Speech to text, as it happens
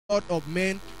word of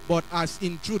men, but as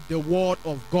in truth the word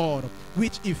of God,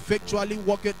 which effectually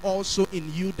worketh also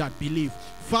in you that believe.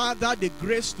 Father, the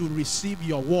grace to receive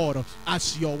your word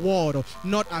as your word,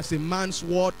 not as a man's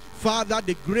word. Father,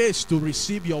 the grace to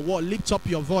receive your word. Lift up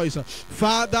your voice.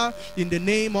 Father, in the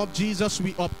name of Jesus,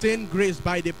 we obtain grace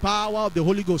by the power of the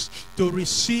Holy Ghost to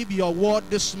receive your word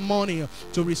this morning.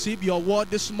 To receive your word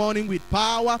this morning with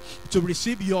power. To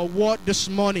receive your word this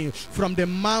morning from the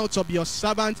mouth of your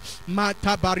servant.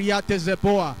 Mata bariate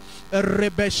zepoa.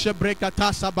 Rebeshe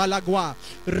brekata sabalagwa.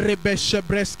 Rebeshe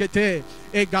breskete.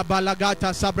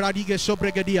 Egabalagata sabradige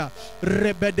sobregedia.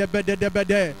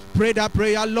 Rebedebedebede. Pray that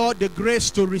prayer, Lord, the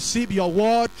grace to receive your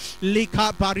word.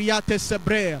 Lika bariate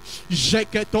sebre.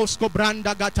 Jeketosko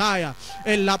branda gataya.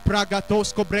 Ela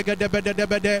pragatosko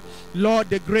bregedebedebede. Lord,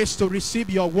 the grace to receive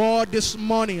your word this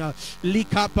morning.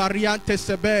 Lika bariante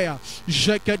sebea.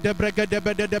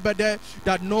 Jekedebregedebedebede.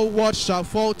 That no word shall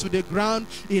fall to the ground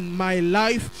in my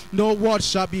life. No word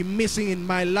shall be missing in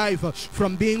my life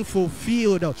from being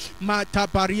fulfilled. Mata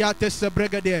pariate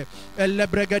sebregede.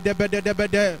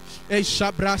 Elebregedebedebede.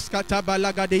 Eshabraskata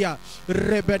balagadia.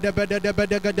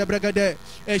 Rebedebedebedebede.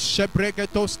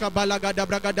 Eshebreketoska balagada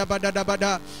bragada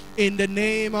badabada. In the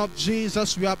name of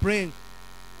Jesus we are praying.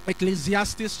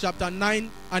 Ecclesiastes chapter 9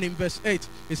 and in verse 8,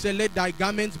 it said, let thy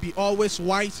garments be always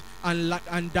white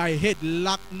and thy head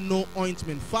lack no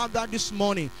ointment. Father, this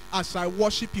morning as I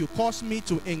worship you, cause me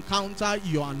to encounter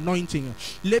your anointing.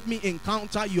 Let me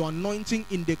encounter your anointing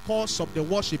in the course of the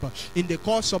worship, in the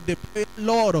course of the prayer.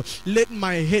 Lord, let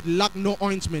my head lack no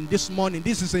ointment this morning.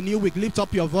 This is a new week. Lift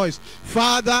up your voice.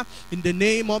 Father, in the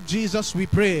name of Jesus we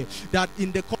pray that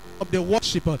in the course of the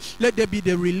worship, let there be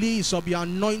the release of your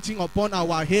anointing upon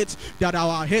our heads, that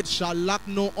our heads shall lack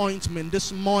no ointment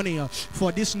this morning.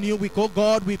 For this new week, oh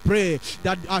God, we pray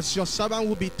that as your servant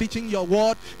will be teaching your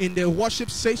word in the worship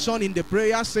session, in the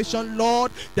prayer session,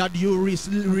 Lord, that you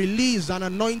release an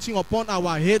anointing upon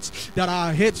our heads, that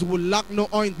our heads will lack no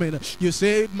ointment. You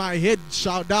say, my head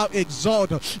shall thou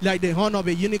exalt like the horn of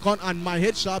a unicorn, and my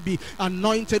head shall be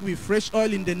anointed with fresh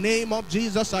oil. In the name of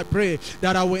Jesus, I pray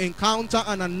that I will encounter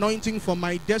an anointing for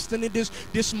my destiny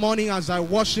this morning as I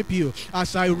worship you,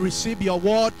 as I receive your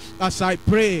word, as I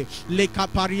pray. Lika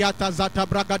pariata zata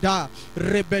bragada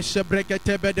rebeshe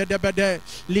brekete bedebede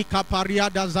lika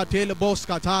pariada zatel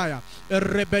boskataya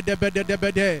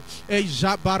rebedebedebede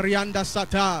eja barianda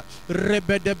sata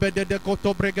rebedebede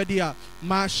koto bregadia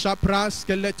masha pras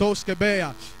keletos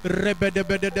kebea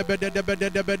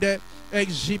rebedebedebede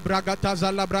eji bragata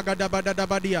zala bragada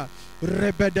badadabadia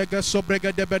rebedege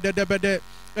sobregedebede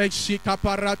Exika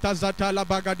parata zatala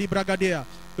bagadi bragadea.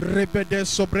 Rebede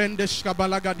sobrende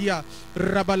shkabalagadia.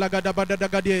 Rabalagada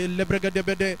badagadia.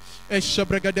 Lebregadebede.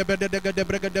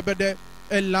 Eshabregadebede.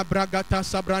 Ella bragata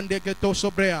sabrande geto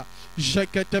sobrea.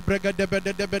 Jekete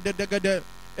bregadebede.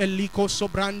 Eliko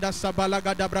sobranda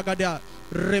sabalagada bragadea.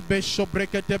 Rebe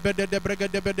sobrekete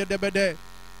bede.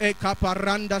 Eka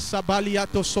paranda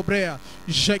sabaliato sobrea.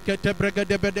 Jekete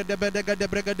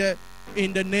bregadebede.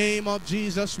 In the name of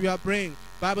Jesus we are praying.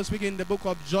 Bible speaking in the book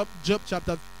of Job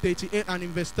chapter 38 and in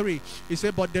verse 3, it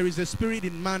said, but there is a spirit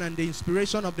in man, and the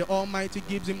inspiration of the Almighty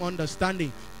gives him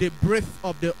understanding, the breath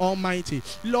of the Almighty.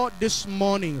 Lord, this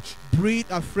morning, breathe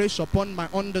afresh upon my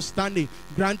understanding.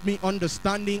 Grant me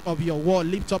understanding of your word.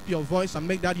 Lift up your voice and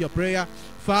make that your prayer.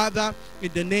 Father,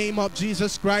 in the name of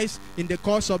Jesus Christ, in the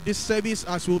course of this service,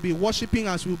 as we'll be worshiping,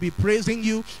 as we'll be praising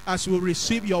you, as we'll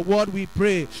receive your word, we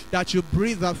pray that you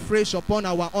breathe afresh upon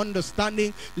our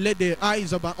understanding. Let the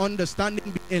eyes of our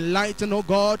understanding be enlightened, oh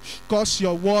God. Cause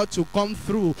your word to come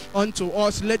through unto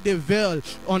us. Let the veil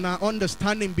on our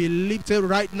understanding be lifted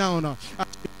right now. As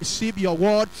we receive your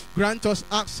word, grant us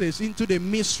access into the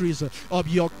mysteries of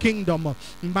your kingdom.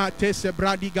 Mate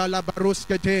sebradiga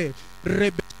labaroskete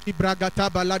rebe bragata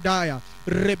baladaya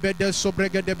rebede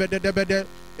sobregedebede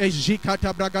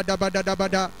ejikata bragada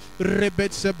badabada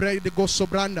rebet sebrede go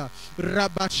sobranda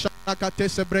rabashakate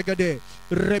sebregede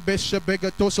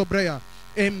rebeshebegeto sobrea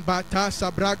embata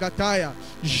sabragataya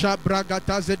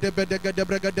jabragata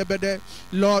zedebedegedebregedebede.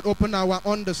 Lord, open our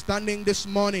understanding this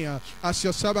morning as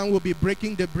your servant will be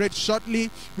breaking the bread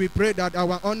shortly. We pray that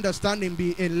our understanding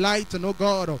be enlightened, oh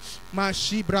God.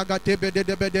 Mashi bragate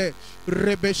bedebede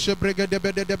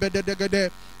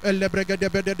rebeshebregedebedebede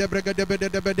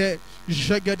elebregedebedebregedebede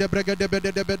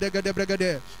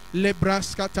jegedebregedebedebede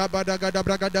lebraskata badagada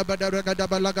bragada badagada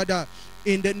balagada.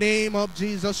 In the name of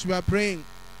Jesus we are praying.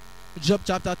 Job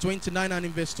chapter 29 and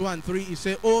in verse 2 and 3, he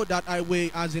said, oh, that I were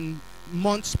as in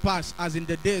months past, as in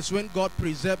the days when God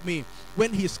preserved me,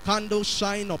 when his candle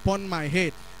shine upon my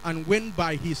head, and when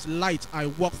by his light I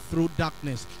walk through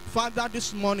darkness. Father,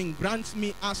 this morning grant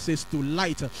me access to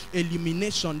light,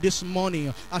 illumination this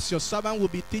morning. As your servant will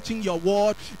be teaching your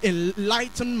word,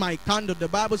 enlighten my candle. The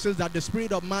Bible says that the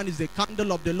spirit of man is the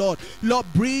candle of the Lord. Lord,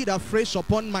 breathe afresh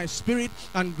upon my spirit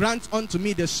and grant unto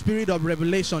me the spirit of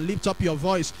revelation. Lift up your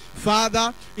voice.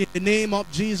 Father, in the name of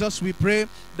Jesus, we pray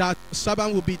that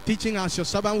servant will be teaching, as your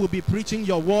servant will be preaching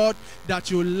your word,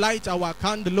 that you light our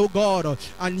candle, oh God,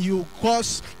 and you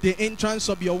cause the entrance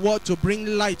of your word to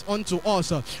bring light unto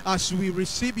us. As we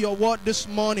receive your word this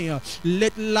morning,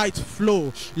 let light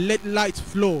flow, let light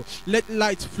flow, let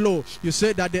light flow. You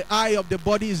say that the eye of the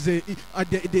body is the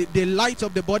light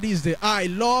of the body is the eye.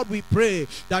 Lord, we pray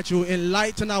that you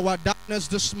enlighten our darkness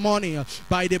this morning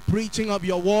by the preaching of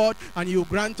your word, and you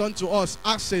grant unto us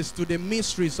access to the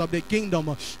mysteries of the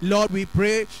kingdom. Lord, we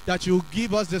pray that you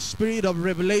give us the spirit of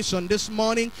revelation this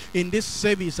morning in this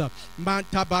service.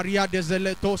 Manta baria de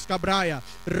zeletos cabraya,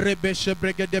 rebeshe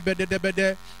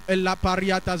bregedebedebede, la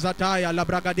pariata zataya la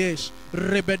bragadesh,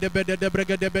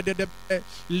 rebedebedebregedebede,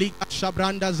 liga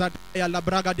shabranda zataya la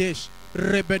bragadesh,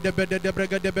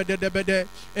 rebedebedebregedebede,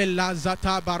 la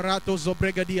zata barato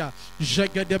zobregadia,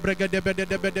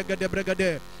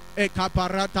 jegedebregedebede,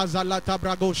 ekaparata zalata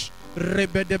bragosh,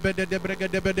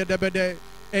 rebedebedebregedebede,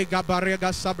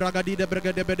 egabarega sabragadi de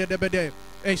bregedebede,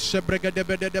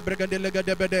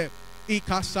 eshebregedebede,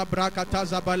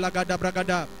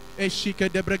 ikasabrakatazabalagada, eshike.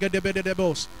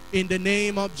 In the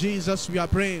name of Jesus, we are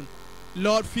praying.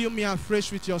 Lord, fill me afresh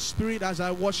with your spirit as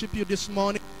I worship you this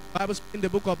morning. Bible in the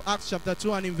book of Acts chapter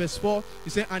 2 and in verse 4, he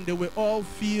said, and they were all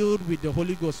filled with the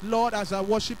Holy Ghost. Lord, as I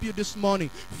worship you this morning,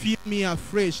 fill me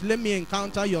afresh. Let me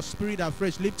encounter your spirit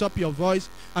afresh. Lift up your voice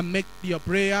and make your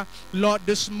prayer. Lord,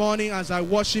 this morning as I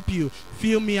worship you,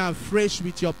 fill me afresh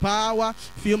with your power.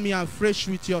 Fill me afresh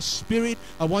with your spirit.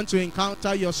 I want to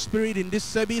encounter your spirit in this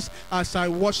service as I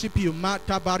worship you.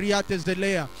 Mata bariates de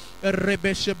lea.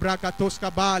 Rebeshe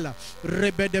brakatoska bala,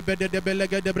 rebedebede de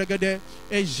belega de bregade,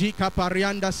 ejika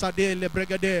parianda sade le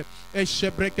bregade,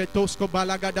 eshebreketosko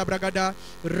balaga da bragada,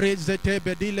 rezete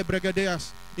bedile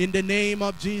bregadeas. In the name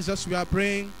of Jesus, we are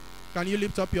praying. Can you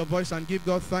lift up your voice and give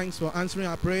God thanks for answering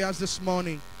our prayers this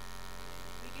morning?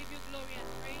 We give you glory and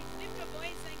praise. Lift your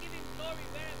voice and give him glory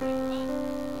wherever you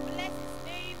are. Bless his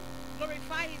name,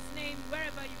 glorify his name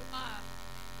wherever you are.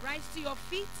 Rise to your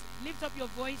feet, lift up your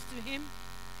voice to him.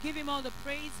 Give him all the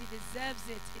praise. He deserves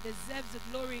it. He deserves the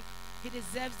glory. He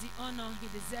deserves the honor. He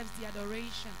deserves the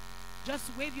adoration.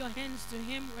 Just wave your hands to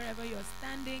him wherever you're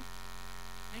standing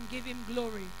and give him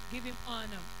glory. Give him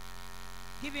honor.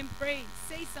 Give him praise.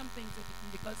 Say something to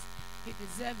him because he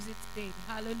deserves it today.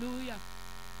 Hallelujah.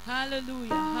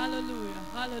 Hallelujah. Hallelujah.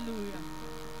 Hallelujah.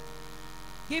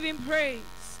 Give him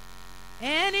praise.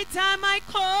 Anytime I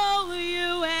call,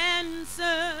 you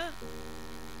answer.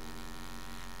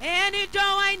 Any door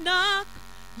I knock,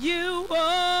 you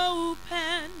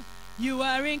open. You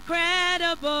are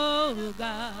incredible,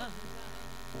 God.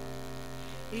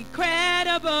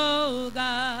 Incredible,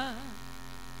 God.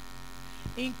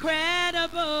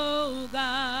 Incredible,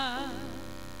 God.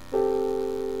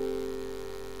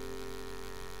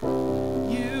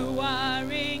 You are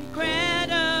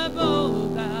incredible,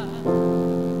 God.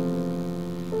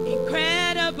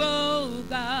 Incredible,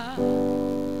 God.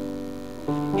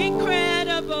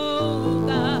 Incredible,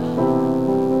 God.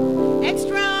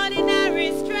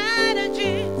 Extraordinary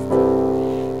strategist.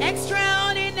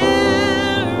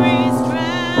 Extraordinary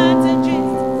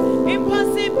strategist.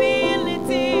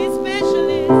 Impossibility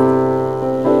specialist.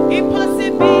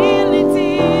 Impossibility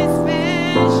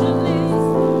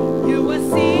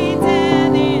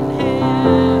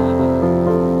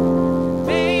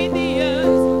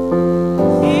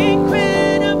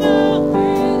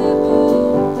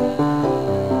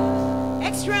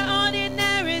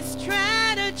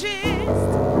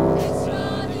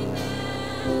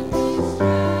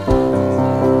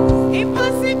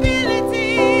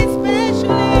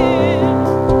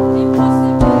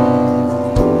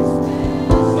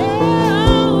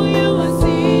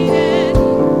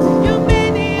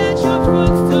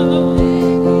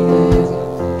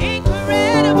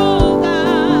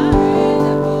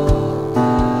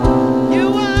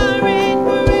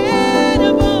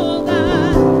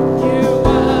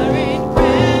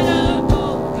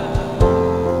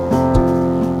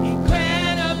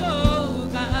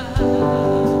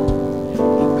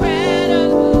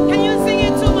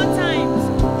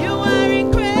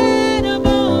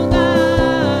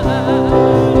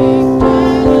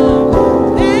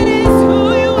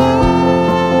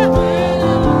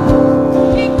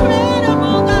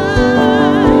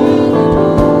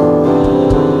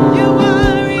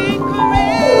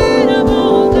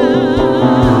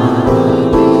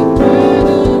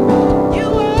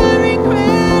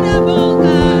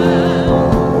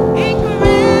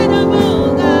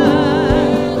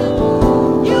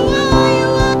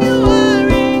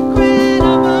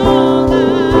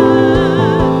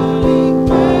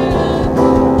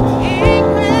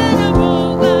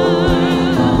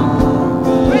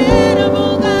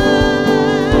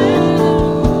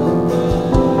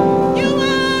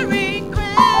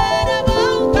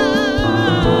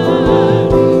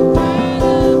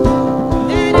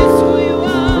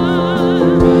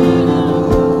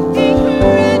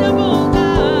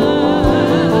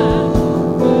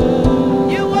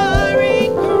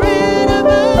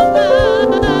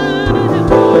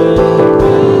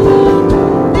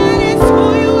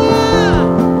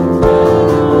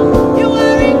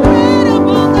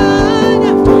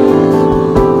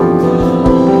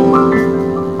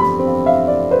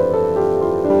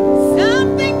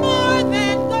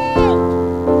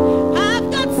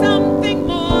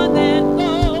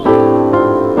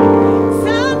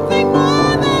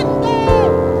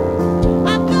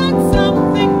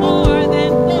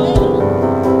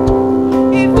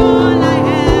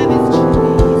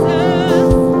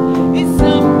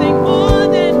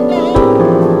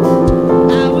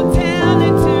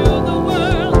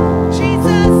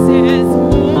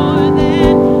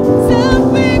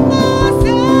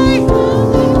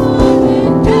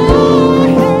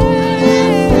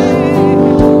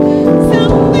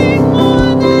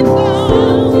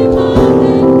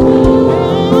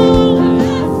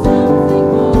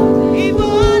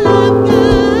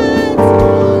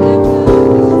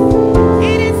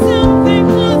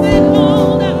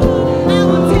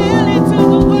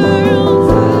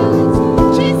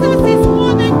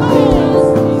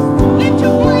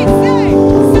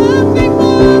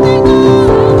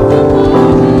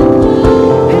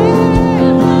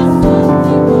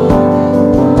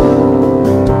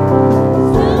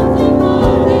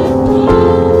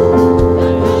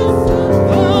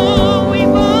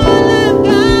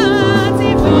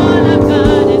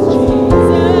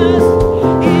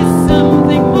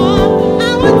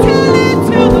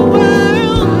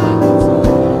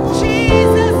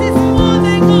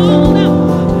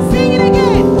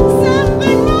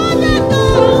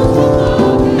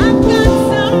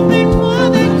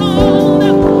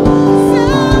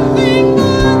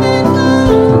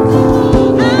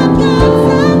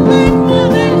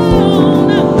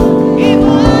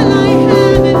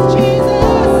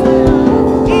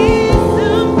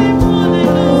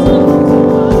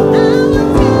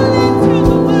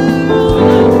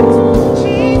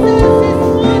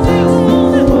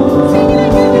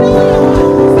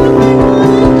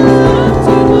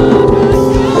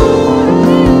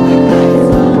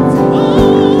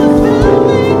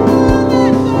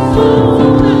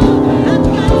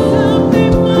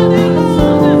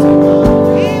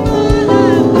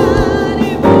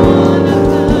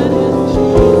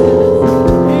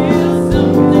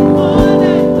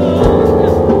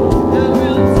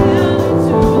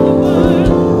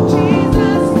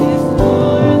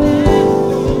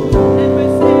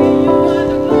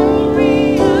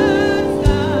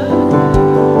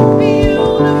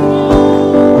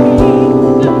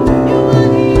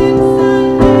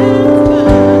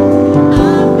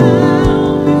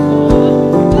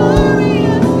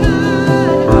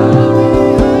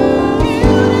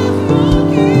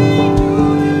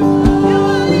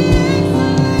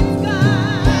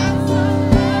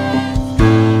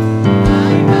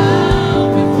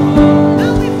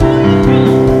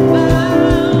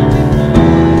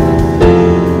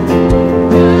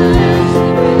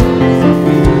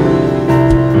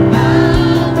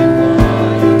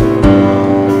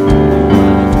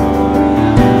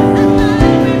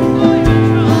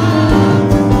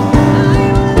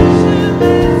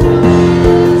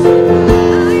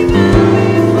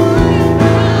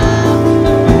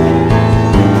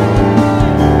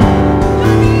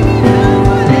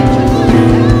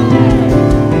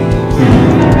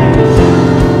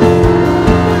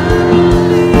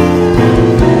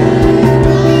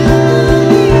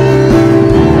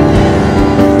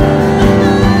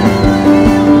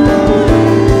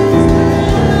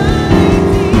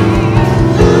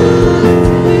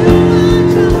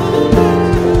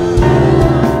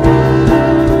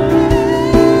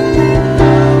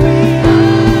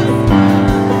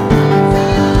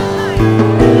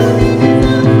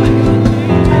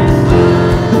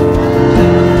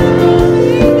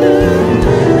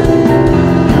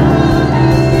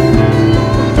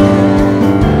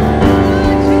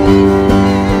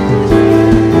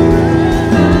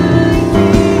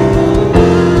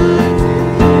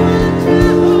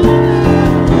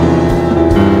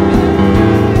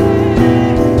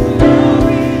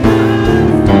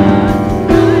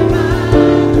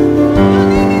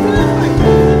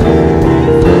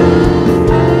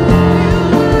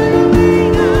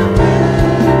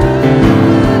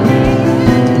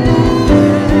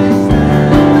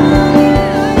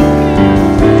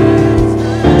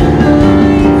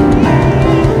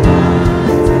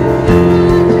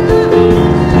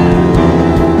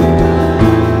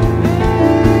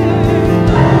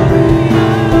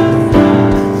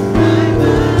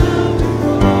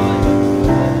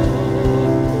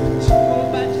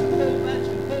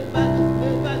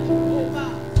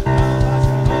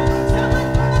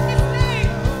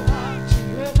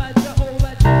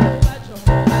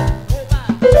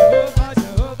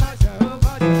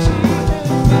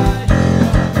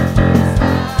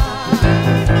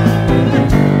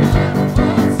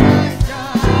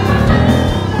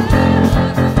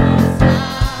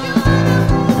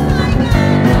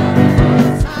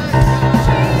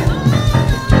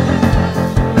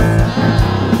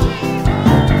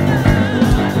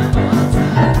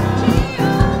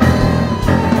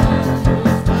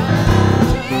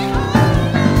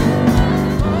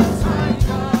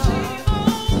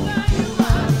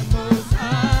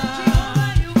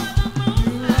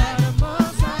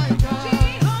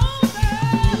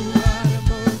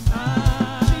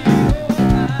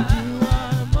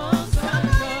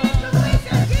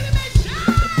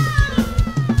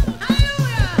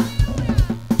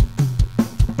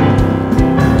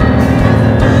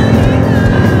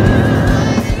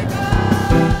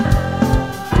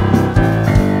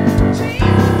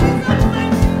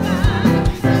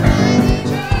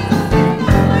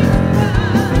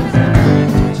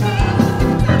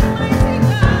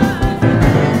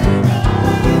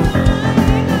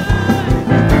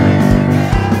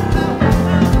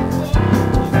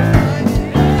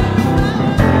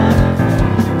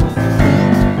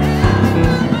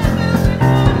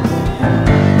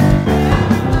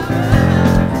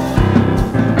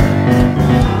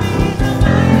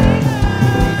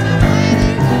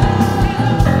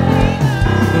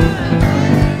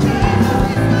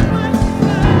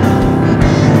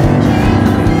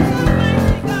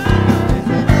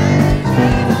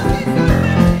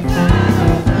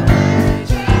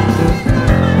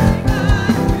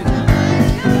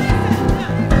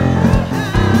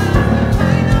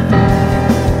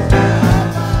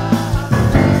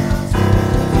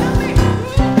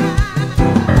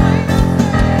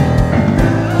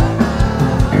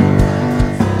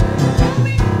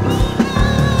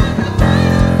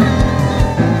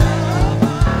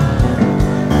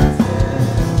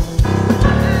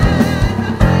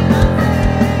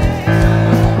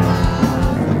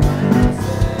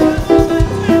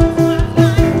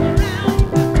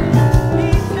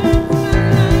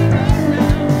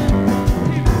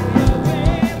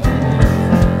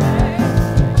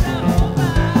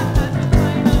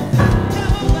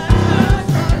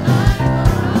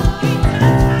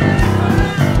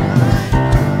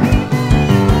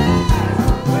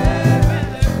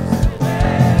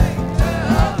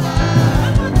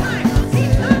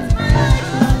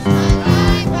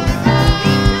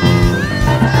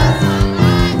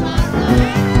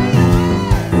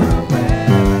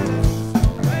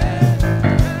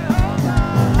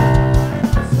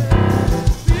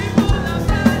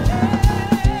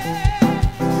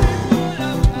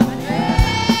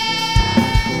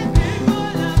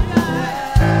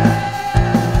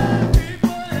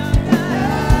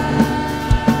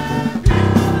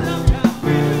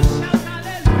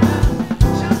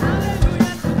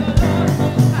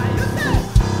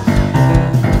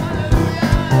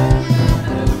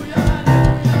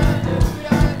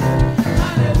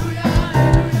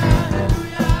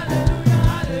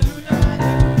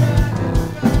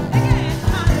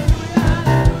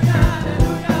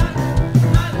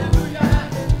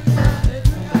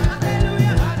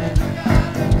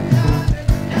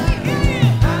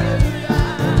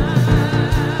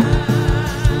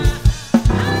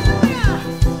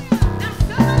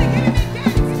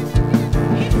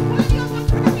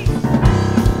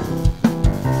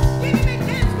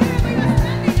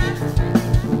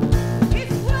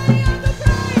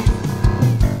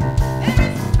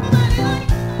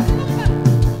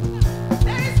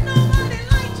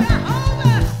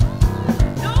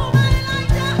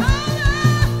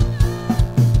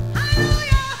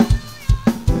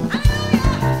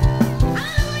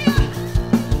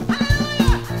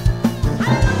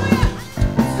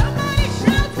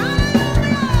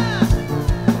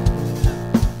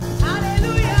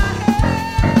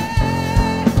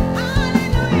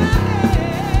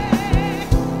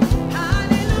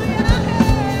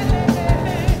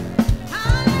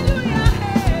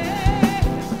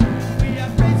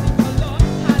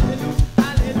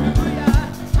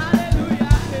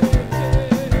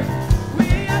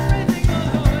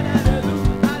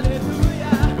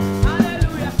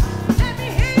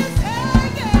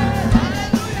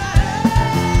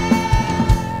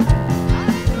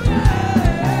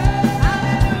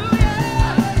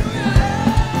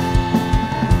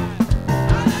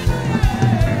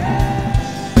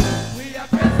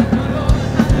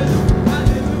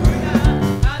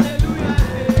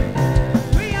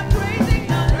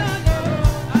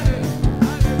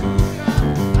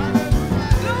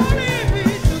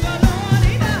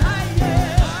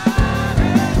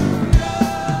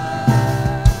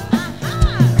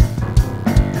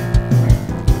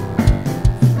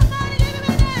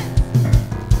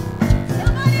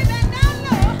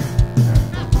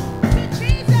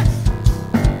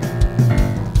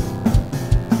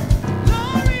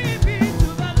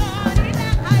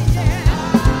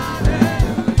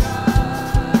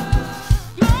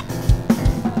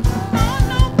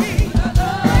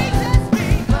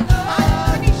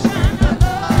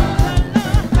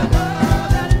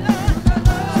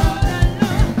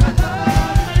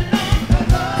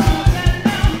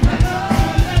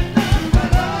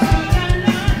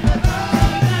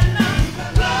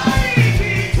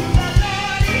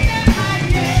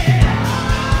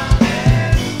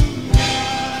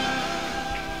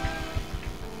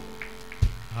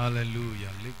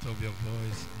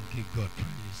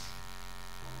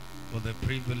for the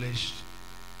privilege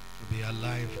to be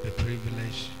alive, the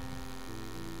privilege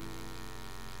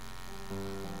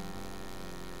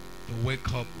to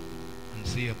wake up and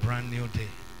see a brand new day,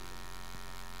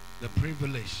 the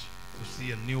privilege to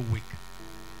see a new week.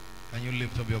 Can you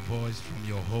lift up your voice from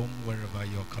your home, wherever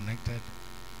you're connected,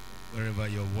 wherever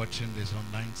you're watching this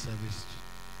online service?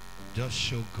 Just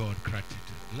show God gratitude.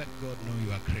 Let God know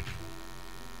you are grateful.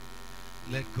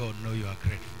 Let God know you are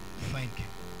grateful. Thank Him.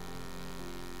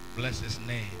 Bless His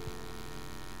name.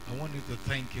 I want you to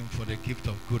thank Him for the gift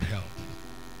of good health.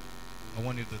 I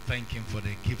want you to thank Him for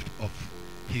the gift of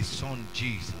His Son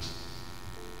Jesus.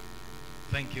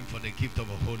 Thank Him for the gift of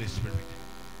the Holy Spirit.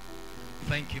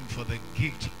 Thank Him for the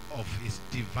gift of His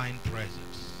divine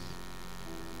presence.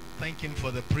 Thank Him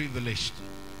for the privilege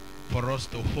for us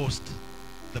to host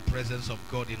the presence of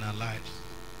God in our lives.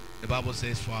 The Bible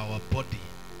says, for our body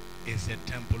is a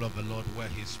temple of the Lord where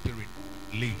His Spirit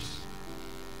lives.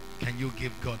 Can you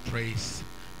give God praise?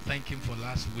 Thank Him for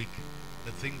last week,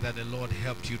 the thing that the Lord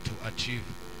helped you to achieve,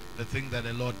 the thing that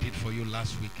the Lord did for you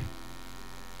last week.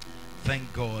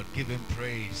 Thank God. Give Him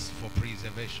praise for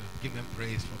preservation. Give Him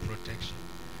praise for protection.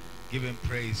 Give Him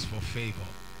praise for favor.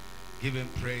 Give Him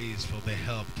praise for the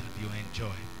help that you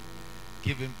enjoy.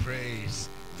 Give Him praise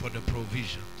for the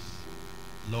provisions.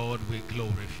 Lord, we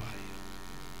glorify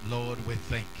you. Lord, we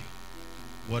thank you.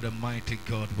 What a mighty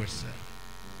God we serve.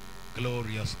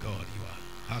 Glorious God you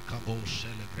are. Hakabo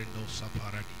celebrando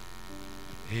saparadi.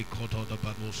 Ekoto da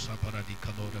bado saparadi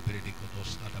kadora beredi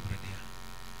stada bredia.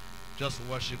 Just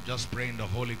worship, just pray in the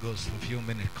Holy Ghost for a few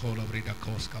minutes. Kola brida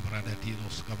kos kabrada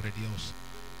dios kabredios.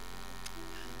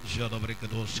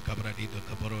 Jodobrigados cabradido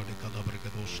cabrode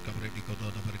cadabrigados cabredico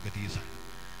da brigadiza.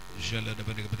 Jella de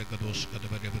brigados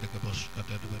cadabrigabos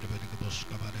cadabrigabos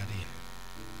cabradi.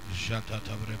 Jata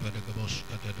tabrigabos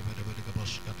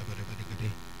cadabrigabos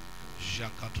cadabrigadi.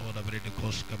 Jakato da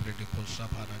brigos cabredicos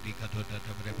saparadi catoda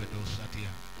da brigados satia.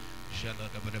 Jella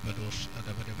de brigados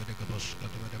cadabrigabos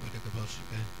cadabrigabos.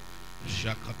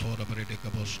 Jakato da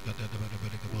brigabos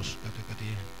cadabrigabos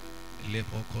cadagadi.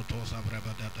 Lepo kotos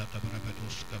abrabada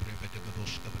tabrabados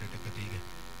cabrebedos cabredicadi.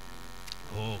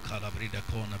 Oh, calabrida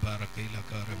cona barakila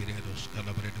carabiredos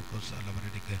calabredicos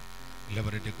alabredicate.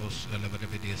 Lebredicos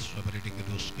alabredes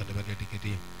fabredicados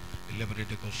cadabredicadi.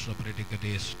 Lebredicos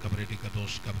sobredicades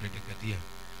cabredicados cabredicadi.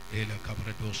 Ela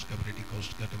cabredos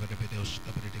cabredicos cadabredos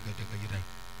cabredicadi.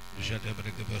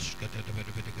 Jadabregabos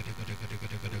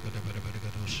cadabredicadi.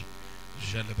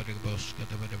 Jalabrigabos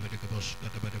cadabredicabos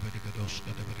cadabredicos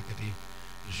cadabredicadi.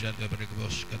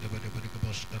 Jalabrigabos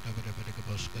cadabredicabos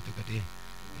cadabredicabos cadabredicadi.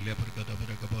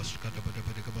 Lebrigabos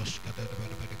cadabredicabos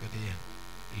cadabredicadi.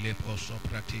 Leposo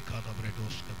pratica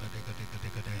dabredos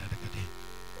cadabredicadi.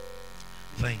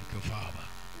 Thank you, Father.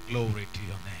 Glory to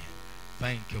your name.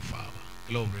 Thank you, Father.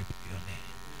 Glory to your name.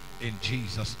 In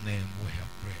Jesus' name we have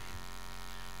prayed.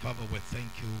 Father, we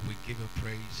thank you. We give you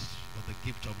praise for the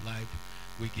gift of life.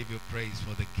 We give you praise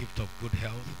for the gift of good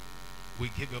health. We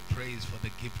give you praise for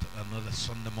the gift of another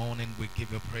Sunday morning. We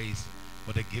give you praise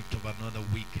for the gift of another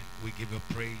week. We give you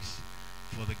praise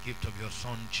for the gift of your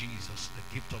Son Jesus, the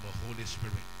gift of the Holy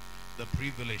Spirit, the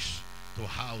privilege to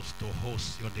house, to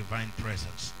host your divine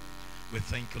presence. We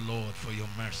thank you, Lord, for your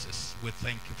mercies. We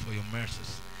thank you for your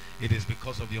mercies. It is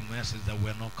because of your mercies that we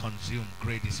are not consumed.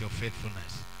 Great is your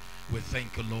faithfulness. We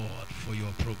thank you, Lord, for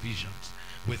your provisions.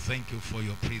 We thank you for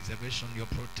your preservation, your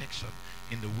protection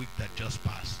in the week that just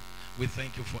passed. We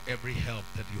thank you for every help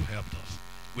that you helped us.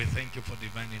 We thank you for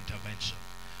divine intervention.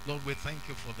 Lord, we thank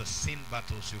you for the seen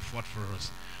battles you fought for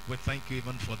us. We thank you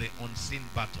even for the unseen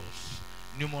battles,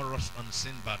 numerous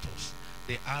unseen battles.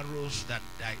 The arrows that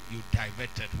you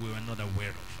diverted we were not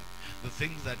aware of. The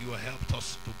things that you helped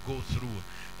us to go through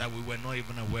that we were not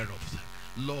even aware of.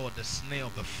 Lord, the snare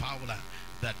of the fowler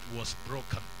that was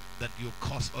broken, that you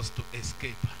caused us to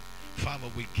escape. Father,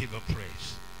 we give you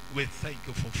praise. We thank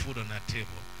you for food on our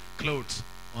table, clothes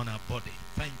on our body.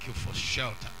 Thank you for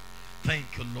shelter.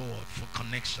 Thank you, Lord, for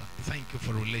connection. Thank you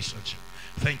for relationship.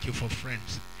 Thank you for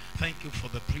friends. Thank you for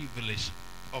the privilege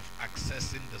of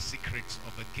accessing the secrets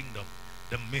of the kingdom,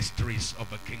 the mysteries of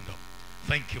the kingdom.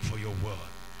 Thank you for your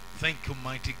word. Thank you,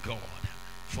 mighty God,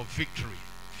 for victory.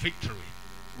 Victory.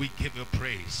 We give you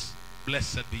praise.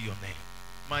 Blessed be your name.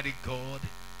 Mighty God,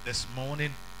 this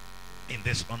morning in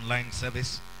this online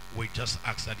service, we just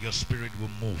ask that your spirit will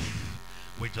move.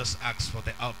 We just ask for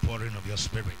the outpouring of your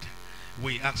spirit.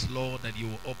 We ask, Lord, that you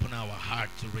will open our heart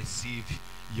to receive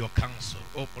your counsel.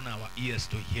 Open our ears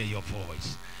to hear your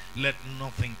voice. Let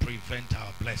nothing prevent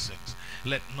our blessings.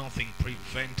 Let nothing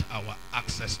prevent our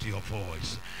access to your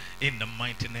voice. In the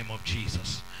mighty name of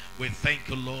Jesus. We thank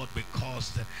you, Lord,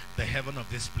 because the heaven of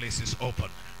this place is open.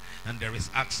 And there is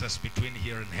access between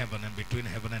here and heaven, and between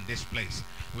heaven and this place.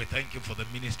 We thank you for the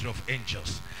ministry of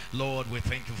angels. Lord, we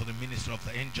thank you for the ministry of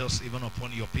the angels even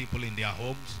upon your people in their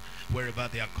homes, wherever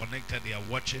they are connected, they are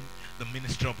watching. The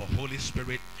ministry of the Holy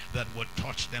Spirit that will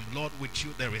touch them. Lord, with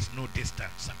you there is no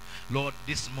distance. Lord,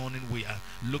 this morning we are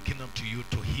looking up to you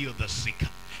to heal the sick.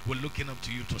 We're looking up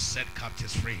to you to set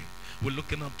captives free. We're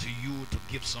looking up to you to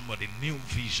give somebody new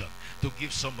vision, to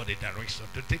give somebody direction,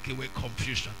 to take away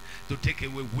confusion, to take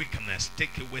away weakness,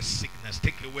 take away sickness,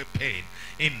 take away pain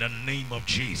in the name of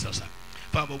Jesus.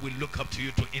 Father, we look up to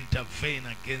you to intervene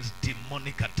against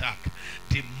demonic attack,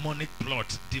 demonic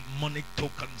plots, demonic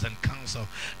tokens and counsel,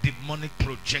 demonic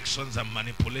projections and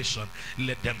manipulation.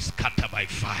 Let them scatter by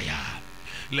fire.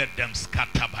 Let them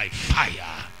scatter by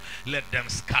fire. Let them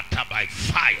scatter by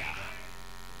fire.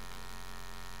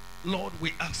 Lord,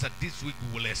 we ask that this week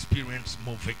we will experience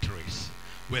more victories.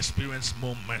 We experience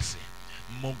more mercy,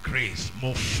 more grace,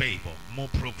 more favor, more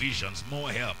provisions, more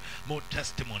help, more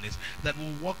testimonies, that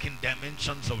will walk in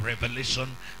dimensions of revelation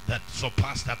that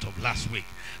surpass that of last week,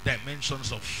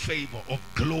 dimensions of favor, of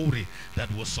glory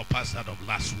that will surpass that of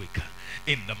last week.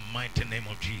 In the mighty name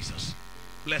of Jesus.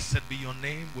 Blessed be your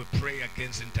name. We pray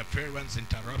against interference,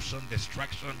 interruption,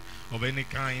 distraction of any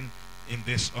kind in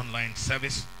this online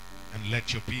service. And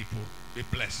let your people be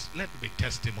blessed. Let there be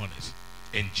testimonies.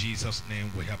 In Jesus'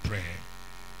 name we have prayed.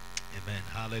 Amen.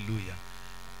 Hallelujah.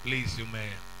 Please, you may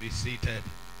be seated.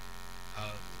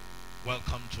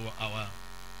 Welcome to our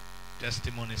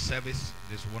testimony service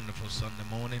this wonderful Sunday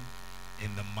morning.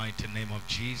 In the mighty name of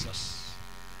Jesus.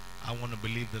 I want to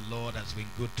believe the Lord has been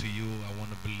good to you. I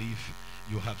want to believe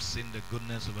you have seen the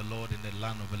goodness of the Lord in the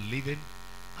land of the living.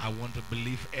 I want to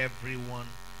believe everyone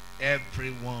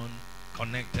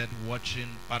connected,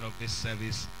 watching part of this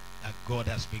service, that God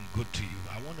has been good to you.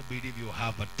 I want to believe you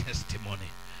have a testimony.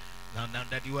 Now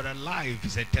that you are alive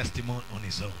is a testimony on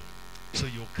its own. So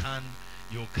you can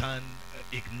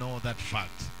ignore that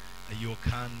fact. You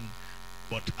can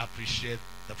but appreciate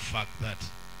the fact that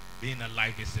being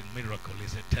alive is a miracle,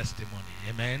 is a testimony.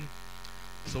 Amen.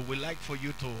 So we like for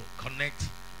you to connect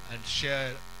and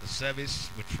share the service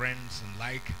with friends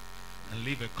and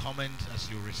leave a comment as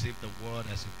you receive the word,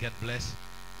 as you get blessed.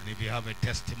 And if you have a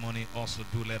testimony, also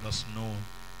do let us know.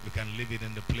 You can leave it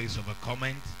in the place of a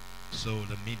comment, so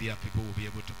the media people will be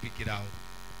able to pick it out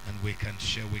and we can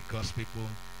share with God's people.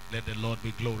 Let the Lord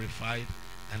be glorified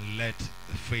and let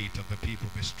the faith of the people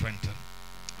be strengthened.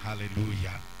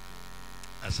 Hallelujah.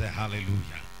 I say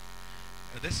hallelujah.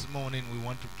 This morning we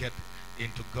want to get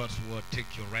into God's word.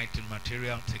 Take your writing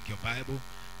material, take your Bible.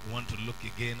 We want to look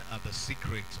again at the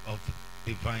secret of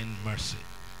divine mercy.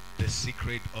 The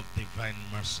secret of divine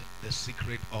mercy. The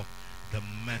secret of the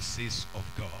mercies of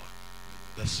God.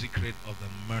 The secret of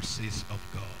the mercies of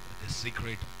God. The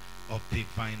secret of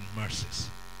divine mercies.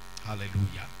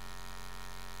 Hallelujah.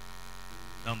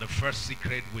 Now the first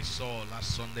secret we saw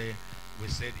last Sunday, we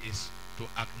said, is to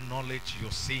acknowledge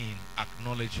your sin,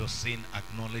 acknowledge your sin,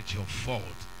 acknowledge your fault,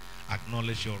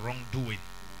 acknowledge your wrongdoing.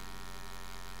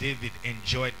 David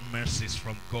enjoyed mercies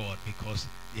from God because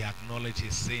he acknowledged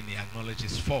his sin, he acknowledged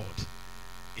his fault.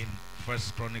 In 1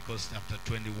 Chronicles chapter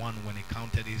 21, when he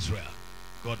counted Israel,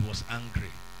 God was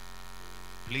angry.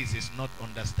 Please, it's not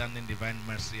understanding divine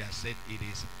mercy. I said it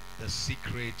is the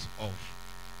secret of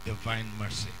divine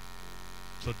mercy.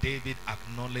 So David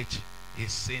acknowledged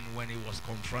his sin when he was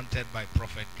confronted by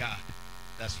Prophet Gad.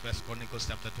 That's 1 Chronicles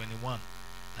chapter 21.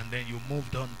 And then you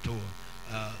moved on to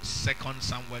 2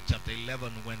 Samuel chapter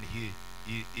 11, when he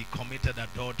committed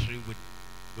adultery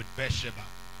with Bathsheba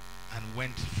and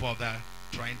went further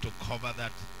trying to cover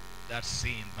that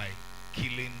sin by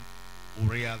killing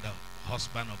Uriah, the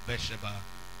husband of Bathsheba,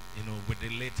 with the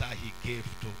letter he gave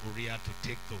to Uriah to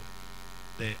take to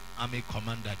the army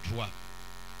commander Joab.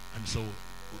 And so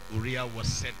Uriah was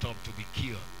set up to be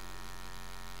killed.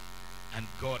 And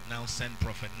God now sent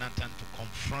Prophet Nathan to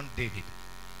confront David.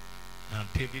 And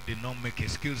David did not make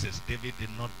excuses. David did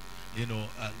not,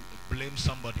 blame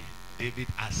somebody. David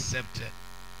accepted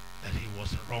that he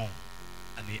was wrong.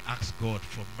 And he asked God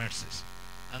for mercies.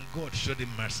 And God showed him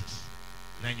mercies.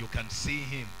 Then you can see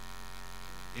him,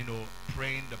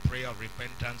 praying the prayer of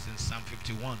repentance in Psalm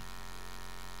 51.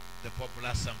 The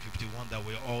popular Psalm 51 that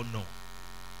we all know.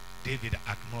 David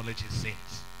acknowledged his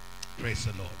sins. Praise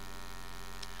the Lord.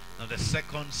 Now the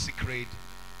second secret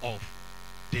of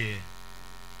the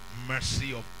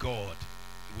mercy of God,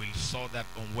 we saw that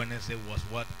on Wednesday, was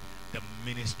what? The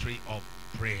ministry of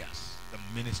prayers. The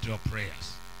ministry of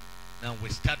prayers. Now we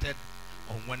started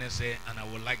on Wednesday, and I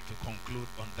would like to conclude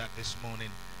on that this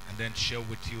morning, and then share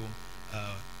with you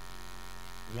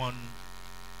one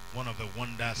of the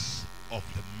wonders of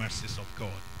the mercies of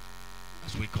God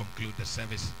as we conclude the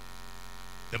service.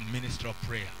 The ministry of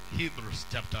prayer. Hebrews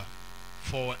chapter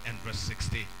 4 and verse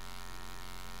 16.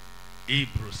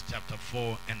 Hebrews chapter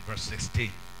 4 and verse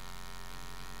 16.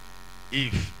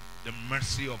 If the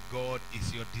mercy of God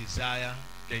is your desire,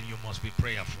 then you must be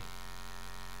prayerful.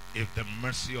 If the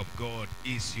mercy of God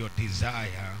is your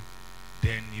desire,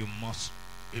 then you must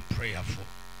be prayerful.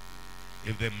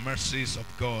 If the mercies of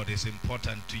God is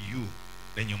important to you,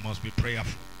 then you must be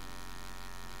prayerful.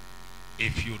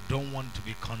 If you don't want to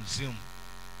be consumed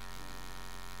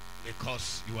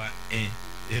because you are a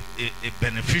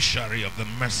beneficiary of the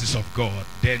mercies of God,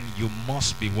 then you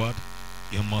must be what?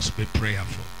 You must be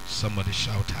prayerful. Somebody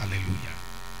shout hallelujah.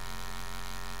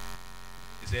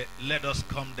 He said, let us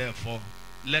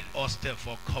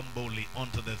therefore come boldly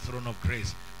unto the throne of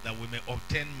grace, that we may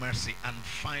obtain mercy and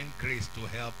find grace to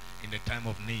help in the time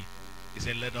of need. He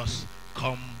said, let us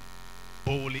come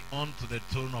boldly unto the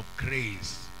throne of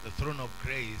grace. The throne of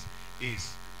grace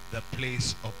is the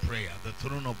place of prayer. The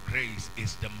throne of grace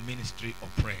is the ministry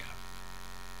of prayer.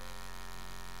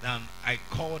 Now, I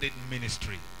called it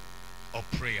ministry of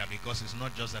prayer because it's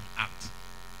not just an act.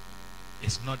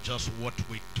 It's not just what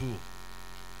we do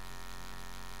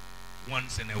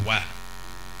once in a while.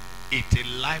 It's a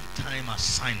lifetime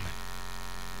assignment.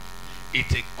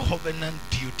 It's a covenant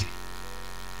duty.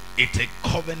 It's a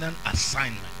covenant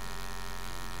assignment.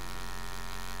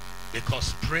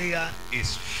 Because prayer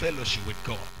is fellowship with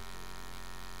God.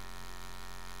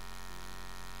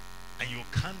 And you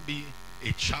can't be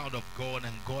a child of God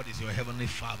and God is your heavenly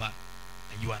Father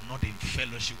and you are not in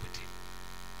fellowship with Him.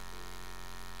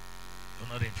 You're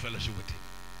not in fellowship with Him.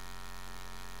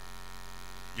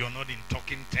 You're not in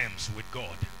talking terms with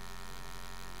God.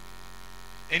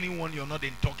 Anyone you're not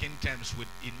in talking terms with,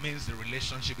 it means the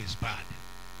relationship is bad.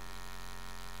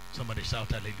 Somebody shout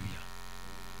hallelujah.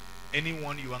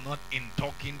 Anyone you are not in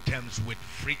talking terms with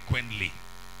frequently,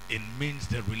 it means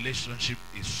the relationship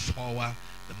is sour,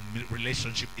 the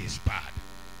relationship is bad.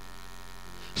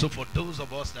 So for those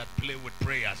of us that play with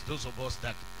prayers, those of us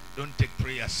that don't take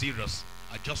prayer serious,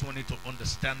 I just want you to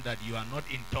understand that you are not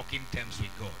in talking terms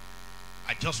with God.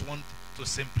 I just want to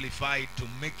simplify it to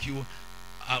make you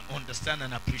understand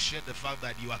and appreciate the fact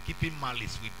that you are keeping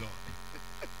malice with God.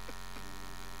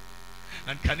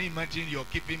 And can you imagine you're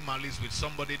keeping malice with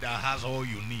somebody that has all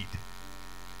you need?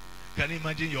 Can you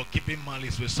imagine you're keeping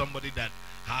malice with somebody that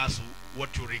has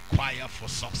what you require for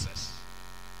success?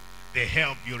 The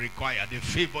help you require, the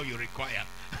favor you require.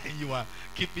 And you are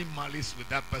keeping malice with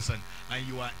that person. And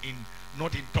you are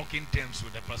not in talking terms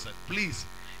with the person. Please,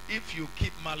 if you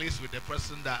keep malice with the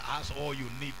person that has all you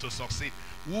need to succeed,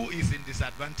 who is in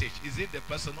disadvantage? Is it the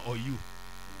person or you?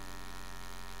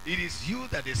 It is you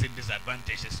that is in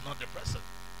disadvantage. It's not the person.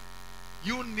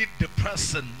 You need the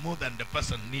person more than the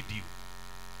person need you.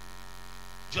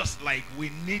 Just like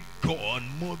we need God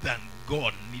more than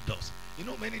God needs us. You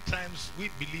know, many times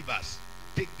we believers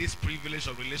take this privilege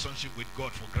of relationship with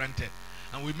God for granted.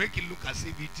 And we make it look as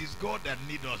if it is God that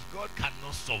needs us. God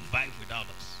cannot survive without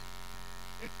us.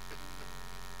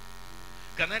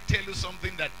 Can I tell you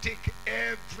something? That take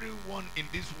everyone in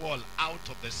this world out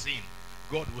of the scene,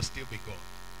 God will still be God.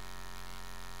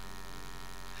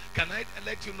 Can I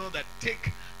let you know that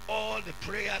take all the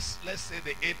prayers, let's say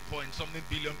the 8-point-something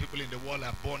billion people in the world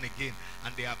are born again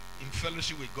and they are in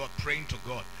fellowship with God, praying to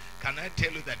God. Can I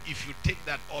tell you that if you take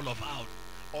that all of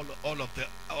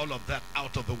that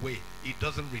out of the way, it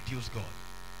doesn't reduce God?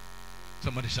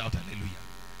 Somebody shout hallelujah.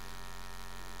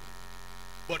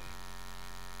 But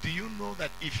do you know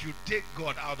that if you take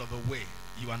God out of the way,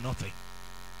 you are nothing?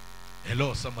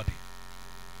 Hello, somebody.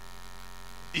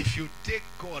 If you take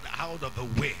God out of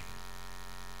the way,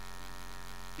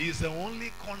 He is the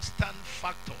only constant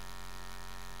factor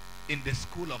in the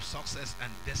school of success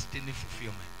and destiny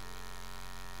fulfillment.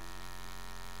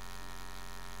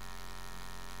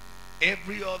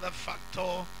 Every other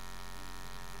factor,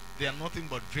 they are nothing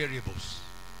but variables.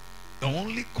 The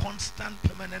only constant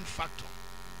permanent factor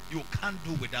you can't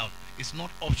do without, it's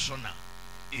not optional,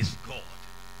 is God.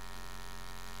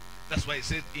 That's why it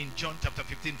says in John chapter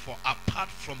 15, for apart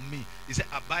from me, he said,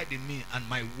 abide in me and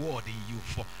my word in you.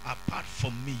 For apart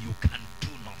from me, you can do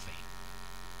nothing.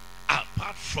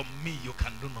 Apart from me, you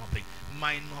can do nothing.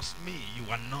 Minus me,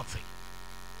 you are nothing.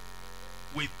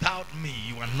 Without me,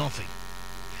 you are nothing.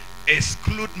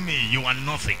 Exclude me, you are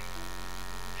nothing.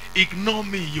 Ignore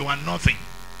me, you are nothing.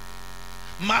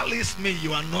 Malice me,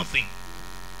 you are nothing.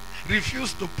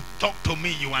 Refuse to talk to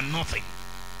me, you are nothing.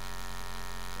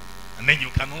 And then you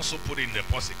can also put in the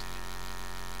positive.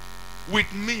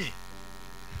 With me,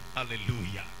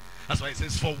 hallelujah. That's why it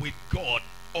says, for with God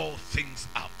all things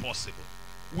are possible.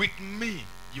 With me,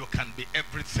 you can be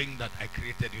everything that I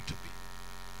created you to be.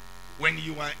 When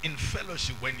you are in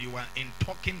fellowship, when you are in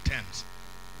talking terms,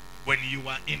 when you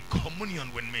are in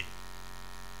communion with me,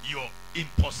 your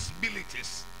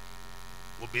impossibilities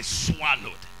will be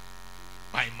swallowed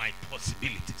by my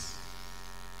possibilities.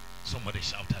 Somebody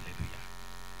shout hallelujah.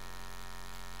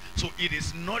 So it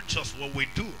is not just what we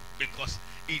do, because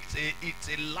it's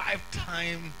a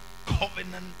lifetime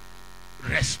covenant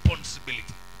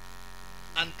responsibility.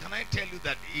 And can I tell you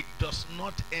that it does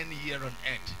not end here on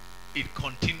earth. It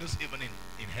continues even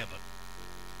in heaven.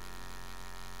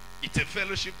 It's a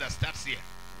fellowship that starts here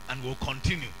and will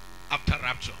continue after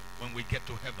rapture when we get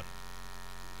to heaven.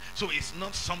 So it's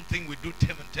not something we do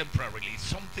temporarily. It's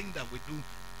something that we do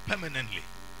permanently.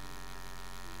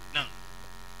 Now,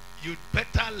 you'd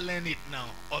better learn it now,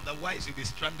 otherwise you'll be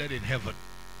stranded in heaven.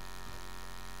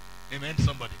 Amen,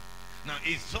 somebody. Now,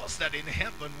 it's just that in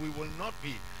heaven we will not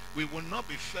be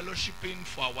fellowshipping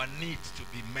for our needs to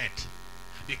be met,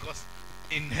 because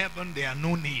in heaven there are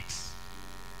no needs.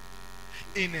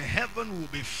 In heaven we'll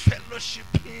be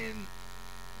fellowshipping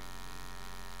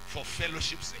for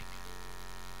fellowship's sake.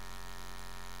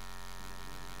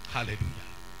 Hallelujah.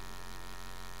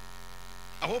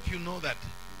 I hope you know that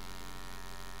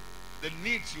the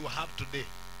needs you have today,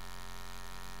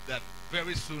 that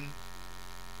very soon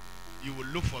you will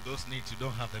look for those needs, you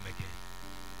don't have them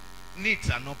again. Needs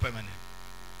are not permanent.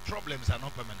 Problems are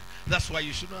not permanent. That's why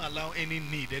you shouldn't allow any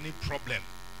need, any problem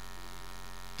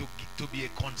to be a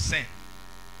concern.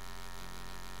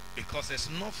 Because there's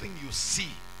nothing you see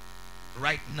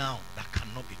right now that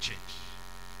cannot be changed.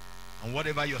 And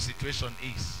whatever your situation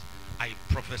is, I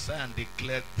prophesy and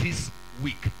declare this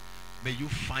week, may you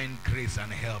find grace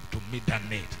and help to meet that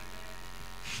need.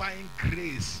 Find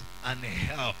grace and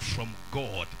help from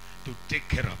God to take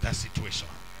care of that situation.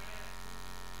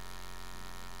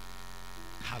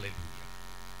 Hallelujah.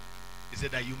 He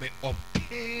said that you may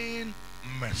obtain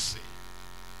mercy.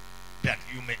 That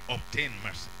you may obtain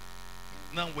mercy.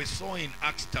 Now we saw in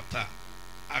Acts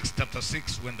chapter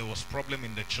 6, when there was problem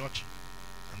in the church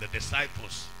and the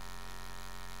disciples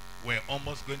were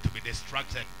almost going to be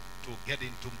distracted to get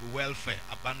into welfare,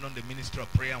 abandon the ministry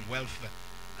of prayer and welfare,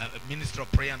 ministry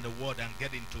of prayer and the word, and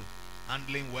get into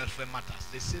handling welfare matters.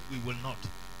 They said, we will not.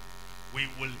 We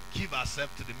will give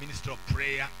ourselves to the ministry of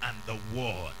prayer and the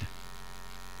word,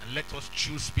 and let us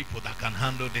choose people that can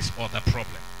handle this other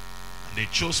problem. And they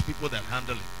chose people that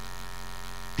handle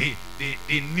it.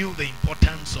 They knew the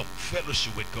importance of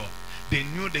fellowship with God. They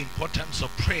knew the importance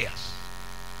of prayers.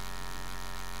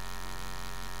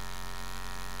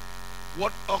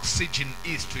 What oxygen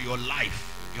is to your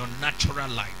life, your natural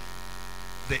life,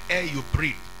 the air you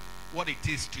breathe, what it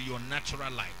is to your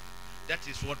natural life, that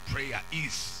is what prayer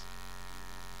is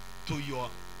to your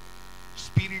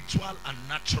spiritual and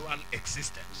natural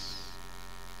existence.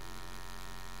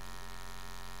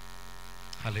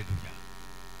 Hallelujah.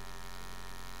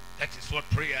 That is what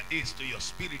prayer is to your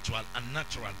spiritual and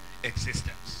natural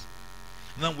existence.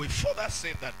 Now we further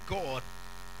say that God,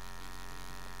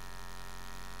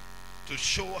 to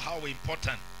show how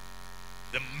important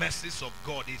the mercies of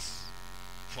God is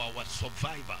for our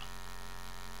survival,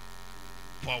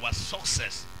 for our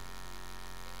success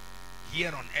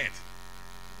here on earth,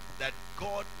 that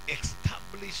God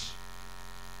established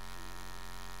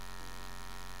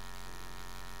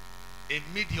a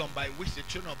medium by which the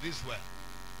children of Israel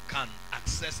can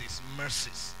access his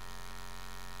mercies.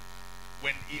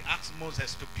 When he asked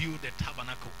Moses to build a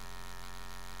tabernacle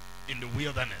in the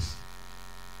wilderness,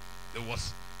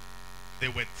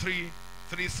 there were three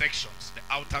sections: the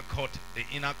outer court, the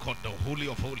inner court, the Holy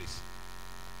of Holies.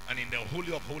 And in the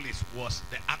Holy of Holies was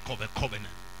the Ark of the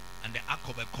Covenant, and the Ark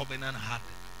of the Covenant had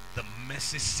the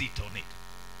mercy seat on it.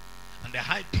 And the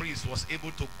high priest was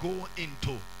able to go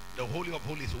into the Holy of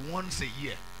Holies once a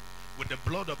year with the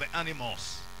blood of the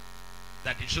animals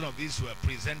that the children of Israel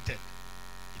presented.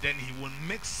 Then he will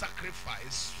make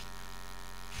sacrifice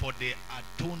for the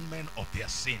atonement of their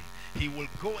sin. He will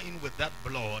go in with that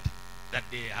blood that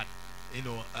they had,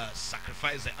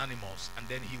 sacrificed the animals, and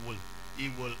then he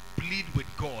will plead with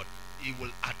God. He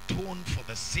will atone for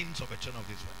the sins of the children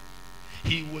of Israel.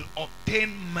 He will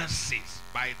obtain mercies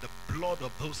by the blood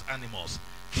of those animals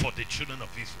for the children of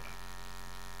Israel.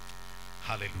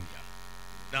 Hallelujah.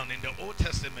 Now in the Old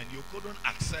Testament, you couldn't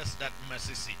access that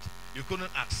mercy seat. You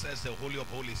couldn't access the Holy of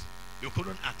Holies You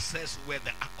couldn't access where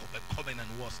the Ark of the Covenant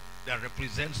was that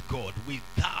represents God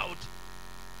without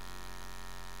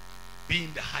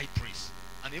being the high priest.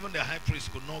 And even the high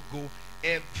priest could not go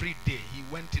every day. He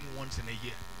went in once in a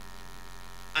year.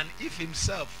 And if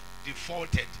himself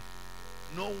defaulted,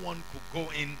 no one could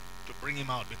go in to bring him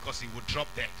out because he would drop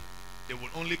dead. They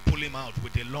would only pull him out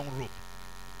with a long rope.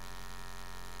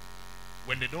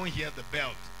 When they don't hear the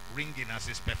belt ringing as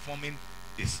he's performing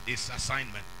his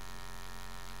assignment,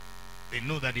 they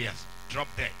know that he has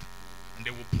dropped dead, and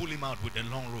they will pull him out with a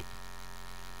long rope.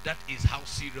 That is how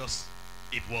serious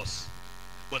it was.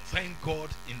 But thank God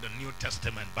in the New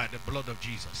Testament, by the blood of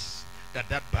Jesus, that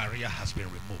barrier has been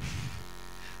removed.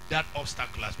 That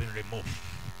obstacle has been removed.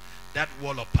 That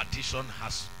wall of partition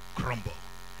has crumbled.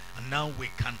 And now we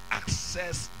can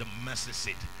access the mercy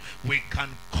seat. We can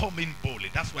come in boldly.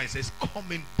 That's why it says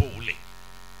come in boldly.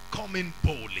 Come in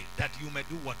boldly, that you may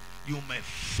do what? You may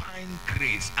find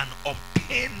grace and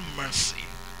obtain mercy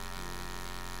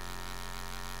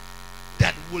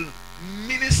that will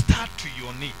minister to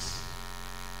your needs.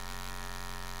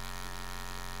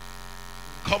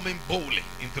 Coming boldly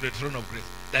into the throne of grace,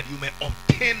 that you may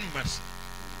obtain mercy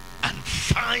and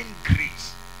find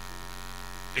grace.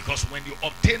 Because when you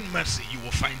obtain mercy, you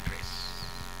will find grace.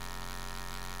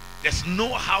 There's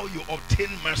no how you obtain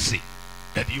mercy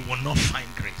that you will not find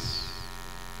grace.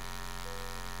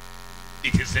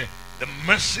 It is the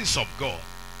mercies of God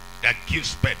that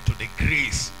gives birth to the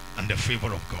grace and the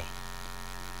favor of God.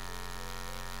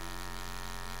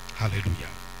 Hallelujah.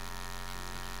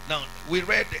 Now, we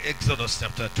read Exodus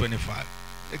chapter 25.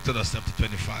 Exodus chapter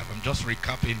 25. I'm just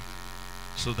recapping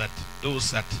so that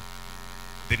those that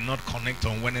did not connect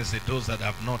on Wednesday, those that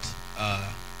have not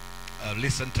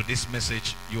listened to this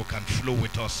message, you can flow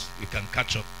with us. You can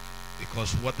catch up,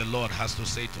 because what the Lord has to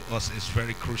say to us is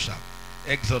very crucial.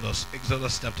 Exodus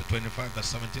chapter 25, verse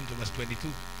 17 to verse 22.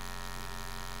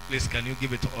 Please, can you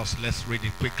give it to us? Let's read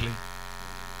it quickly,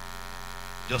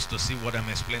 just to see what I'm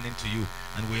explaining to you.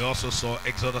 And we also saw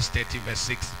Exodus 30, verse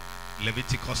 6,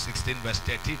 Leviticus 16, verse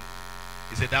 13.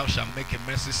 He said, thou shalt make a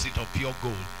mercy seat of pure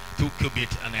gold. 2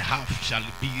 cubits and a half shall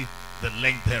be the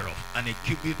length thereof, and a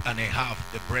cubit and a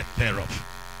half the breadth thereof.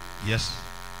 Yes.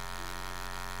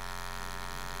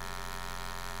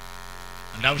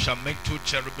 And thou shalt make 2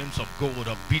 cherubims of gold,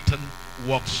 of beaten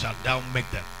works shalt thou make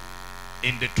them,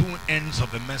 in the 2 ends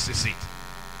of the mercy seat.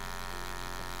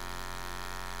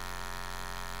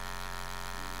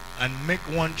 And make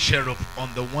 1 cherub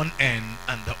on the one end,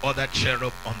 and the other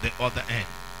cherub on the other end.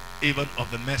 Even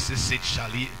of the mercy seat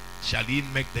shall he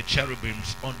make the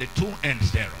cherubims on the 2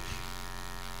 ends thereof.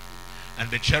 And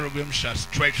the cherubim shall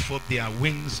stretch forth their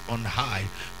wings on high,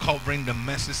 covering the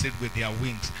mercy seat with their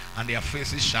wings, and their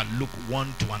faces shall look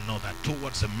one to another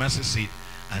towards the mercy seat,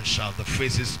 and shall the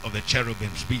faces of the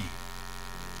cherubims be.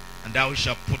 And thou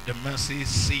shalt put the mercy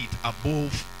seat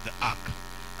above the ark,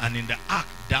 and in the ark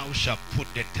thou shalt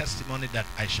put the testimony that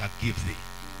I shall give thee.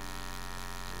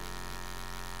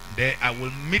 There I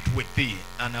will meet with thee,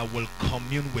 and I will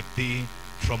commune with thee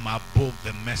from above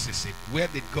the mercy seat. Where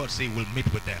did God say he will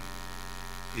meet with them?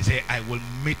 He said, I will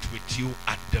meet with you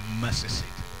at the mercy seat.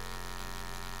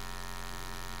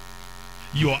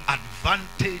 Your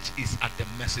advantage is at the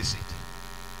mercy seat.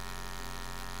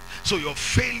 So your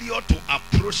failure to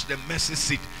approach the mercy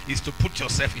seat is to put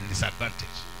yourself in disadvantage.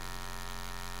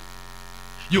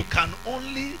 You can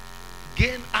only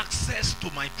gain access to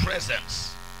my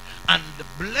presence and the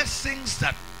blessings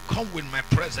that come with my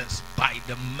presence by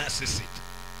the mercy seat.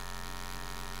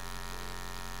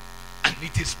 And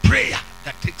it is prayer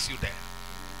that takes you there.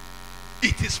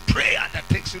 It is prayer that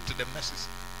takes you to the mercy seat.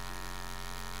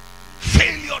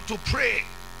 Failure to pray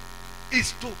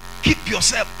is to keep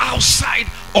yourself outside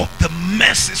of the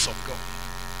mercies of God.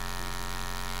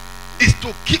 Is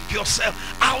to keep yourself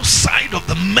outside of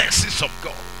the mercies of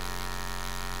God.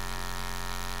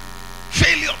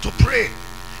 Failure to pray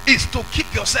is to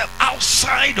keep yourself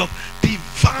outside of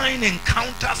divine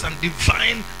encounters and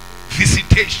divine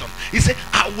visitation. He said,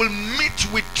 I will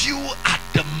meet with you at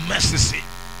the mercy seat.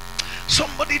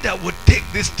 Somebody that would take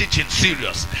this teaching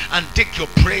serious and take your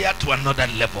prayer to another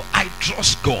level. I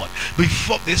trust God,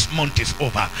 before this month is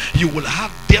over, you will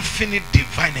have definite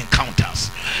divine encounters.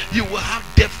 You will have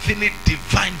definite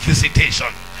divine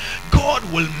visitation. God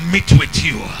will meet with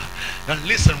you. And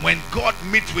listen, when God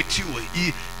meets with you,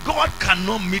 God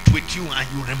cannot meet with you and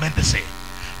you remain the same.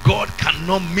 God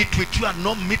cannot meet with you and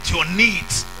not meet your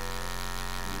needs.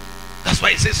 That's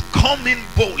why it says, come in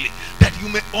boldly, that you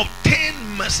may obtain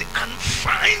mercy and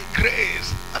find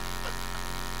grace.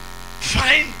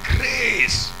 Find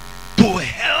grace to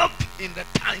help in the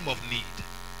time of need.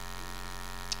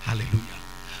 Hallelujah.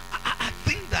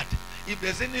 If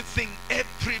there's anything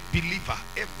every believer,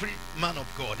 every man of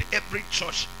God, every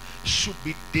church should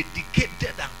be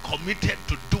dedicated and committed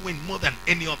to doing more than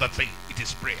any other thing, it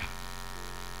is prayer.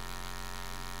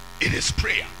 It is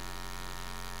prayer.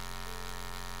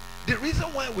 The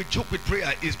reason why we joke with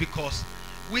prayer is because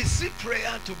we see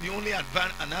prayer to be only an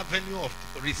avenue of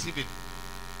receiving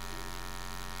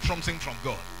something from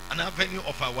God, an avenue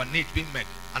of our needs being met,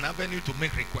 an avenue to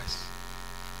make requests.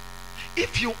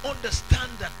 If you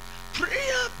understand that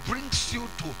prayer brings you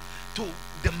to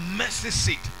the mercy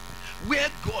seat where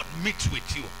God meets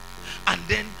with you, and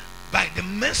then by the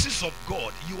mercies of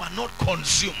God you are not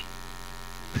consumed,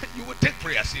 you will take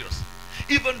prayer serious.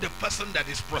 Even the person that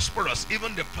is prosperous,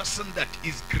 even the person that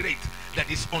is great, that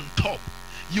is on top,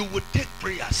 you will take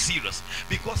prayer serious.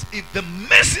 Because if the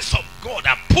mercies of God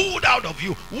are pulled out of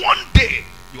you, one day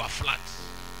you are flat.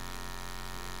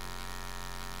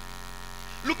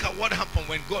 Look at what happened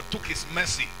when God took his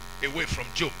mercy away from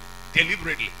Job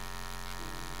deliberately.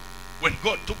 When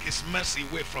God took his mercy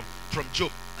away from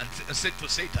Job and said to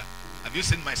Satan, have you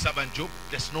seen my servant Job?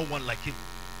 There's no one like him.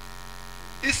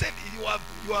 He said,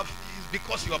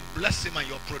 because you have blessed him and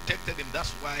you have protected him,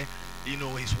 that's why,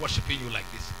 he's worshiping you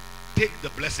like this. Take the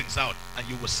blessings out and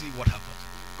you will see what happens.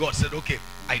 God said, okay,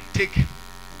 I take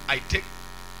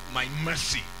my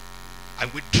mercy. I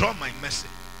withdraw my mercy.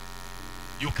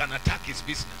 You can attack his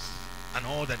business and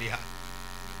all that he had,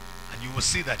 and you will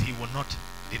see that he will not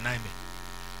deny me.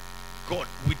 God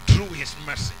withdrew his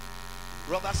mercy.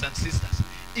 Brothers and sisters,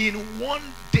 in one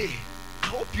day, I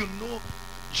hope you know,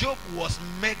 Job was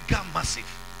mega massive.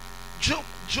 Job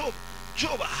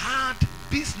had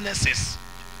businesses.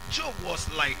 Job was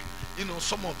like,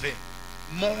 some of the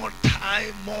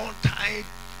multi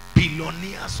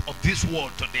billionaires of this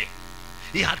world today.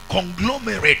 He had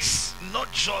conglomerates,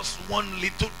 not just one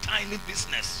little tiny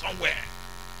business somewhere.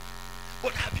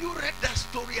 But have you read that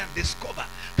story and discover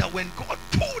that when God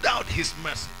poured out his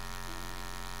mercy,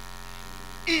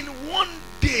 in one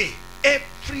day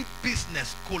every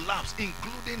business collapsed,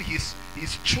 including his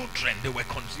children? They were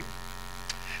consumed.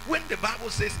 When the Bible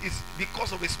says it's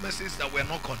because of his mercies that we are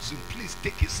not consumed, please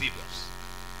take it serious.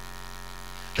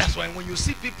 That's why when you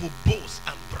see people boast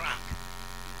and brag,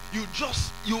 you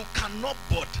cannot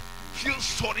but feel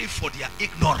sorry for their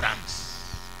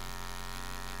ignorance.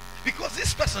 Because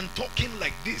this person talking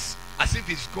like this as if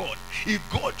he's God, if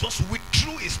God just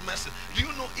withdrew his mercy, do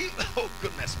you know, even, oh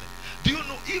goodness me, do you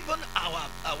know, even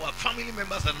our family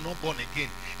members that are not born again,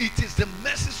 it is the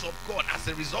mercies of God as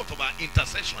a result of our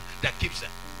intercession that keeps them.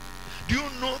 Do you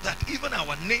know that even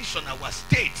our nation, our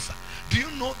states, do you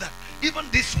know that even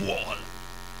this world,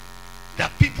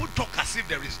 that people talk as if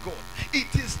there is God,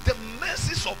 it is the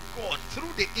mercies of God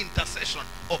through the intercession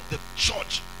of the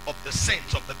church, of the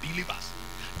saints, of the believers,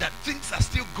 that things are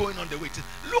still going on the way.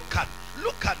 Look at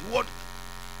what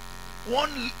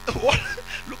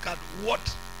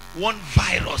one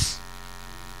virus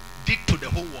did to the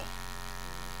whole world,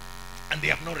 and they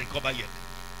have not recovered yet.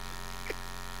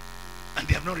 And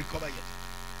they have not recovered yet.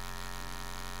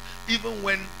 Even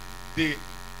when the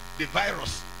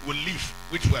virus will leave,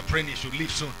 which we are praying it should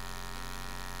leave soon,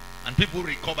 and people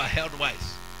recover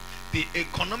health-wise, the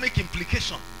economic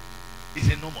implication is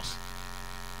enormous.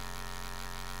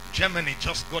 Germany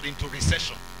just got into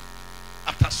recession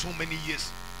after so many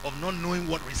years of not knowing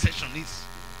what recession is.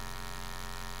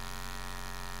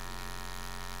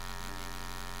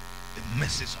 The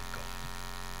mercies of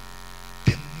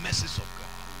God. The mercies of God.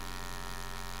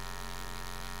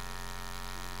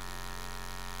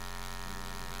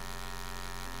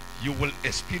 You will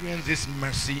experience this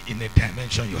mercy in a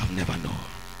dimension you have never known.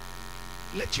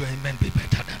 Let your amen be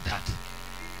better than that.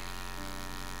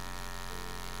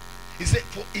 He said,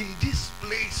 for in this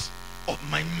place of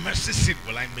my mercy seat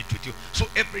will I meet with you. So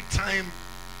every time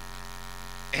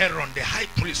Aaron, the high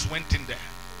priest, went in there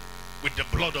with the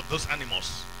blood of those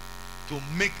animals to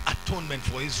make atonement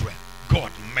for Israel,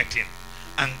 God met him.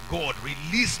 And God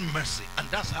released mercy. And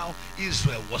that's how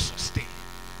Israel was sustained.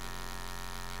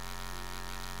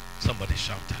 Somebody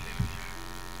shout hallelujah.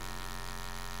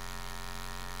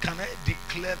 Can I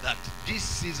declare that this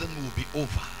season will be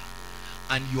over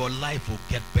and your life will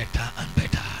get better and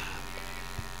better?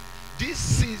 This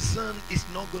season is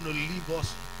not going to leave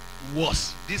us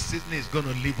worse. This season is going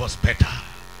to leave us better.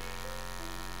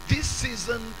 This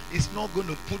season is not going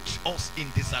to put us in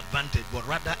disadvantage, but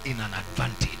rather in an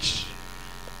advantage.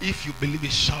 If you believe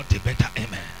it, shout a better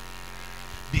amen.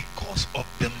 Because of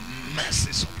the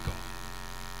mercies of God.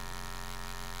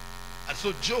 And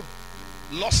so Job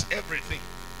lost everything,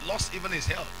 lost even his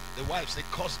health. The wife said,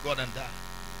 curse God and die.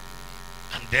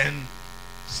 And then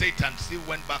Satan still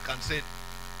went back and said,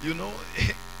 you know,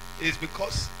 is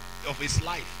because of his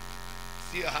life.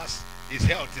 Still has his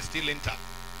health is still intact.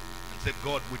 And said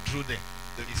God withdrew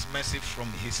his mercy from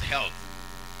his health.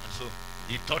 And so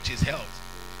he touched his health.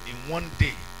 In one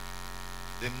day,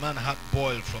 the man had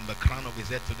boil from the crown of his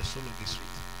head to the sole of his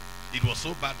feet. It was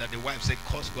so bad that the wife said,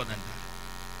 curse God and die.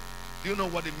 Do you know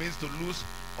what it means to lose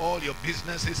all your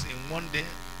businesses in one day?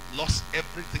 Lost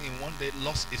everything in one day,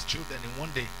 lost his children in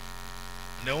one day.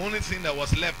 And the only thing that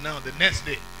was left now, the next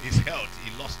day, his health,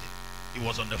 he lost it. He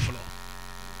was on the floor.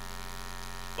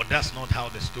 But that's not how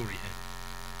the story ends.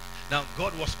 Now,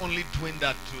 God was only doing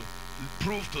that to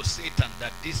prove to Satan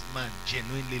that this man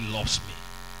genuinely loves me.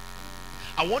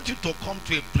 I want you to come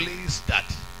to a place that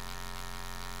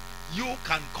you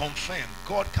can confirm,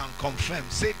 God can confirm,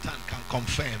 Satan can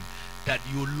confirm that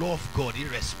you love God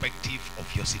irrespective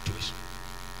of your situation.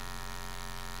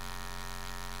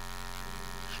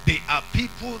 There are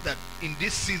people that in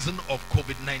this season of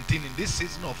COVID-19, in this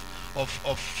season of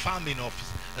famine, of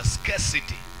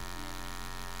scarcity,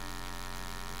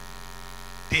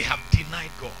 they have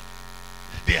denied God.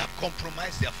 They have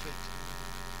compromised their faith.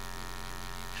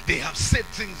 They have said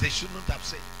things they shouldn't have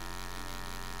said.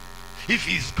 If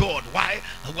he's God, why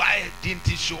didn't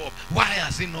he show up? Why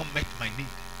has he not met my need?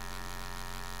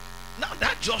 Now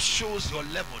that just shows your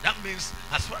level. That means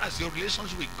as far as your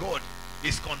relationship with God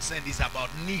is concerned, it's about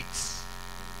needs.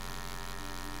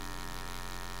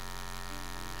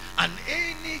 And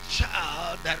any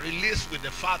child that relates with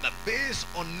the father based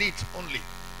on needs only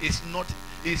is not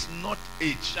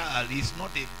a child, is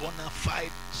not a bona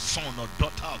fide son or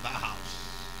daughter of that house.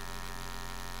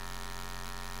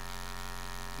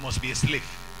 Must be a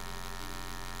slave.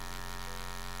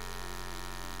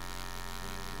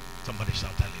 Somebody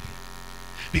shout hallelujah.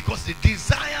 Because the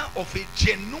desire of a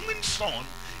genuine son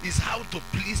is how to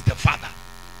please the father.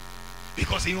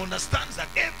 Because he understands that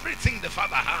everything the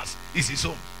father has is his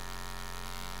own.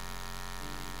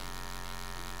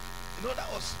 You know,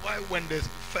 that was why when the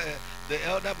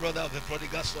elder brother of the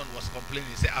prodigal son was complaining,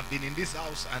 he said, I've been in this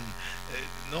house and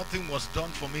nothing was done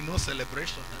for me, no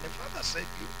celebration. And the father said,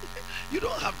 you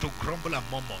don't have to grumble and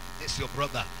murmur. This your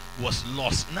brother was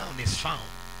lost, now he's found.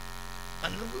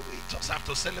 And we just have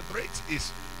to celebrate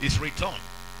his return.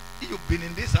 You've been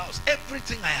in this house,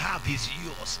 everything I have is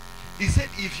yours. He said,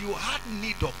 if you had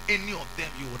need of any of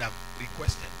them, you would have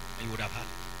requested and you would have had it.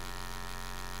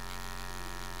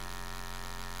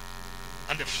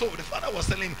 And so the father was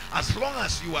telling him, as long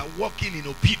as you are walking in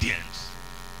obedience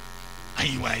and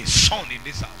you are a son in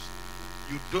this house,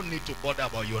 you don't need to bother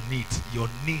about your needs. Your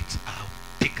needs are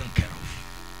taken care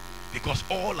of. Because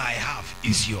all I have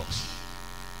is yours.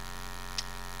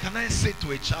 Can I say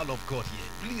to a child of God here,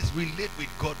 please relate with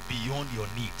God beyond your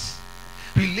needs.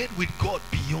 Relate with God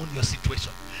beyond your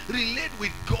situation. Relate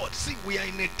with God. See, we are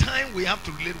in a time we have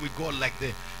to relate with God like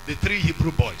the three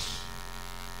Hebrew boys.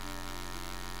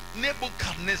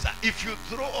 Nebuchadnezzar, if you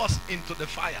throw us into the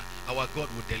fire, our God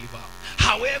will deliver us.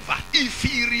 However, if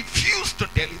he refused to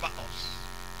deliver us,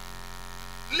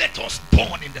 let us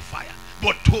burn in the fire.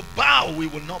 But to bow, we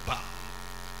will not bow.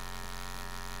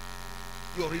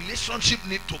 Your relationship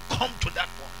needs to come to that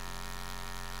point.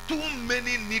 Too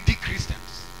many needy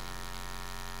Christians.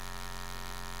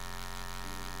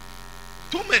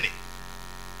 Too many.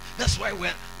 That's why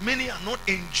many are not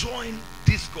enjoying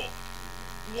this God.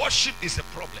 Worship is a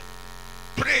problem.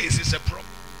 Praise is a problem.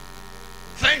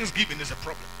 Thanksgiving is a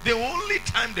problem. The only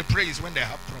time they pray is when they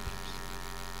have problems.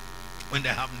 When they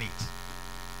have needs.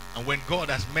 And when God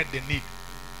has met the need,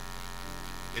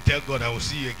 they tell God, I will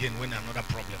see you again when another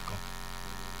problem comes.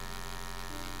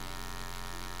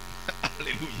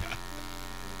 Hallelujah.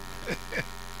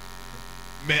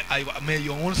 May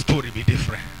your own story be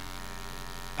different.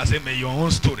 I say, may your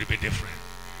own story be different.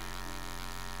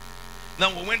 Now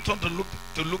we went on to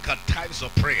look at types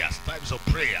of prayers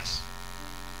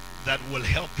that will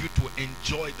help you to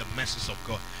enjoy the message of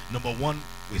God. Number one,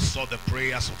 we saw the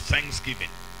prayers of thanksgiving.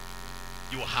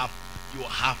 You have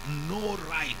no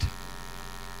right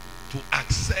to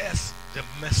access the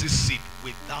mercy seat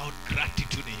without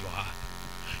gratitude in your heart.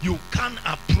 You can't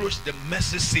approach the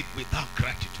mercy seat without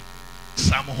gratitude.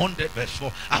 Psalm 100 verse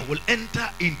 4, I will enter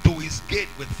into his gate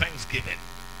with thanksgiving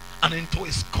and into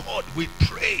his court with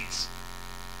praise.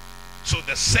 So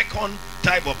the second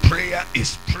type of prayer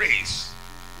is praise.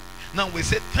 Now we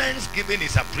say thanksgiving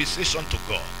is appreciation to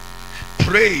God.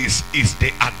 Praise is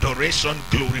the adoration,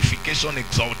 glorification,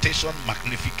 exaltation,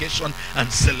 magnification,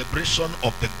 and celebration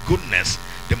of the goodness,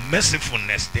 the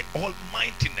mercifulness, the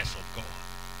almightiness of God.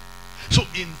 So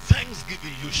in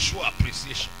thanksgiving, you show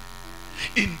appreciation.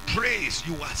 In praise,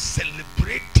 you are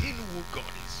celebrating who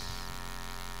God is.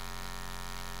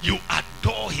 You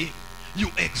adore him. You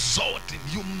exalt him.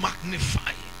 You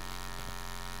magnify him.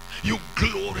 You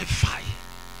glorify him.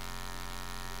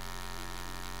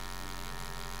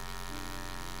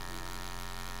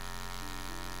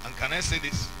 And can I say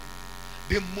this?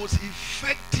 The most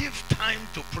effective time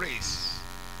to praise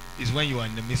is when you are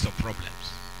in the midst of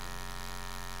problems.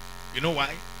 You know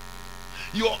why?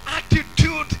 Your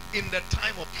attitude in the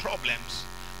time of problems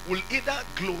will either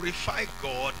glorify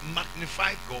God,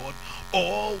 magnify God,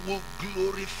 or will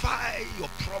glorify your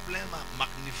problem and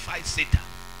magnify Satan.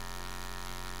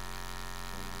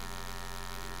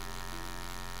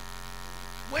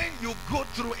 When you go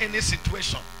through any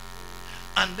situation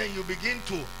and then you begin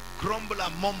to grumble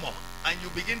and murmur and you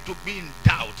begin to be in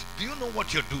doubt, do you know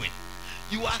what you're doing?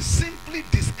 You are simply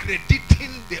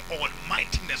discrediting the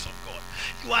almightiness of God.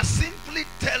 You are simply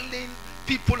telling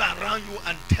people around you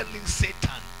and telling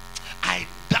Satan, I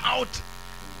doubt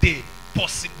the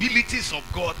possibilities of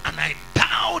God and I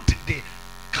doubt the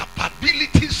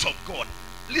capabilities of God.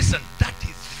 Listen, that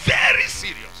is very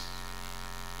serious.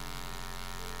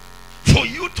 For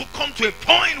you to come to a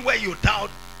point where you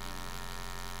doubt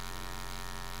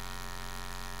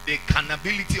the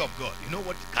canability of God. You know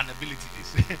what canability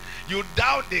is? You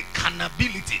doubt the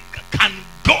canability. Can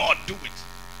God do it?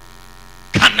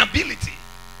 Canability.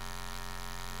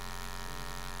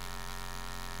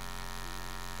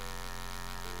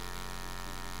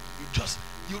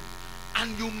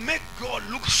 You make God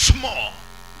look small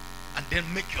and then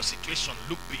make your situation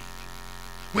look big.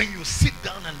 When you sit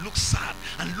down and look sad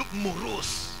and look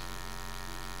morose,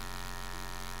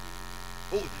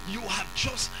 oh, you have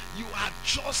just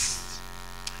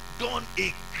done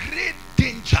a great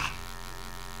danger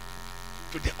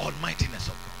to the almightiness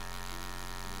of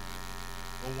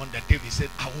God. No wonder David said,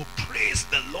 I will praise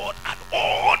the Lord at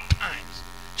all times.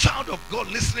 Child of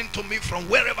God listening to me from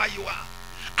wherever you are,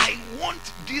 I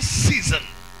want this season,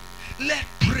 let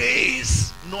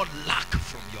praise not lack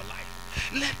from your life.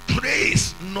 Let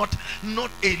praise not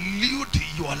elude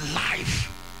your life.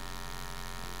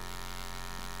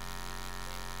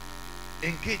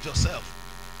 Engage yourself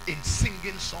in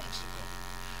singing songs to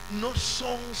God. Not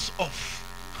songs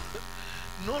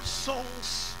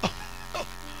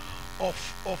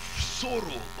of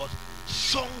sorrow, but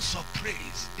songs of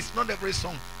praise. It's not every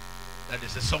song that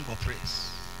is a song of praise.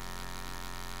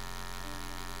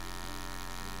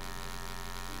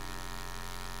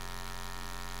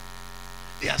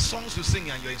 There are songs you sing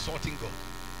and you're insulting God.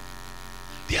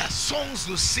 There are songs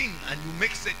you sing and you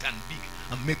make Satan big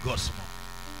and make God small.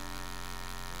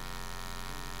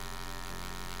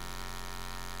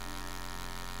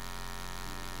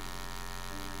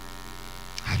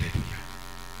 Hallelujah.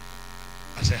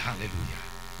 I say hallelujah.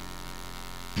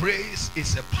 Praise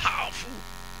is a powerful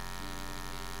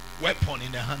weapon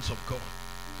in the hands of God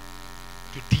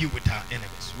to deal with our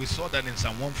enemies. We saw that in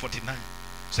Psalm 149.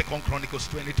 2 Chronicles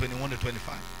 20, 21 to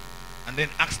 25. And then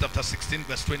Acts chapter 16,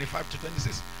 verse 25 to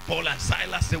 26. Paul and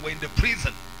Silas, they were in the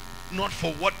prison, not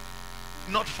for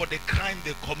the crime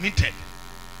they committed,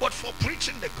 but for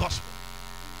preaching the gospel.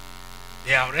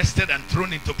 They are arrested and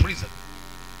thrown into prison.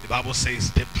 The Bible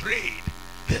says they prayed,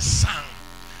 they sang,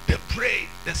 they prayed,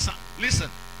 they sang. Listen,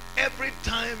 every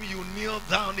time you kneel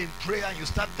down in prayer and you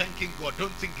start thanking God,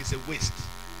 don't think it's a waste.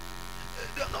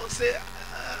 Don't say,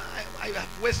 I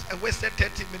have wasted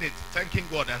 30 minutes thanking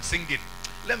God and singing.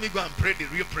 Let me go and pray the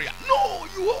real prayer. No,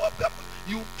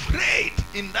 you prayed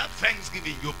in that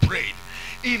thanksgiving. You prayed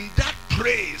in that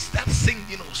praise, that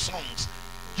singing of songs.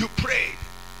 You prayed.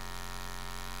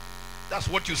 That's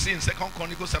what you see in 2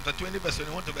 Chronicles chapter 20, verse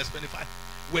 21 to verse 25.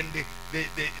 When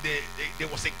there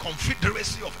was a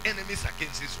confederacy of enemies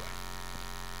against Israel.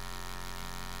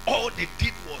 All they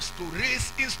did was to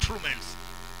raise instruments.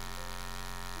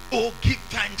 Oh, give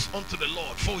thanks unto the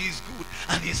Lord, for his good,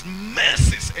 and his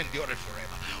mercies endureth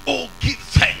forever. Oh, give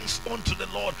thanks unto the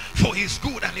Lord, for his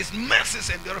good, and his mercies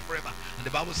endureth forever. And the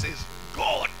Bible says,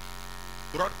 God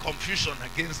brought confusion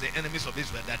against the enemies of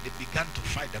Israel, that they began to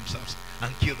fight themselves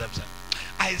and kill themselves.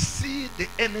 I see the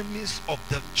enemies of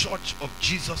the church of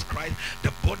Jesus Christ,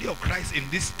 the body of Christ in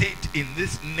this state, in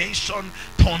this nation,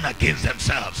 turn against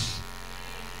themselves.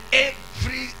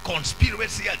 Every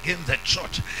conspiracy against the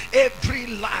church, every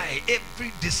lie,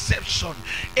 every deception,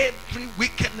 every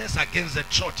wickedness against the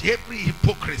church, every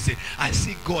hypocrisy, I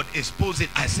see God expose it.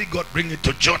 I see God bring it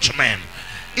to judgment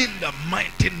in the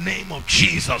mighty name of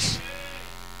Jesus.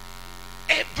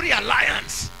 Every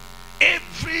alliance,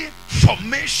 every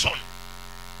formation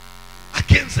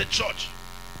against the church,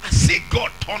 I see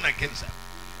God turn against them.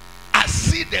 I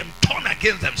see them turn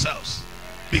against themselves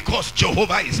because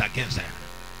Jehovah is against them.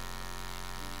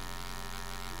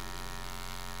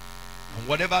 And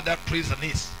whatever that prison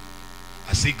is,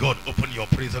 I see God open your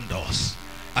prison doors.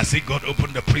 I see God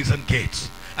open the prison gates.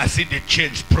 I see the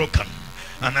chains broken.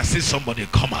 And I see somebody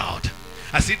come out.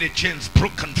 I see the chains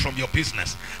broken from your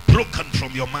business, broken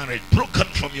from your marriage, broken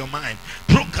from your mind,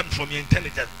 broken from your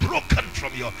intelligence, broken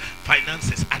from your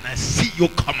finances. And I see you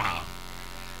come out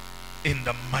in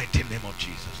the mighty name of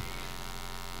Jesus.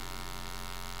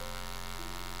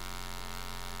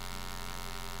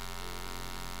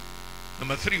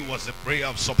 Number 3 was the prayer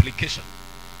of supplication.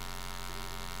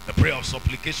 The prayer of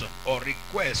supplication or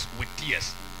request with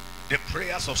tears. The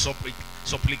prayers of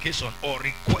supplication or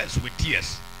request with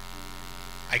tears.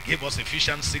 I gave us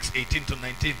Ephesians 6:18 to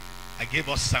 19. I gave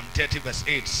us Psalm 30 verse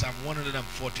 8, Psalm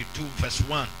 142 verse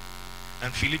 1,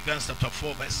 and Philippians chapter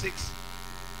 4 verse 6.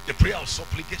 The prayer of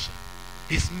supplication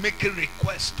is making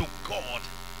requests to God,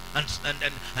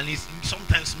 and is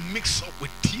sometimes mixed up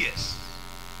with tears.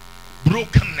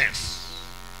 Brokenness.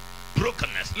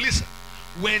 Listen,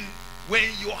 when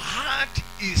your heart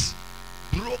is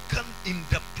broken in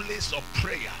the place of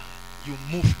prayer, you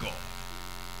move God.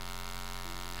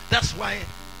 That's why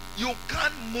you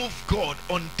can't move God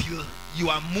until you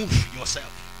are moved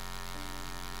yourself.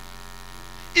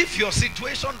 If your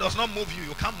situation does not move you,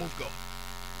 you can't move God.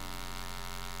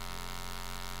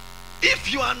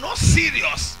 If you are not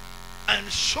serious and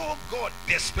show God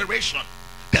desperation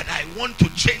that I want to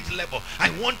change level, I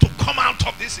want to come out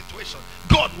of this situation,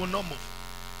 God will not move.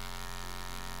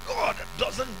 God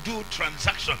doesn't do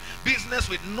transaction business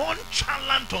with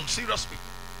nonchalant, unserious people.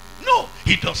 No,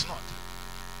 he does not.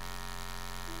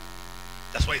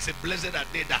 That's why he said, blessed are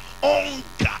they that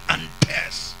hunger and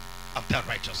thirst after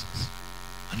righteousness,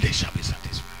 and they shall be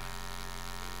satisfied.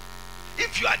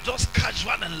 If you are just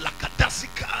casual and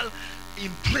lackadaisical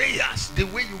in prayers, the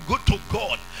way you go to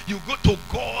God,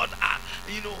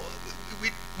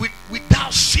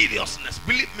 without seriousness,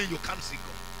 believe me, you can't see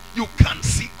God. You can't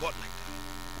see God like that.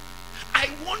 I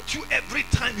want you, every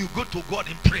time you go to God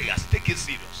in prayers, take it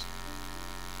serious.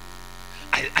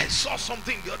 I saw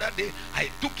something the other day. I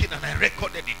took it and I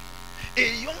recorded it.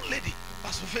 A young lady,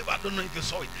 Pastor Favor, I don't know if you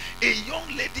saw it. A young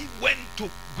lady went to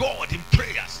God in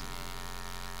prayers.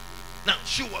 Now,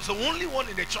 she was the only one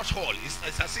in the church hall.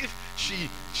 It's as if she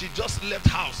just left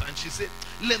house and she said,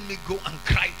 let me go and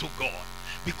cry to God.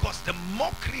 Because the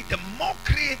mockery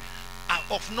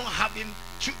of not having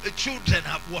children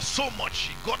was so much.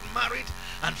 She got married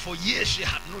and for years she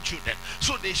had no children.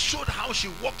 So they showed how she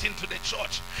walked into the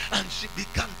church and she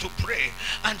began to pray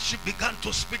and she began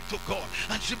to speak to God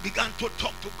and she began to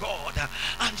talk to God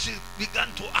and she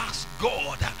began to ask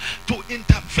God to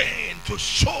intervene, to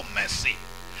show mercy.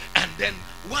 And then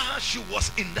while she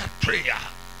was in that prayer,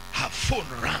 her phone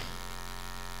rang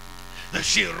and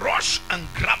she rushed and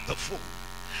grabbed the phone.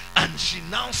 And she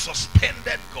now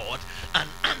suspended God and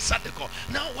answered the call.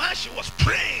 Now while she was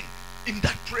praying in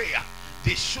that prayer,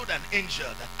 they showed an angel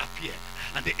that appeared.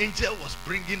 And the angel was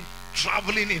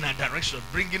traveling in a direction,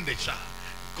 bringing the child,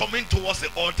 coming towards the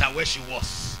altar where she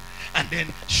was. And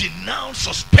then she now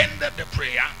suspended the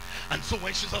prayer. And so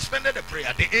when she suspended the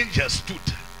prayer, the angel stood.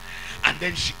 And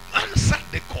then she answered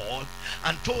the call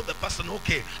and told the person,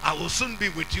 okay, I will soon be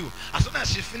with you. As soon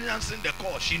as she finished answering the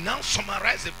call, she now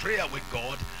summarized the prayer with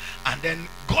God and then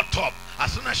got up.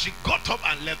 As soon as she got up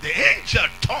and left, the angel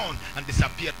turned and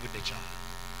disappeared with the child.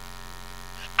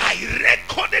 I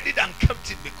recorded it and kept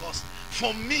it because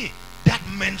for me, that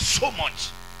meant so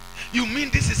much. You mean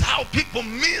this is how people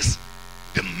miss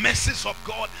the message of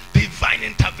God, divine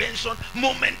intervention,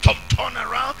 moment of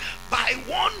turnaround by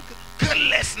one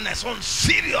carelessness, one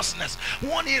seriousness,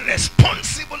 one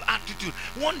irresponsible attitude,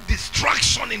 one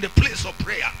distraction in the place of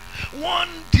prayer, one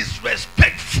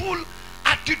disrespectful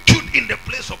attitude in the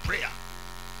place of prayer.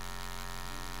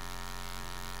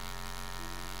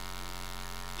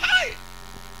 Hi,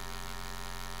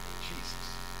 Jesus.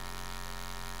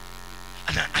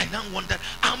 And I now wonder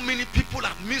how many people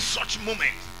have missed such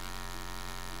moments.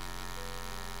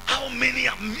 How many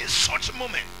have missed such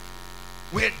moments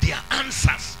where their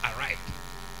answers arrived,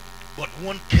 but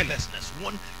one carelessness,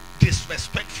 one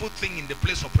disrespectful thing in the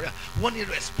place of prayer, one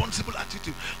irresponsible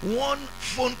attitude, one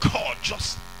phone call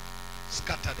just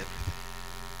scattered everything.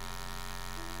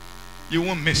 You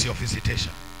won't miss your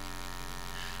visitation.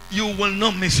 You will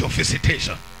not miss your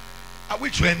visitation. I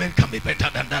wish your amen can be better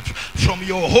than that. From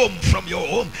your home,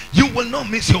 you will not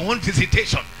miss your own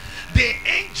visitation. The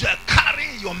angel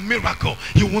carrying your miracle,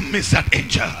 you won't miss that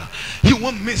angel. You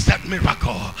won't miss that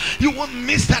miracle. You won't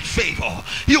miss that favor.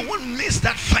 You won't miss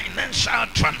that financial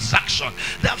transaction,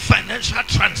 that financial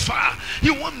transfer.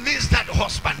 You won't miss that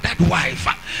husband, that wife.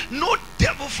 No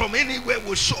devil from anywhere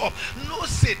will show up. No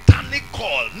satanic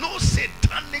call, no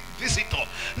satanic visitor,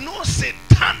 no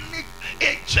satanic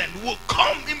agent will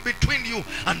come in between you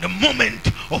and the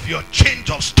moment of your change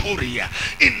of story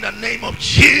in the name of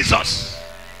Jesus.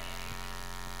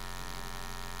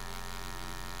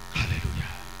 Hallelujah.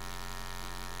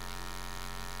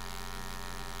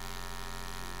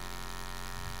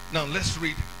 Now let's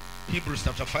read Hebrews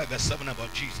chapter 5 verse 7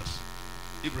 about Jesus.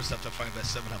 Hebrews chapter 5 verse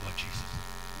 7 about Jesus.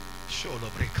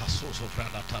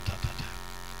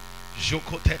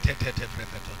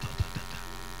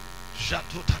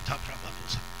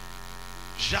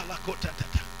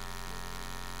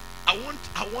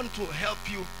 I want to help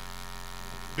you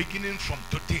beginning from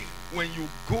today. When you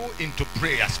go into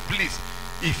prayers, please,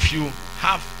 if you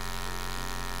have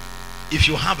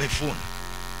a phone,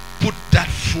 put that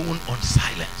phone on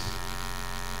silence.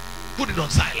 Put it on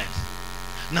silence.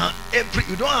 Now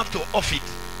you don't have to off it.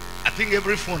 I think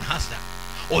every phone has that.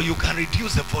 Or you can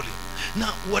reduce the volume.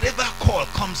 Now whatever call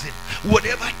comes in,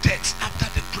 whatever text after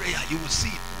the prayer, you will see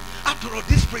it. After all,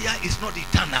 this prayer is not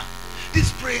eternal.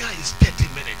 This prayer is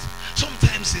 30 minutes.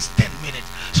 Sometimes it's 10 minutes.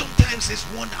 Sometimes it's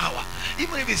 1 hour.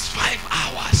 Even if it's 5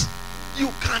 hours,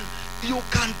 you can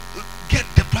get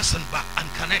the person back. And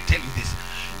can I tell you this?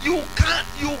 You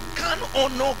can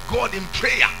honor God in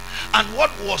prayer, and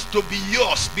what was to be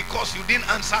yours because you didn't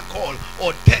answer call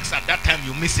or text at that time,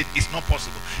 you miss it. It's not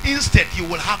possible. Instead, you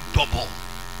will have double.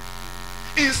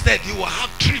 Instead, you will have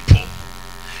triple.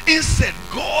 Instead,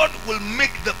 God will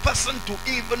make the person to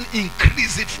even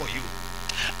increase it for you.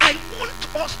 I want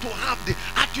us to have the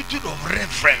attitude of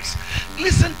reverence.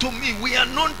 Listen to me, we are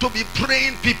known to be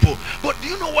praying people, but do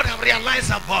you know what I've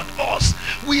realized about us?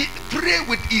 We pray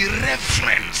with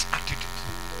irreverence attitude.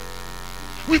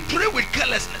 We pray with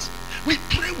carelessness. We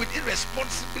pray with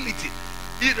irresponsible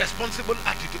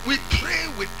attitude. We pray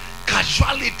with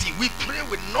casuality. We pray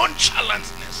with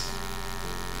nonchalantness.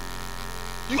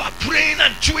 You are praying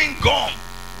and chewing gum.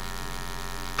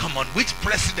 Come on, which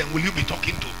president will you be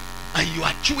talking to? And you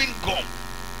are chewing gum.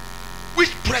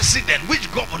 Which president, which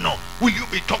governor will you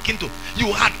be talking to?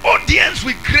 You had audience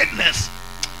with greatness.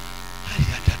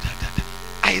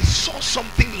 I saw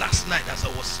something last night as I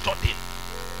was studying,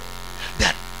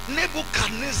 that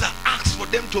Nebuchadnezzar asked for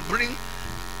them to bring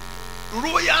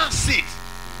royal seat,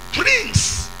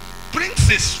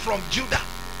 princes from Judah,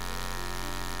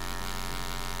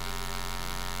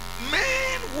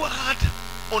 men who had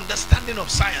understanding of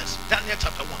science. Daniel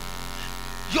chapter 1.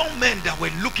 Young men that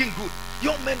were looking good,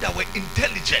 young men that were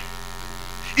intelligent.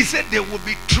 He said they would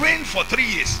be trained for 3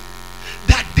 years,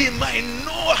 that they might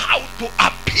know how to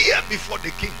appear before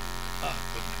the king. Oh,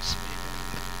 goodness me.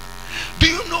 Do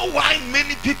you know why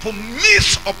many people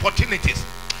miss opportunities?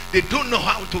 They don't know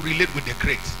how to relate with the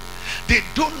great. They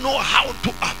don't know how to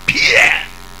appear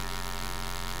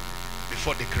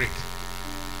before the great.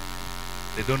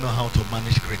 They don't know how to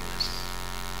manage greatness.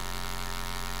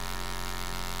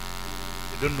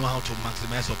 They don't know how to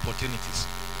maximize opportunities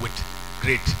with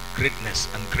greatness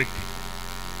and great people.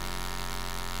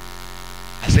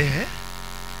 I say, eh?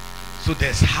 So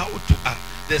there's how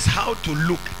to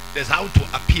look, there's how to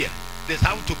appear, there's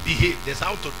how to behave, there's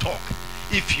how to talk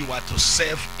if you are to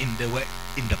serve in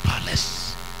the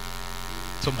palace.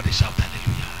 Somebody shout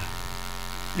hallelujah.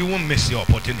 You won't miss your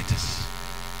opportunities.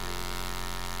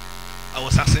 I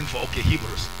was asking for, okay,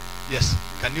 Hebrews. Yes,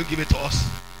 can you give it to us?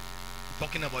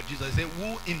 Talking about Jesus, he said,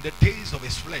 who in the days of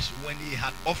his flesh, when he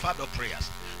had offered up prayers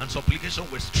and supplication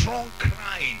with strong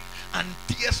crying and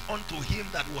tears unto him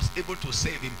that was able to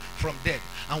save him from death,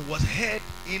 and was heard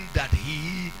in that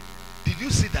he, did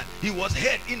you see that? He was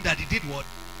heard in that he did what?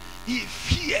 He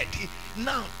feared.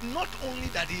 Now, not only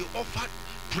that he offered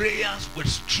prayers with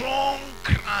strong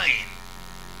crying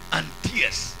and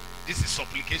tears, this is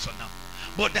supplication now,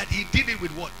 but that he did it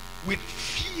with what? With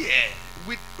fear,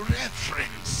 with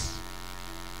reverence.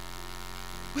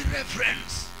 With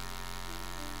reverence.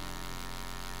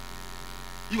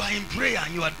 You are in prayer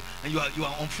and you are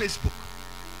on Facebook.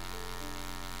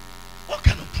 What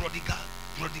kind of prodigal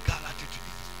attitude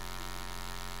is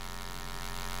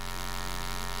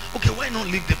this? Okay, why not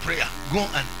leave the prayer? Go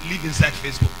and live inside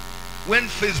Facebook. When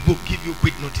Facebook give you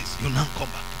quick notice, you now come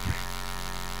back to pray.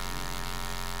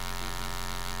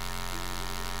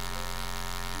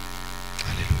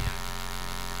 Hallelujah.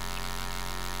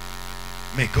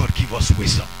 May God give us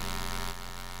wisdom.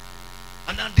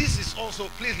 And now this is also,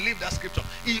 please leave that scripture.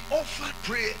 He offered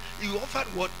prayer. He offered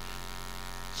what?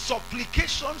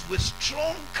 Supplications with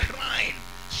strong crying.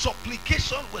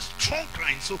 Supplication with strong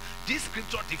crying. So this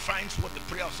scripture defines what the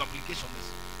prayer of supplication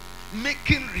is.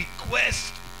 Making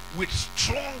requests with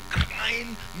strong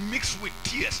crying mixed with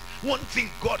tears. One thing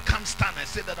God can't stand, I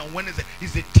said that on Wednesday,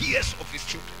 is the tears of his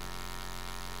children.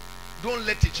 Don't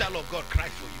let the child of God cry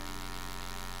for you.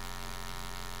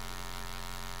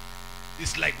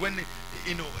 It's like when,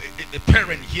 you know, a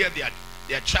parent hear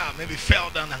their child maybe fell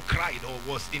down and cried,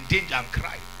 or was in danger and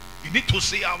cried. You need to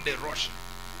see how they rush.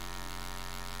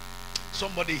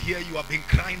 Somebody here, you have been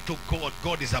crying to God.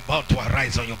 God is about to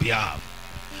arise on your behalf.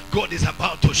 God is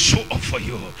about to show up for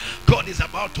you. God is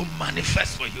about to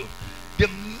manifest for you. The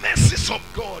mercies of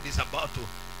God is about to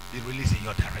be released in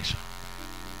your direction.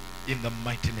 In the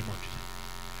mighty name of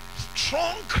Jesus.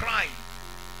 Strong cry.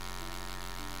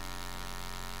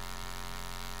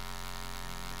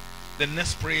 The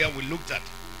next prayer we looked at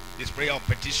is prayer of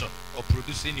petition or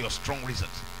producing your strong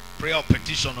reasons. Prayer of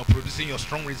petition or producing your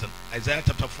strong reason. Isaiah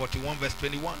chapter 41 verse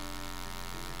 21.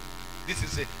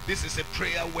 This is a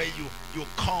prayer where you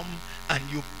come and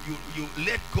you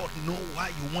let God know why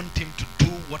you want him to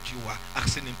do what you are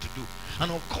asking him to do.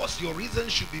 And of course your reason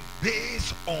should be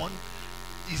based on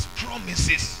his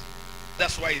promises.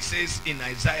 That's why it says in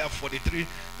Isaiah 43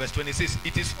 verse 26,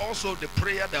 it is also the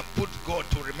prayer that put God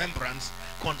to remembrance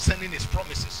concerning his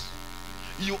promises.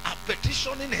 You are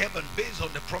petitioning heaven based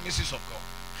on the promises of God.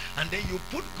 And then you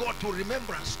put God to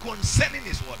remembrance concerning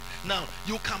his word. Now,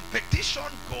 you can petition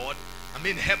God,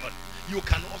 heaven. You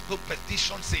can also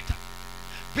petition Satan.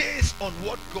 Based on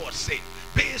what God said,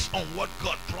 based on what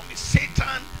God promised.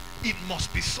 Satan, it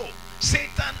must be so.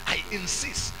 Satan, I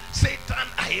insist. Satan,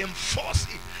 I enforce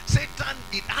it. Satan,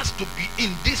 it has to be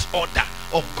in this order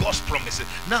of God's promises.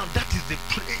 Now, that is the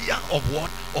prayer of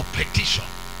what? Of petition.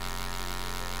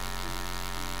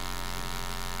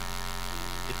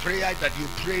 The prayer that you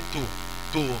pray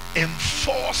to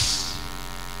enforce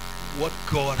what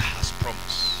God has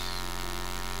promised.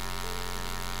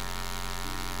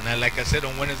 And like I said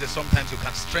on Wednesday, sometimes you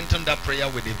can strengthen that prayer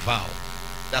with a vow.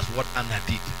 That's what Anna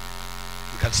did.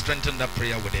 You can strengthen that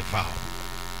prayer with a vow.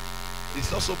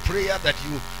 It's also prayer that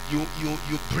you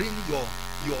bring your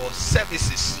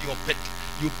services,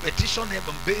 you petition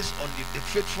heaven based on the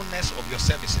faithfulness of your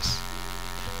services,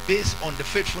 based on the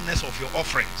faithfulness of your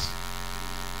offerings.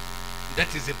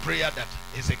 That is a prayer that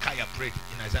Hezekiah prayed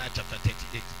in Isaiah chapter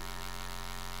 38.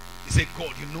 He said,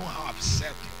 God, you know how I've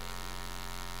served you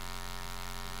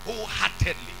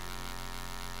wholeheartedly.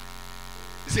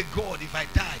 He said, God, if I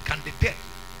die, can the dead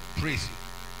praise you?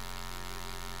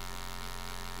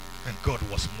 And God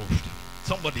was moved.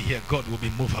 Somebody here, God will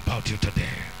be moved about you today.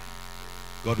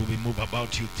 God will be moved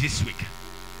about you this week.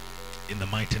 In the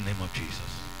mighty name of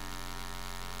Jesus.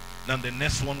 Now the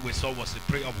next one we saw was the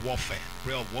prayer of warfare.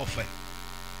 Prayer of warfare.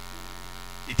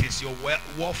 It is your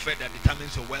warfare that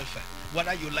determines your welfare.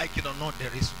 Whether you like it or not,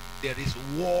 there is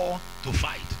war to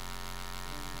fight.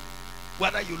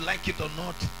 Whether you like it or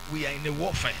not, we are in a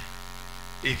warfare.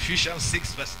 Ephesians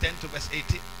 6 verse 10 to verse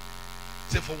 18.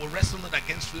 Say, for we wrestle not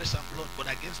against flesh and blood, but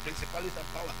against principalities and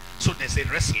power. So there's a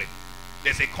wrestling.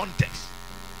 There's a contest.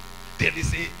 There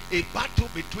is a battle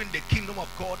between the kingdom of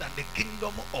God and the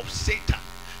kingdom of Satan.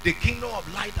 The kingdom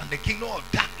of light and the kingdom of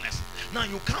darkness. Now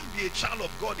you can't be a child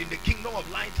of God in the kingdom of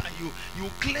light and you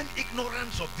claim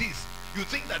ignorance of this. You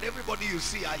think that everybody you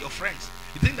see are your friends.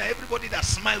 You think that everybody that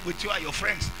smiles with you are your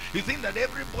friends. You think that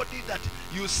everybody that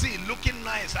you see looking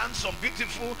nice, handsome,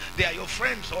 beautiful, they are your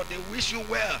friends, or they wish you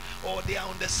well, or they are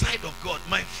on the side of God.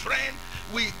 My friend,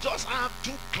 we just have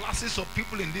two classes of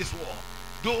people in this world.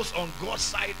 Those on God's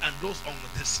side and those on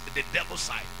the devil's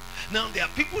side. Now there are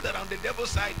people that are on the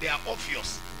devil's side, they are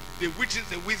obvious. The witches,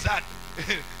 the wizard,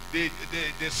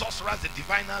 the sorcerers, the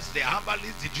diviners, the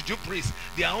herbalists, the juju priests,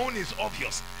 their own is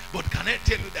obvious. But can I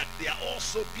tell you that there are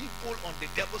also people on the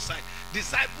devil's side,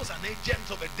 disciples and agents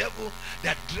of a devil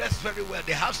that dress very well.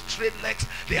 They have straight legs,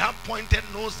 they have pointed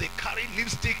nose, they carry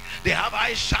lipstick, they have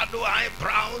eyeshadow,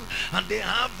 eyebrows, and they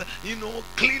have,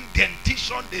 clean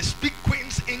dentition. They speak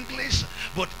Queen's English,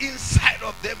 but inside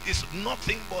of them is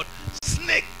nothing but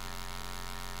snake.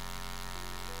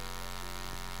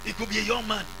 It could be a young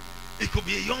man. It could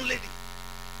be a young lady.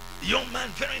 A young man,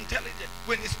 very intelligent.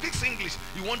 When he speaks English,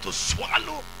 you want to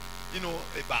swallow,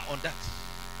 on that.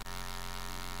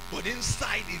 But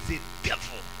inside is a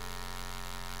devil.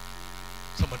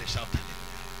 Somebody shout hallelujah.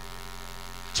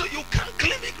 So you can't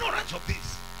claim ignorance of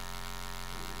this.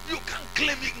 You can't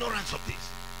claim ignorance of this.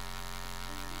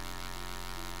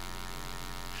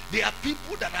 There are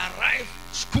people that arrive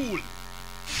school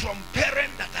from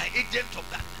parents that are agents of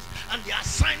darkness. And the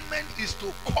assignment is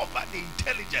to cover the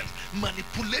intelligence,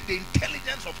 manipulate the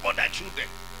intelligence of other children,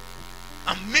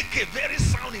 and make a very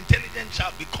sound, intelligent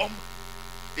child become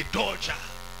a dull child.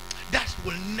 That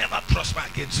will never prosper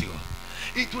against you.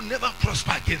 It will never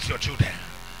prosper against your children.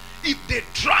 If they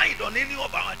try it on any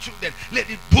of our children, let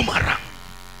it boomerang.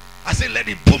 I say, let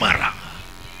it boomerang.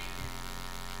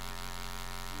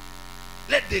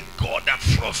 Let the God that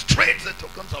frustrates the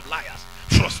tokens of liars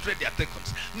frustrate their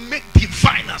takings. Make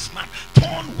diviners mad.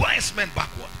 Turn wise men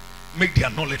backward. Make their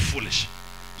knowledge foolish.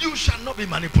 You shall not be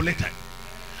manipulated.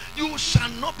 You shall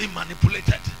not be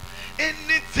manipulated.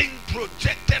 Anything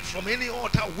projected from any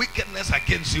altar wickedness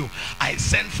against you, I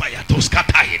send fire to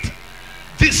scatter it.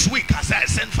 This week, as I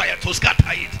send fire to scatter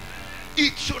it,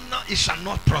 it shall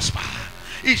not prosper.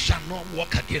 It shall not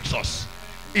work against us.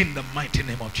 In the mighty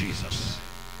name of Jesus.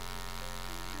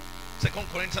 2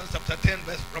 Corinthians chapter 10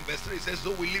 from verse 3 says,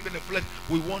 though we live in the flesh,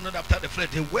 we war not after the flesh.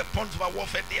 The weapons of our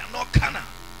warfare, they are not carnal,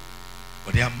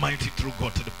 but they are mighty through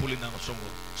God to the pulling down of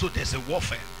strongholds. So there's a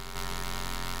warfare.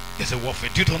 There's a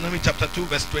warfare. Deuteronomy chapter 2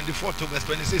 verse 24 to verse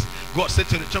 26. God said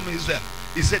to the children of Israel,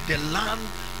 he said, the land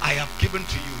I have given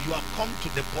to you, you have come to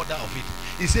the border of it.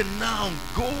 He said, now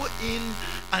go in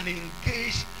and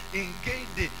engage the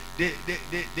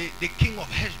king of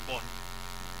Heshbon.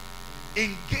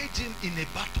 Engage him in a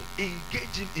battle.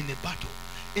 Engage him in a battle.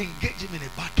 Engage him in a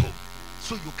battle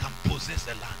so you can possess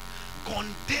the land.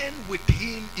 Contend with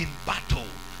him in battle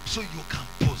so you can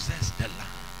possess the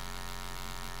land.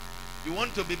 You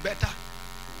want to be better?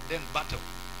 Then battle.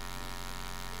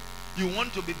 You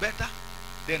want to be better?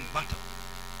 Then battle.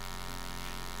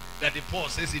 That the Paul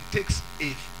says it takes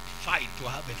a fight to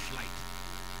have a flight.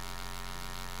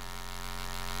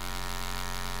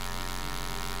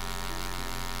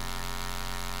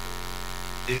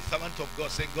 A servant of God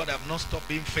said, God have not stopped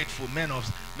being faithful.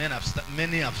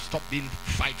 Many have stopped being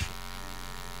fightful.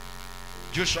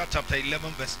 Joshua chapter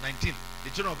 11 verse 19. The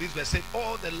children of Israel said,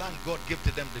 all the land God gave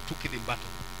to them, they took it in battle.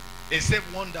 Except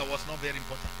one that was not very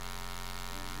important.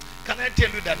 Can I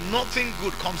tell you that nothing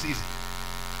good comes easy?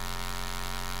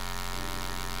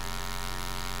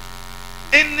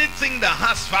 Anything that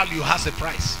has value has a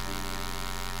price.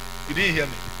 You didn't hear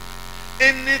me?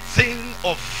 Anything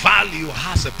of value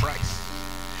has a price.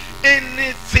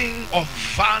 Anything of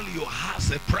value has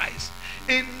a price.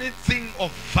 Anything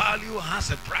of value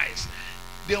has a price.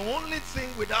 The only thing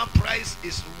without price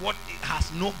is what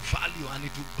has no value, and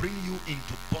it will bring you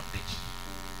into bondage.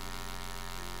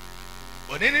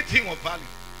 But anything of value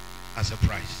has a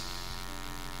price.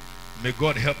 May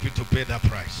God help you to pay that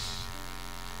price.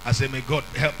 I say, may God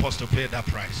help us to pay that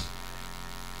price.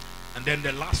 And then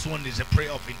the last one is a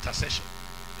prayer of intercession.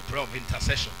 The prayer of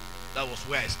intercession. That was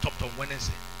where I stopped on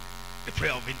Wednesday. The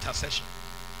prayer of intercession.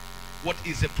 What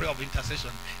is a prayer of intercession?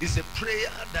 It's a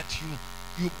prayer that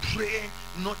you pray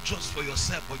not just for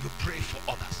yourself, but you pray for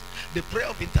others. The prayer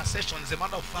of intercession, as a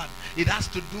matter of fact, it has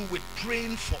to do with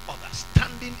praying for others,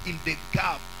 standing in the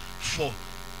gap for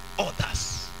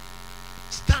others,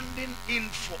 standing in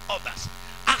for others,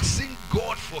 asking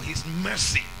God for his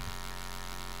mercy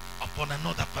upon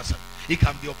another person. It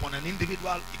can be upon an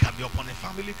individual, it can be upon a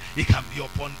family, it can be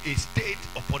upon a state,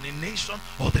 upon a nation,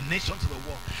 or the nations of the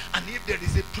world. And if there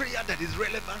is a prayer that is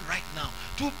relevant right now,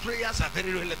 two prayers are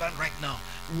very relevant right now: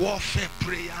 warfare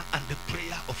prayer and the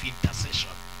prayer of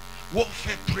intercession.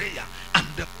 Warfare prayer and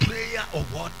the prayer of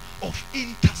what? Of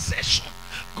intercession.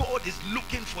 God is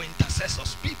looking for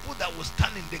intercessors, people that will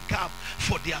stand in the gap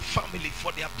for their family,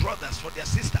 for their brothers, for their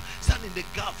sister, stand in the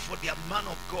gap for their man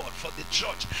of God, for the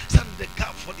church, stand in the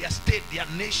gap for their state, their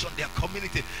nation, their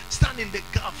community, stand in the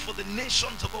gap for the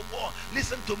nations of the world.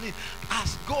 Listen to me.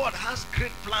 As God has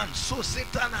great plans, so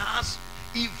Satan has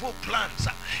evil plans.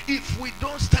 If we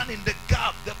don't stand in the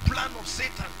gap, the plan of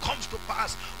Satan comes to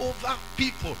pass over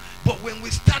people. But when we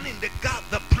stand in the gap,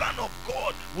 the plan of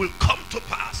God will come to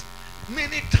pass.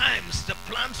 Many times the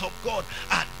plans of God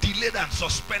are delayed and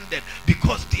suspended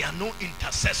because there are no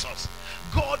intercessors.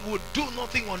 God would do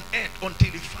nothing on earth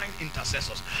until he finds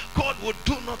intercessors. God would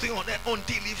do nothing on earth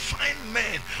until he finds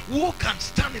men who can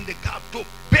stand in the gap to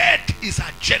bed his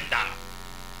agenda.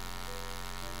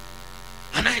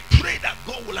 And I pray that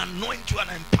God will anoint you and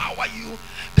empower you,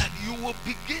 that you will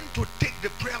begin to take the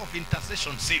prayer of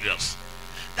intercession serious.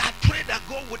 I pray that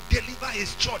God would deliver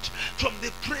his church from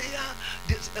the prayer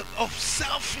of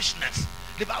selfishness.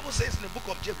 The Bible says in the book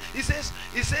of James, it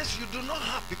says you do not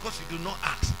have because you do not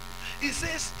ask. It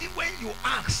says when you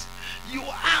ask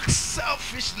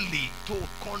selfishly to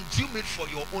consume it for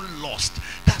your own lust.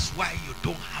 That's why you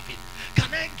don't have it.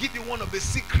 Can I give you one of the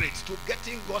secrets to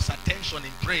getting God's attention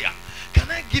in prayer?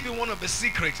 Can I give you one of the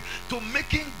secrets to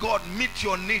making God meet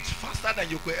your needs faster than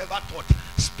you could ever thought?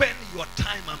 Spend your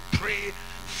time and pray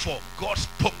for God's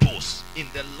purpose in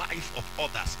the life of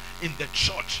others, in the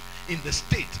church, in the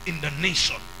state, in the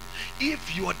nation.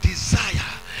 If your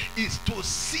desire is to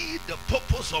see the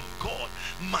purpose of God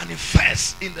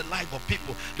manifest in the life of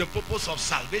people, the purpose of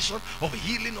salvation, of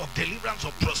healing, of deliverance,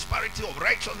 of prosperity, of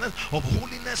righteousness, of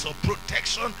holiness, of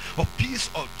protection, of peace,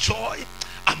 of joy,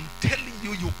 I'm telling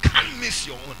you, you can't miss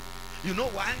your own. You know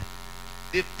why?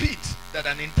 The pit that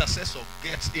an intercessor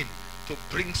gets in to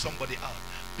bring somebody out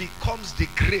becomes the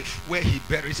grave where he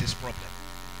buries his problem.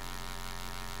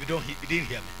 You didn't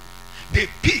hear me. The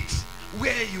pit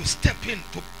where you step in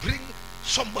to bring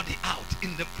somebody out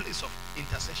in the place of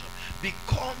intercession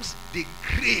becomes the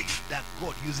grave that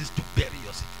God uses to bury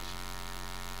your situation.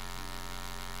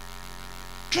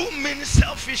 Too many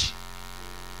selfish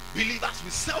believers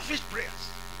with selfish prayers.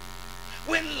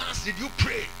 When last did you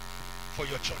pray for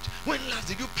your church? When last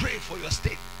did you pray for your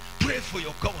state? Pray for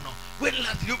your governor? When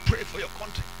last did you pray for your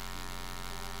country?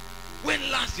 When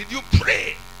last did you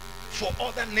pray for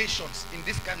other nations in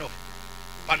this kind of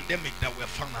pandemic that we have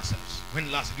found ourselves?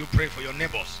 When last did you pray for your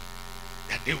neighbors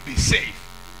that they will be safe?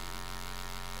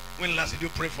 When last did you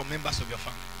pray for members of your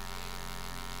family?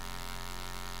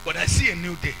 But I see a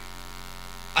new day.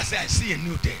 I see a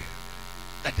new day.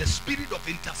 That the spirit of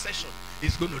intercession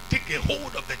is going to take a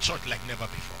hold of the church like never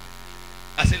before.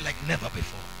 I say like never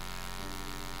before.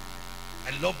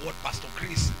 I love what Pastor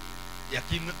Chris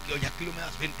Yakilume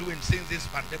has been doing since this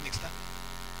pandemic started.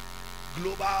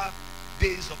 Global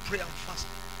days of prayer and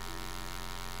fasting.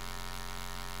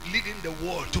 Leading the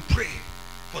world to pray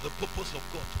for the purpose of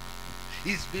God.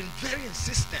 He's been very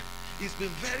insistent. He's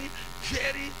been very,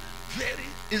 very, very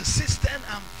insistent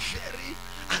and very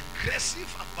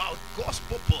aggressive about God's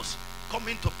purpose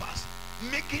coming to pass,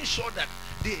 making sure that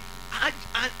the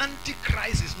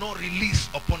Antichrist is not released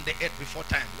upon the earth before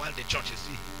time while the church is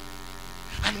here.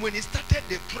 And when he started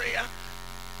the prayer,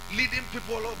 leading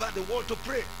people all over the world to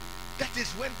pray, that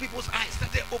is when people's eyes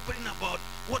started opening about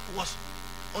what was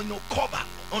on your cover,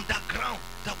 underground,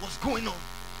 that was going on.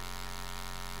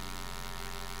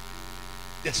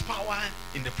 There's power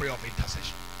in the prayer of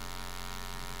intercession.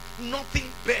 Nothing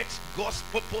beats God's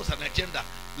purpose and agenda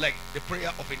like the prayer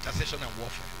of intercession and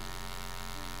warfare.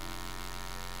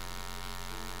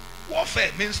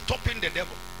 Warfare means stopping the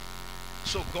devil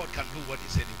so God can do what he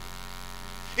said he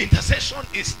would. Intercession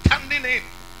is standing in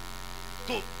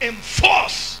to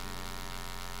enforce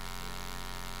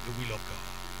the will of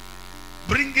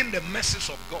God, bringing the message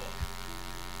of God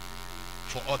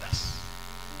for others,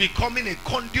 becoming a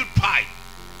conduit pipe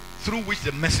through which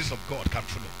the message of God can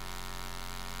flow.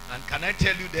 And can I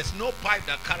tell you, there's no pipe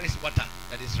that carries water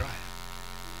that is dry.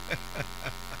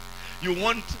 You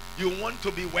want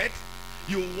to be wet?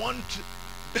 You want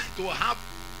to have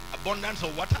abundance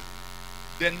of water?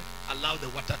 Then allow the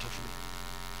water to flow.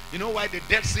 You know why the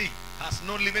Dead Sea has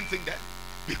no living thing there?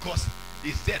 Because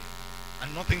it's dead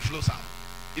and nothing flows out.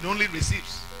 It only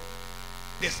receives.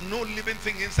 There's no living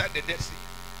thing inside the Dead Sea.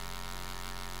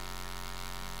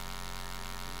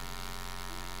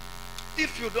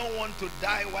 If you don't want to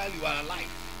die while you are alive,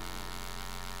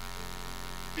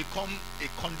 become a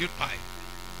conduit pipe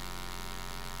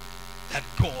that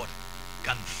God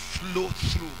can flow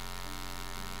through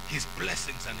his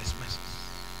blessings and his mercies.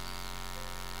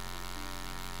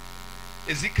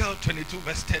 Ezekiel 22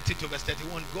 verse 30 to verse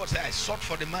 31, God said, I sought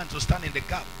for the man to stand in the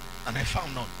gap and I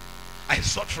found none. I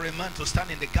sought for a man to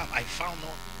stand in the gap, I found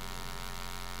none.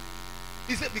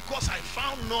 He said, because I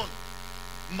found none,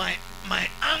 my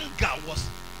anger was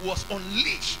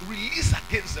unleashed, released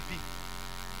against the people,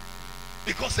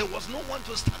 because there was no one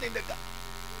to stand in the gap.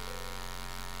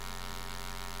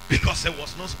 Because there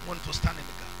was no one to stand in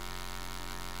the gap.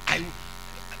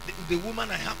 The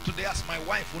woman I have today as my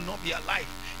wife will not be alive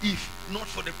if not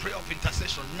for the prayer of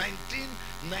intercession.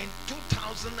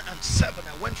 2007,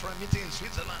 I went for a meeting in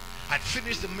Switzerland. I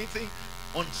finished the meeting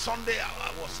on Sunday.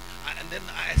 And then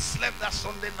I slept that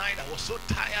Sunday night. I was so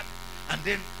tired. And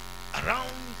then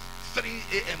around 3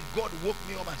 a.m. God woke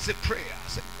me up and said, pray. I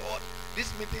said, God,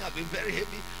 this meeting has been very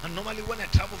heavy. And normally when I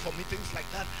travel for meetings like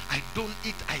that, I don't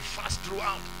eat, I fast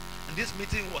throughout. And this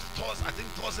meeting was Thursday, I think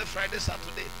Thursday, Friday,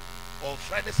 Saturday. Or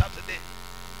Friday, Saturday,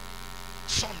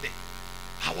 Sunday.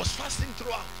 I was fasting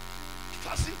throughout.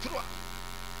 Fasting throughout.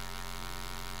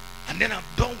 And then I'm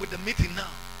done with the meeting now.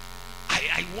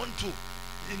 I want to,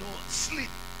 sleep,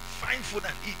 find food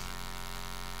and eat.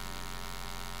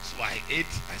 So I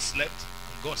ate, I slept,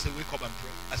 and God said, wake up and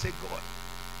pray. I said, God,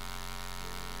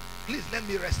 please let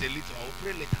me rest a little. I will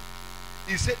pray later.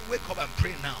 He said, wake up and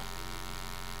pray now.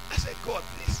 I said, God,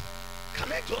 please,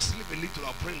 can I just sleep a little?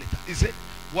 I'll pray later. He said,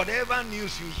 whatever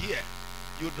news you hear,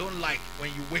 you don't like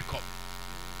when you wake up,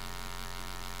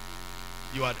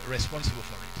 you are responsible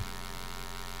for it.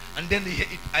 And then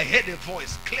I heard a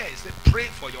voice clear. He said, pray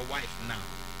for your wife now.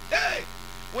 Hey!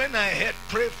 When I heard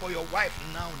pray for your wife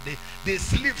now, they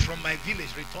sleep from my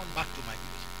village, return back to my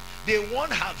village. They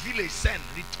want her village sent,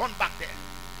 return back there.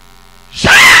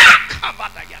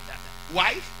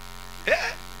 Wife?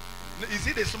 Hey! Is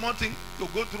it a small thing to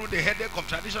go through the headache of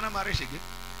traditional marriage again?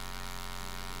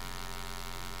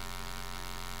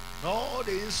 No,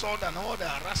 the insult and all the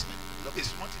harassment. Look, it's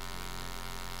small thing.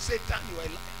 Satan, you are a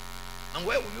liar. And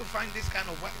where will you find this kind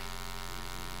of wife?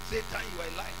 Satan, you are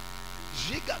a liar.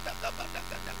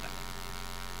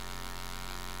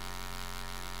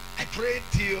 I prayed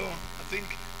till, I think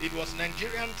it was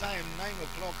Nigerian time, 9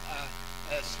 o'clock,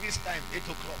 Swiss time, 8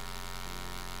 o'clock.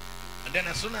 And then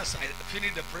as soon as I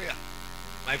finished the prayer,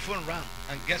 my phone rang.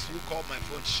 And guess who called my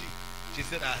phone? She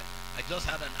said, I just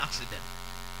had an accident.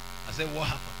 I said, what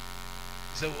happened?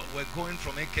 She said, we're going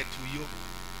from Eke to Yoke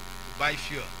to buy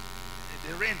fuel.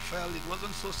 The rain fell, it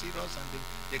wasn't so serious, and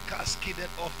the car skidded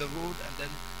off the road, and then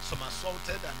some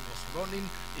assaulted and was running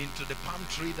into the palm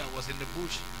tree that was in the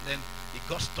bush. And then it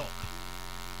got stuck.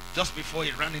 Just before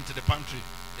it ran into the palm tree,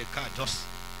 the car just,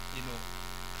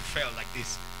 fell like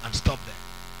this and stopped there.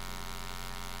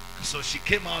 And so she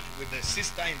came out with the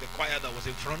sister in the choir that was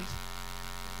in front.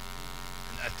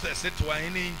 And I said to her,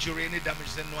 any injury, any damage?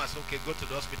 She said, no. I said, okay, go to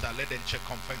the hospital, let them check,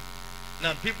 confirm.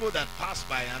 Now, people that passed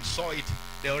by and saw it,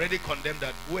 they already condemned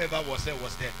that whoever was there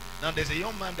was there. Now, there's a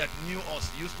young man that knew us,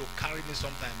 used to carry me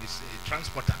sometimes. He's a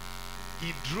transporter.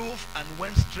 He drove and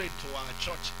went straight to our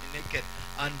church in Naked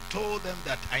and told them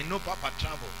that I know Papa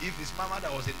travel. If his mama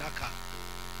that was in that car,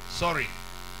 sorry,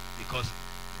 because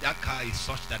that car is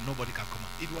such that nobody can come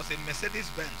out. It was a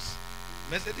Mercedes-Benz.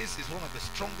 Mercedes is one of the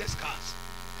strongest cars.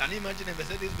 Can you imagine a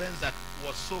Mercedes-Benz that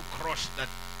was so crushed that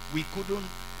we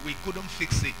couldn't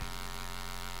fix it?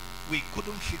 We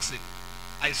couldn't fix it.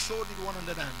 I sold it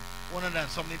 100 and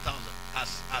something thousand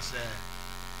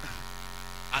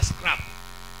as scrap.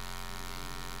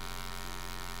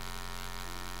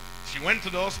 She went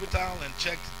to the hospital and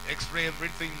checked, x-ray,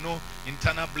 everything, no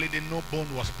internal bleeding, no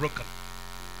bone was broken.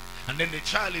 And then the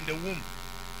child in the womb,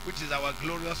 which is our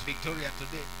glorious Victoria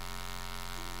today,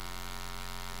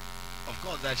 of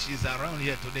course, that she's around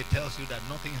here today tells you that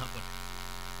nothing happened.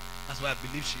 That's why I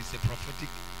believe she's a prophetic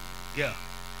girl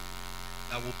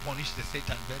that will punish the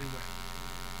Satan very well.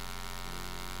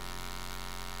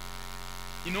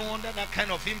 Under that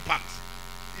kind of impact,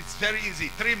 it's very easy.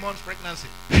 3 months pregnancy.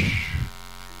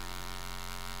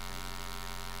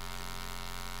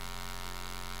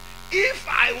 If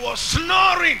I was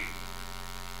snoring,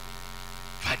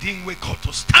 if I didn't wake up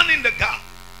to stand in the gap,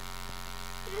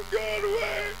 God,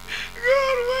 why?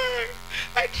 God, why?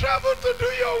 I traveled to do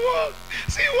your work.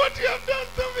 See what you have done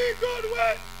to me, God,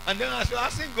 why? And then as you're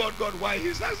asking God, God, why?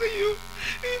 He's asking you,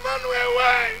 Emmanuel,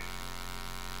 why?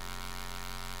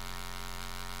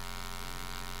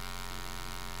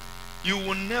 You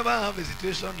will never have a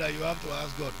situation that you have to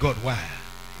ask God, God, why?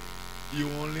 You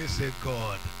only say,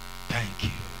 God, thank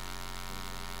you.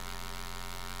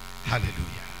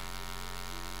 Hallelujah.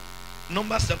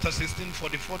 Numbers chapter 16,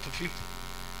 44 to 50.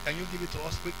 Can you give it to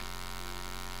us quickly?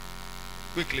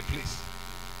 Quickly, please.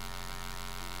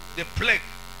 The plague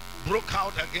broke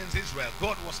out against Israel.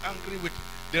 God was angry with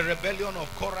the rebellion of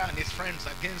Korah and his friends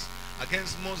against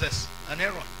Moses and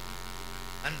Aaron.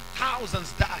 And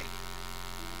thousands died.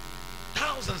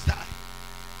 Thousands died.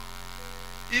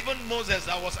 Even Moses,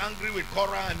 that was angry with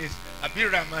Korah and his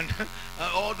Abiram and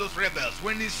all those rebels,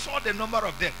 when he saw the number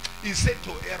of them, he said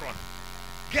to Aaron,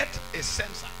 get a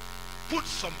censer, put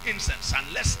some incense, and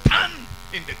let's stand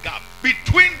in the gap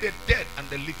between the dead and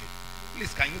the living.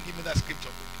 Please, can you give me that scripture?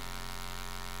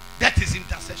 That is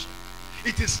intercession.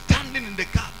 It is standing in the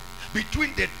gap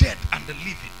between the dead and the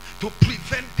living to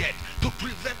prevent death, to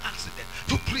prevent accident,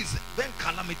 to prevent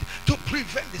calamity, to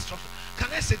prevent destruction. Can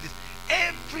I say this?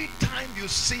 Every time you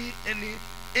see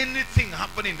anything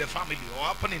happen in the family or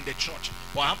happen in the church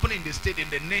or happen in the state, in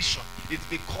the nation, it's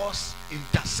because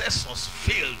intercessors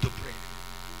fail to pray.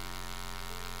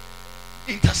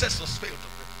 Intercessors fail to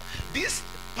pray. This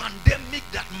pandemic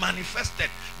that manifested,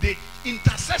 the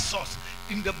intercessors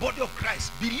in the body of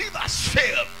Christ, believers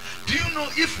failed. Do you know,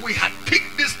 if we had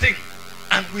picked this thing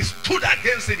and we stood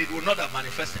against it, it would not have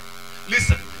manifested.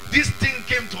 Listen, this thing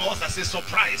came to us as a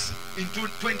surprise in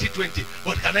 2020.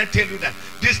 But can I tell you that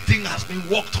this thing has been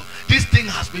worked on? This thing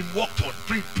has been worked on,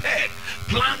 prepared,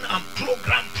 planned and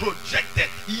programmed, projected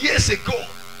years ago.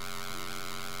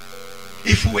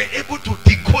 If we were able to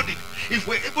decode it, if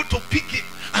we were able to pick it,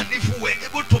 and if we were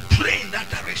able to pray in that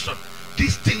direction,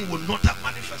 this thing would not have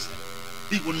manifested.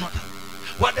 It would not have.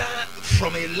 Whether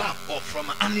from a lab or from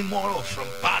an animal or from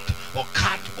bat or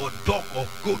cat or dog or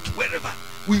goat, wherever,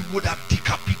 we would have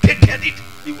decapitated it.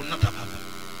 It would not have happened.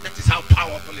 That is how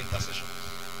powerful intercession is.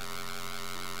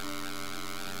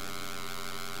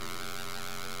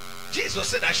 Jesus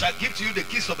said, I shall give to you the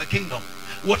keys of the kingdom.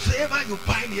 Whatsoever you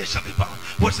bind here shall be bound.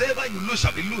 Whatsoever you lose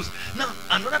shall be loose. Now,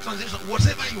 another translation,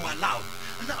 whatever you allow.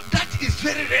 Now, that is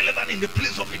very relevant in the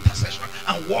place of intercession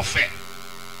and warfare.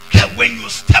 That when you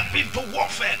step into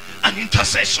warfare and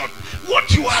intercession,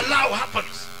 what you allow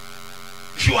happens.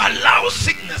 If you allow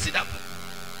sickness, it happens.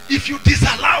 If you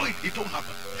disallow it, it won't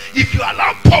happen. If you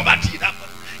allow poverty, it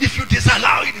happens. If you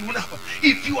disallow it, it won't happen.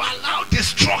 If you allow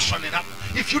destruction, it happens.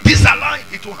 If you disallow it,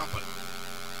 it won't happen.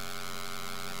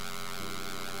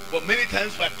 But many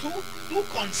times we are too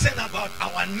concerned about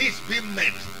our needs being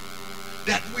met,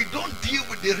 that we don't deal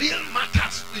with the real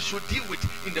matters we should deal with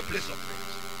in the place of prayer.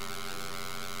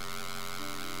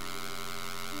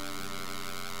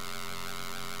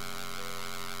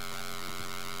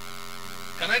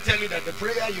 Can I tell you that the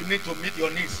prayer you need to meet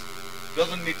your needs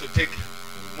doesn't need to take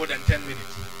more than 10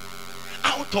 minutes?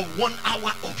 Out of 1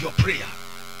 hour of your prayer,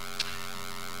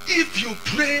 if you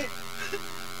pray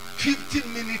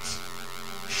 15 minutes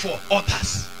for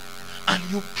others and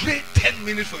you pray 10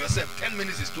 minutes for yourself, 10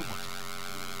 minutes is too much.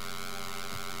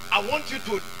 I want you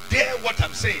to dare what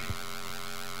I'm saying.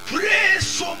 Pray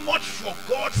so much for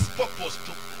God's purpose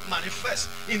to manifest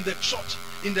in the church,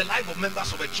 in the life of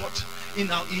members of a church, in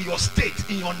your state,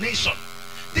 in your nation.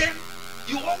 Then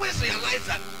you always realize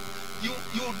that you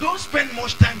don't spend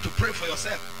much time to pray for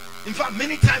yourself. In fact,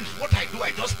 many times what I do,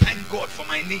 I just thank God for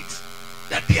my needs,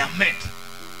 that they are met.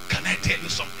 Can I tell you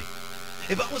something?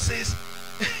 The Bible says,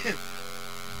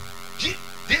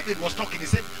 David was talking, he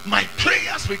said, my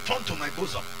prayers return to my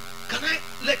bosom. Can I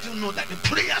let you know that the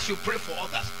prayers you pray for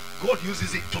others, God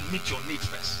uses it to meet your needs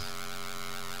first.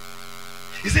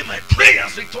 He said, my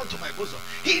prayers return to my bosom.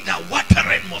 He that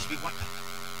watereth must be watered.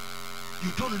 You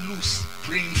don't lose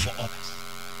praying for others.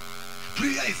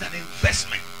 Prayer is an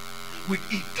investment with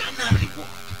eternal reward.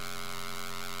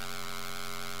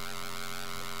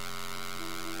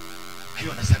 Are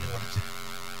you understanding what I'm saying?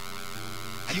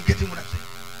 Are you getting what I'm saying?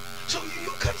 So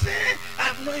you can say,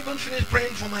 I have not even finished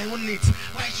praying for my own needs.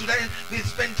 Why should I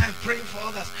spend time praying for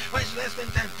others? Why should I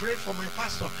spend time praying for my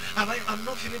pastor? I'm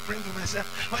not finished praying for myself.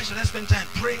 Why should I spend time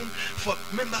praying for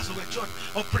members of a church?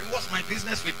 Or what's my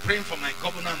business with praying for my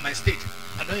governor and my state?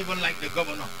 I don't even like the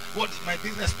governor. What's my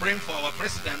business praying for our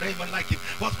president? I don't even like him.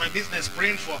 What's my business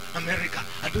praying for America?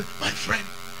 My friend,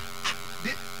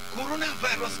 the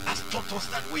coronavirus has taught us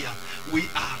that we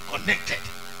are connected.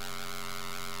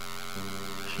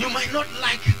 You might not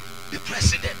like the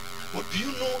president, but do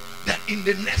you know that in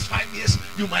the next 5 years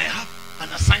you might have an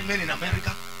assignment in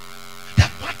America? That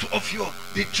part of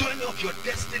the journey of your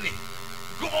destiny,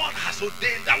 God has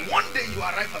ordained that one day you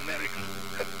arrive America.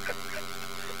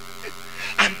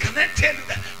 And can I tell you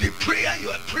that the prayer you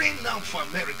are praying now for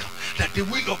America, that the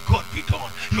will of God be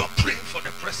done, you are praying for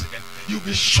the president. You'll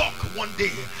be shocked one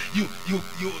day you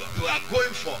are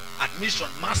going for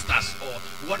admission, masters or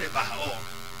whatever, or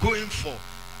going for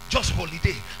just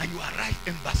holiday, and you arrive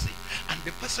embassy, and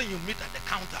the person you meet at the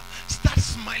counter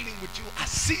starts smiling with you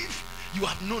as if you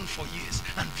have known for years,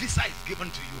 and visa is given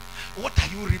to you. What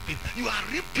are you reaping? You are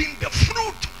reaping the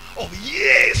fruit of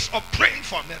years of praying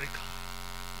for America.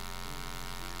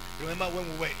 Remember when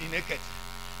we were in Eket,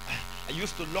 I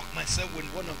used to lock myself with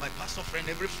one of my pastor friends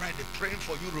every Friday praying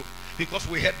for Europe, because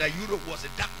we heard that Europe was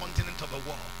a dark continent of the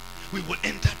world. We will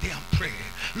enter there and pray,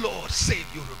 Lord, save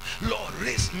Europe. Lord,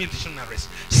 raise missionaries.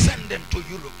 Send them to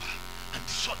Europe. And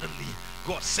suddenly,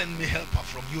 God sent me helper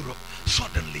from Europe.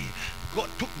 Suddenly, God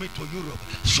took me to Europe.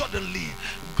 Suddenly,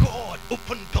 God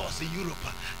opened doors in Europe.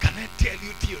 Can I tell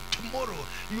you, till tomorrow,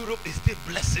 Europe is still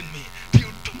blessing me. Till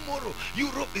tomorrow,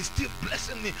 Europe is still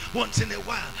blessing me. Once in a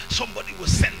while, somebody will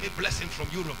send me blessing from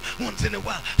Europe. Once in a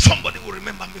while, somebody will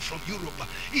remember me from Europe.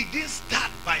 It didn't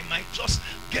start by my just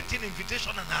getting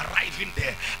invitation and arriving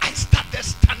there. I started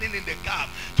standing in the gap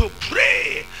to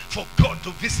pray for God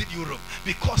to visit Europe.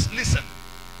 Because listen,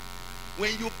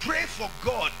 when you pray for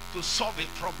God to solve a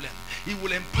problem, He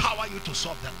will empower you to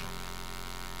solve that problem.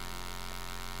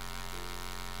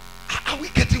 Are we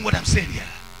getting what I'm saying here?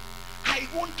 I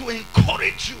want to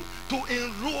encourage you to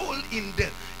enroll in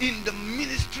the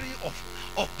ministry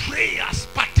of prayers,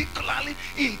 particularly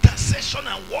intercession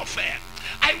and warfare.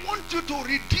 I want you to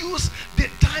reduce the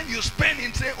time you spend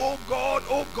in saying, oh God,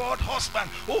 husband,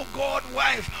 oh God,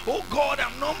 wife, oh God,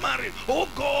 I'm not married, oh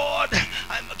God,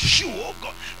 I'm a shoe, oh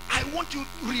God. I want you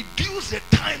to reduce the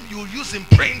time you use in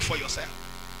praying for yourself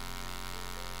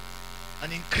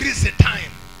and increase the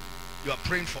time you are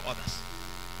praying for others.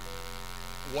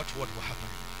 Watch what will happen.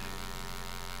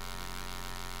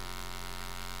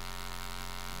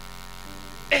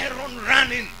 Aaron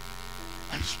ran in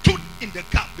and stood in the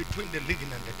gap between the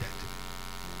living and the dead.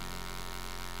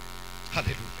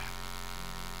 Hallelujah.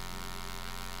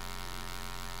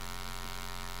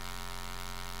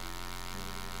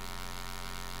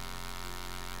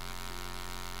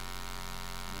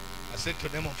 said to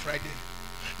them on Friday,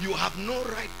 you have no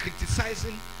right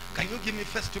criticizing. Can you give me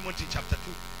 1 Timothy chapter 2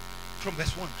 from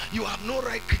verse 1? You have no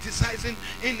right criticizing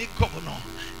any governor,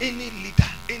 any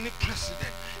leader, any president,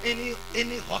 any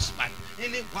husband,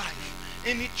 any wife,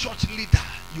 any church leader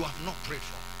you have not prayed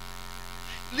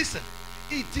for. Listen,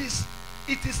 it is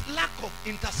lack of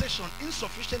intercession,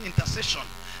 insufficient intercession,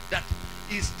 that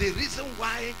is the reason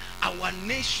why our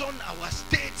nation, our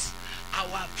states,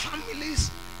 our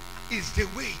families is the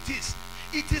way it is.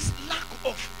 It is lack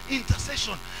of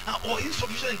intercession or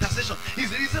insufficient intercession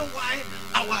is the reason why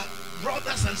our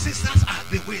brothers and sisters are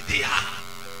the way they are.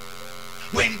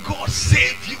 When God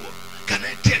saved you, can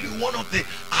I tell you, one of the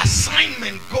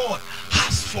assignment God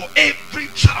has for every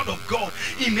child of God,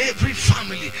 in every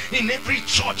family, in every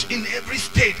church, in every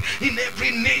state, in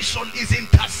every nation, is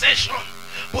intercession.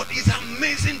 But it's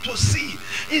amazing to see,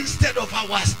 instead of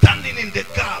our standing in the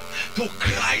gap to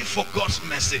cry for God's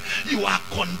mercy, you are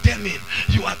condemning,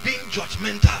 you are being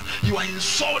judgmental, you are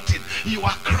insulting, you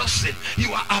are cursing,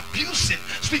 you are abusing,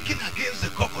 speaking against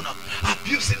the governor,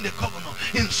 abusing the governor,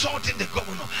 insulting the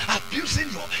governor, abusing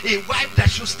a wife that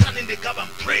should stand in the gap and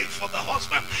pray for the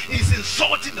husband, is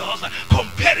insulting the husband,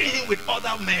 comparing him with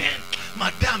other men.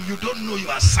 Madam, you don't know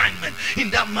your assignment in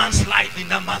that man's life, in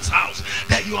that man's house.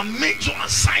 That your major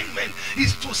assignment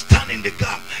is to stand in the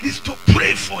gap, is to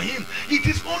pray for him. It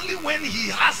is only when he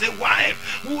has a wife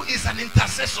who is an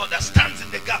intercessor that stands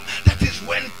in the gap, that is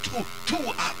when two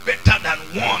are better than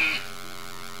one.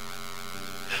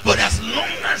 But as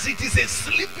long as it is a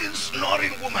sleeping,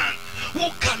 snoring woman who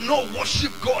cannot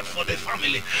worship God for the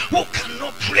family, who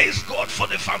cannot praise God for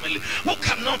the family, who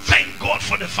cannot thank God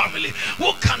for the family,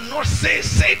 who cannot say,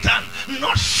 Satan,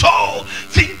 not so.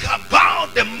 Think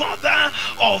about the mother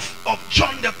of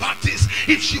John the Baptist.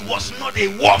 If she was not a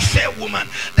warfare woman,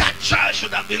 that child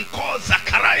should have been called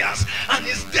Zacharias, and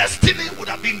his destiny would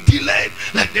have been delayed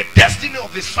like the destiny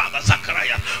of his father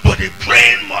Zacharias. But the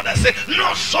praying mother said,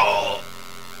 not so.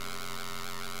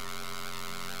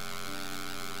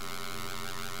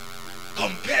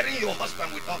 Comparing your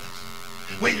husband with others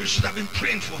when you should have been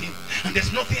praying for him. And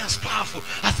there's nothing as powerful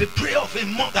as the prayer of a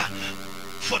mother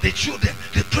for the children,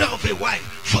 the prayer of a wife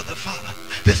for the father.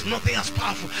 There's nothing as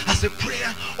powerful as the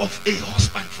prayer of a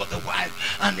husband for the wife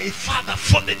and a father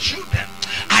for the children.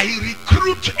 I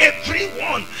recruit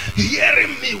everyone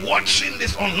hearing me, watching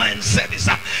this online service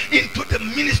into the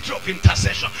ministry of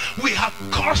intercession. We have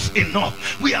cursed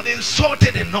enough, we have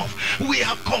insulted enough, we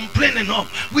have complained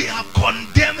enough, we have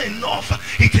condemned enough.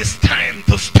 It is time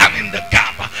to stand in the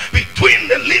gap between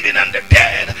the living and the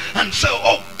dead and say,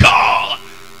 oh God,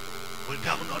 will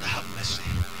thou not have mercy?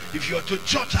 If you are to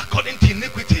judge according to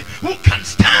iniquity, who can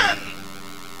stand?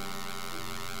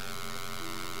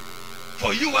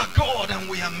 For you are God and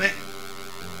we are men,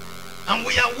 and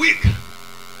we are weak.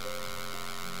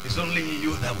 It's only in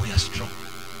you that we are strong.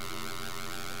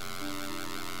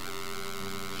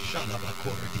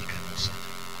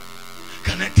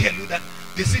 Can I tell you that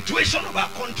the situation of our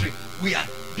country, we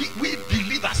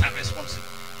believers are responsible.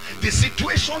 The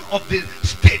situation of the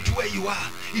state where you are,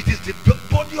 it is the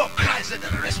body of Christ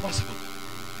that are responsible.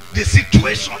 The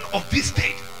situation of this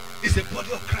state is the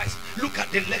body of Christ. Look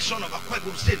at the election of Akwa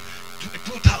Ibom State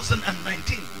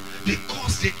 2019.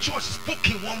 Because the church spoke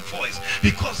in one voice,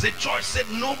 because the church said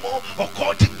no more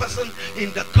occultic person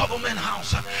in the government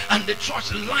house, and the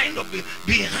church lined up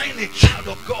behind a child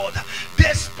of God,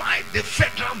 despite the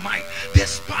federal might,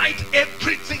 despite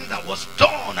everything that was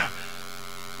done,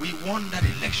 we won that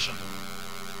election.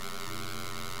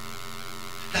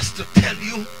 That's to tell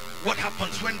you what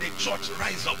happens when the church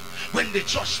rise up, when the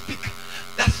church speak.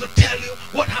 That's to tell you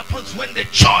what happens when the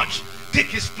church take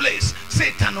his place.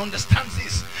 Satan understands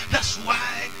this. That's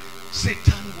why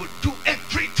Satan would do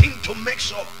everything to make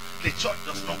sure the church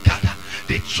does not gather.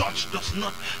 The church does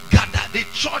not gather. The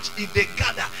church, if they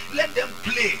gather, let them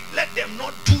play. Let them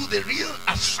not do the real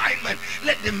assignment.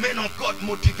 Let the men of God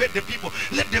motivate the people.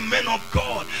 Let the men of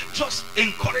God just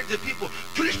encourage the people.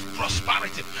 Preach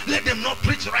prosperity. Let them not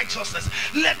preach righteousness.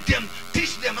 Let them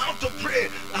teach them how to pray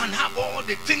and have all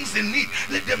the things they need.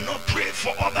 Let them not pray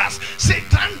for others.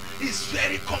 Satan is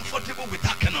very comfortable with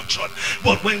that kind of church.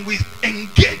 But when we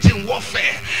engage in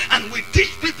warfare and we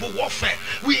teach people warfare,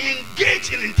 we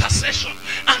engage in intercession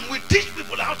and we teach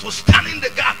people how to stand in the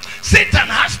gap, Satan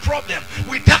has problem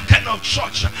with that kind of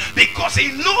church because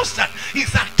he knows that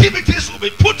his activities will be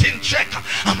put in check.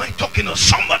 Am I talking to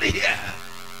somebody here?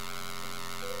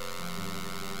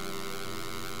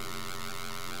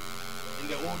 In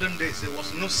the olden days, there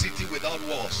was no city without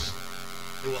walls.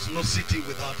 There was no city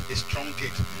without a strong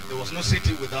gate. There was no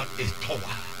city without a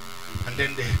tower. And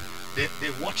then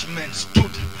the watchmen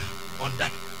stood on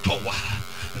that tower,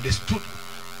 and they stood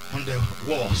on the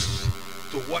walls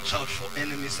to watch out for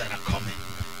enemies that are coming,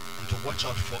 and to watch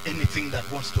out for anything that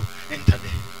wants to enter the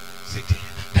city.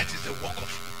 That is the work of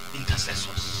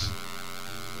intercessors.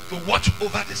 To watch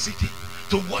over the city,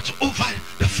 to watch over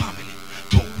the family,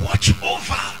 to watch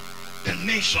over the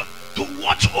nation, to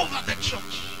watch over the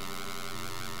church.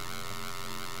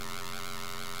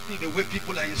 See the way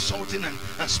people are insulting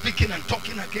and speaking and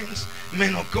talking against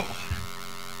men of God.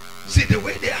 See the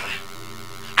way they are.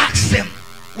 Ask them,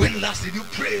 when last did you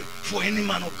pray for any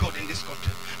man of God in this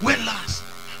country? When last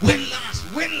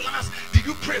did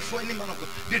you pray for any man of God?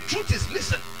 The truth is,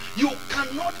 listen, you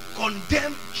cannot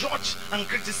condemn, judge, and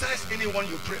criticize anyone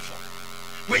you pray for.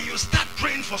 When you start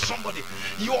praying for somebody,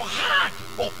 your heart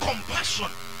or compassion,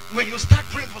 when you start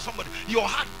praying for somebody, your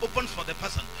heart opens for the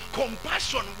person.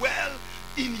 Compassion well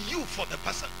in you for the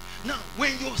person. Now,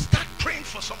 when you start praying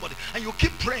for somebody and you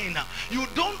keep praying now, you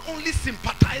don't only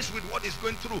sympathize with what is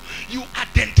going through, you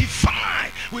identify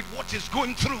with what is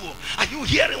going through. Are you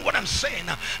hearing what I'm saying?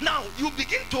 Now, you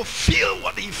begin to feel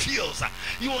what he feels.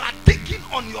 You are taking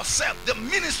on yourself the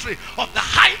ministry of the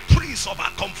high priest of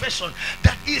our confession,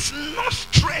 that is not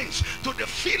strange to the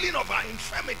feeling of our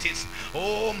infirmities.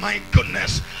 Oh my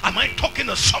goodness, am I talking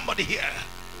to somebody here?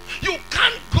 You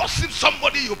can't gossip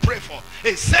somebody you pray for,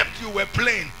 except you were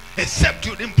playing, except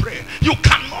you didn't pray. You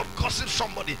cannot gossip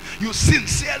somebody you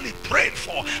sincerely prayed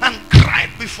for and cried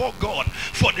before God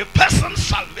for the person's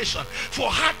salvation, for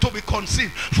her to be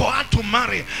conceived, for her to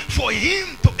marry, for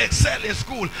him to excel in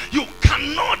school. You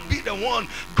cannot be the one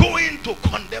going to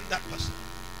condemn that person.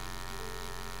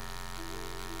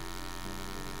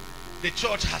 The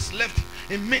church has left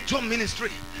a major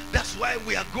ministry. That's why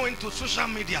we are going to social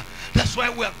media. That's why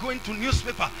we are going to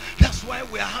newspaper. That's why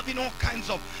we are having all kinds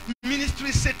of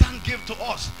ministries Satan gave to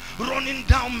us, running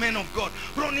down men of God,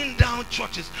 running down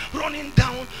churches, running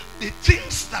down the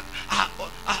things that are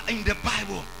in the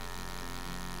Bible,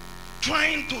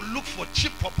 trying to look for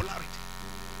cheap popularity.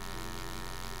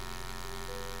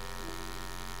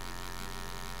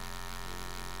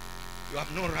 You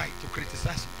have no right to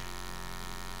criticize me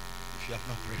if you have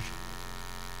not prayed for me.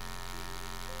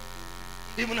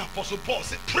 Even Apostle Paul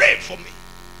said, pray for me.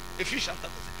 Ephesians chapter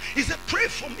 6. He said, pray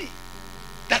for me,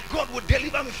 that God will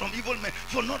deliver me from evil men,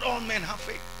 for not all men have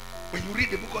faith. When you read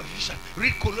the book of Ephesians,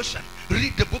 read Colossians,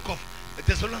 read the book of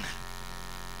Thessalonians,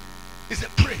 he said,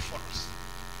 pray for us.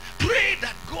 Pray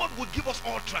that God will give us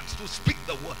utterance to speak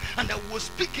the word, and that we will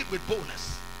speak it with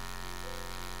boldness.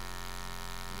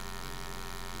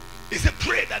 He said,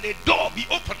 pray that a door be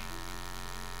open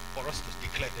for us to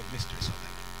declare the mysteries of heaven.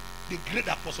 The great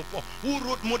Apostle Paul, who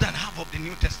wrote more than half of the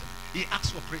New Testament, he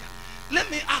asked for prayer. Let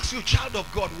me ask you, child of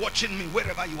God watching me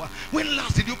wherever you are, when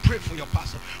last did you pray for your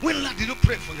pastor? When last did you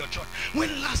pray for your church?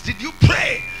 When last did you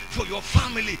pray for your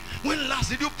family? When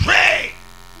last did you pray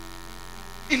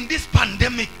in this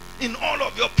pandemic? In all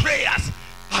of your prayers,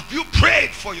 have you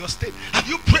prayed for your state? Have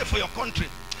you prayed for your country?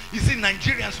 You see,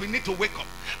 Nigerians, we need to wake up.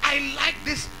 I like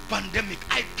this pandemic.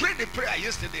 I prayed a prayer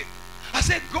yesterday. I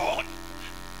said, God,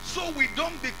 so we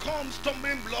don't become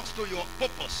stumbling blocks to your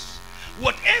purpose.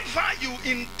 Whatever you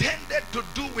intended to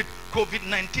do with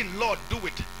COVID-19, Lord, do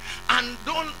it. And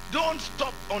don't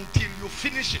stop until you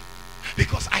finish it.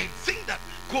 Because I think that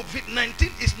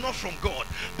COVID-19 is not from God,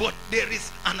 but there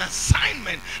is an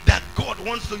assignment that God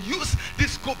wants to use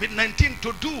this COVID-19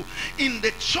 to do in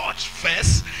the church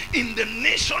first, in the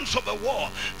nations of the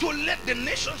world, to let the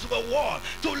nations of the world,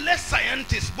 to let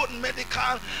scientists, both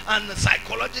medical and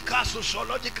psychological,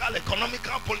 sociological,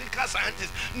 economical, political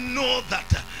scientists, know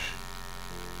that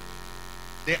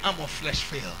the arm of flesh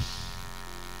fails,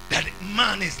 that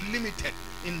man is limited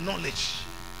in knowledge.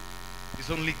 It's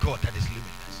only God that is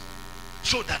limitless,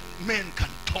 so that men can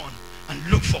turn and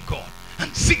look for God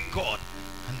and seek God,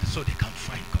 and so they can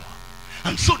find God,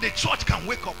 and so the church can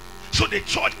wake up, so the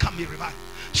church can be revived,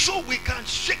 so we can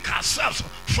shake ourselves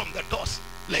from the dust,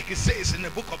 like it says in the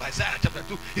book of Isaiah chapter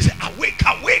 2. He said, awake,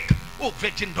 awake, O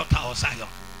virgin daughter of Zion,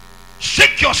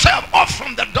 shake yourself off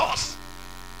from the dust,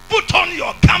 put on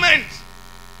your garments.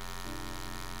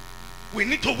 We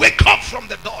need to wake up from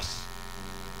the dust.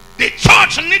 The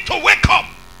church need to wake up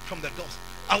from the dust.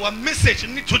 Our message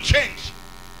need to change.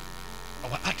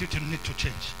 Our attitude need to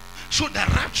change, so the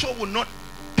rapture will not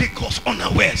take us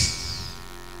unawares.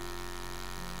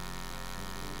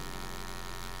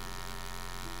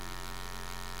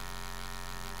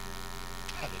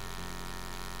 Hallelujah.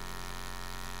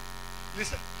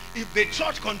 Listen, if the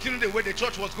church continued the way the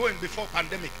church was going before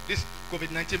pandemic, this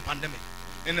COVID-19 pandemic,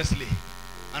 honestly,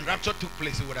 and rapture took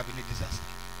place, it would have been a disaster.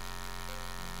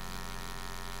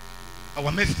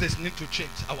 Our messages need to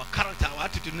change. Our character, our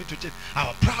attitude need to change.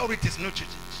 Our priorities need to change.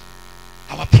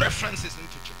 Our preferences need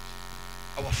to change.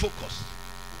 Our focus.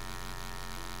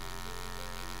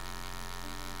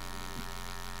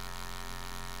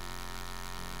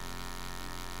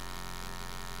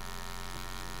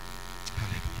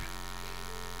 Hallelujah.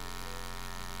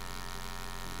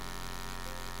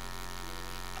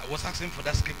 I was asking for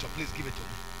that scripture. Please give it to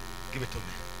me. Give it to me.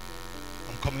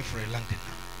 I'm coming for a landing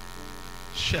now.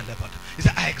 He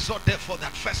said, I exhort therefore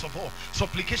that first of all,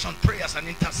 supplication, prayers, and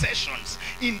intercessions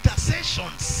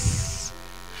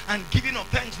and giving of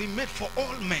thanks be made for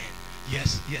all men.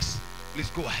 Yes, yes. Please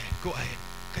go ahead. Go ahead.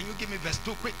 Can you give me verse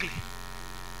 2 quickly?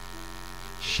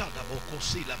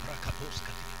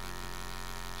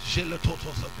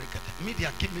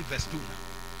 Media, give me verse 2 now.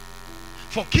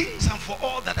 For kings and for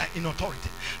all that are in authority,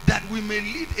 that we may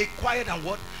lead a quiet and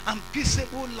what? And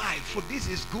peaceable life. For this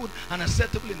is good and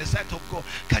acceptable in the sight of God.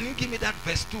 Can you give me that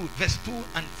verse 2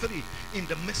 and 3 in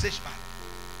the Message Bible?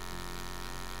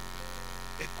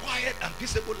 A quiet and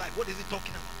peaceable life. What is it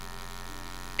talking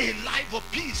about? A life of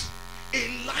peace. A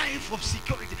life of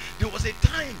security. There was a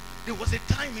time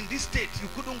in this state you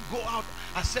couldn't go out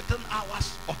at certain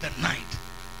hours of the night.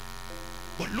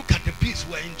 But look at the peace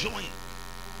we're enjoying.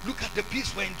 Look at the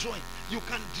peace we're enjoying. You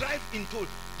can drive into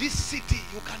this city.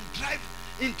 You can drive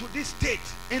into this state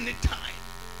anytime.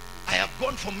 I have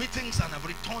gone for meetings and I've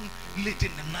returned late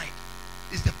in the night.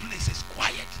 The place is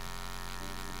quiet.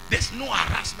 There's no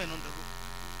harassment on the road.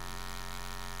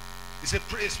 It's a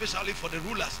prayer especially for the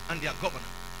rulers and their government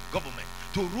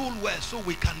to rule well, so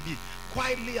we can be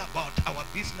quietly about our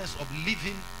business of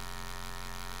living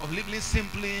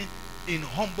simply in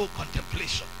humble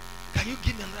contemplation. Can you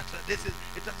give me another? It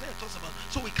talks about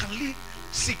so we can live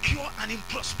secure and in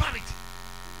prosperity.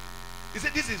 He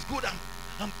said this is good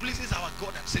and pleases our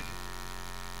God and Savior.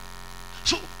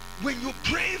 So when you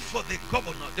pray for the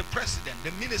governor, the president,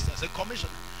 the ministers, the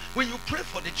commissioner, when you pray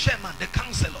for the chairman, the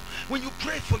counselor, when you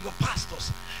pray for your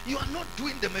pastors, you are not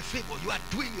doing them a favor, you are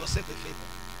doing yourself a favor.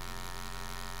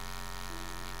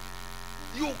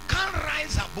 You can't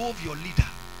rise above your leader.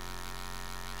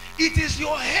 It is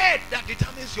your head that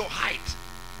determines your height.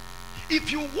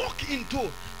 If you walk into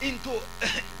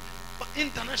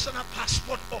international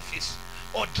passport office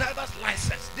or driver's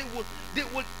license, they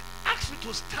will ask you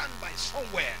to stand by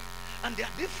somewhere, and there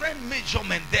are different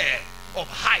measurements there of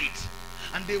height,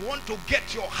 and they want to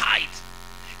get your height.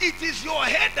 It is your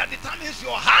head that determines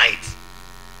your height.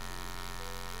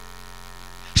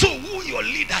 So who your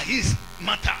leader is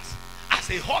matters. As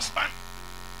a husband,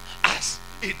 as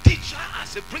a teacher,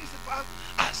 as a principal,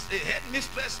 as a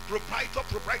headmistress,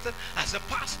 proprietor, as a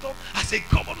pastor, as a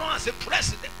governor, as a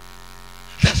president.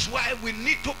 That's why we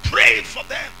need to pray for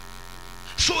them.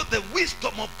 So the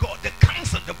wisdom of God, the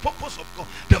counsel, the purpose of God,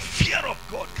 the fear of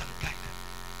God can guide them.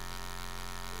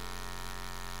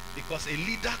 Because a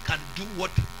leader can do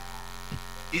what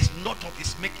is not of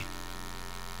his making.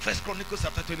 First Chronicles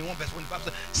chapter 21 verse 25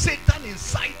 says, Satan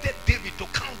incited David to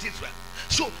count Israel.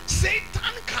 So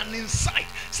Satan can incite,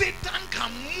 Satan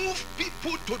can move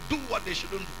people to do what they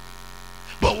shouldn't do.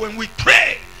 But when we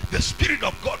pray, the Spirit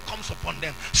of God comes upon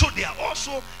them. So they are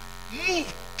also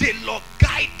moved, they are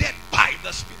guided by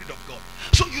the Spirit of God.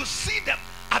 So you see them.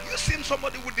 Have you seen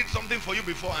somebody who did something for you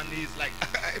before and he's like,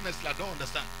 I don't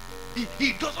understand.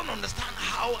 He doesn't understand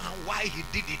how and why he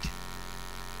did it.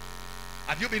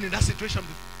 Have you been in that situation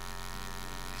before?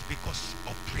 It's because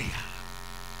of prayer.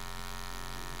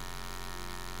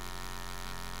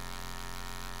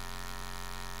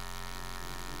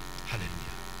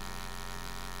 Hallelujah.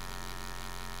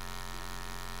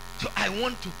 So I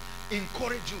want to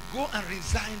encourage you, go and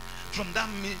resign from that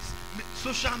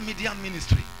social media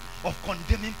ministry of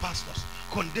condemning pastors,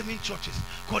 condemning churches,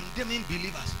 condemning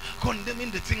believers, condemning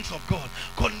the things of God,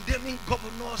 condemning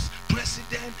governors,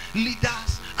 president,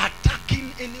 leaders,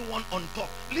 attacking anyone on top.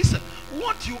 Listen,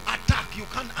 what you attack, you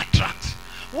can't attract.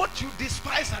 What you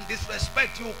despise and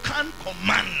disrespect, you can't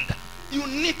command. You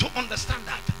need to understand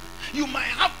that. You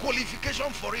might have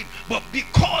qualification for it, but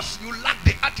because you lack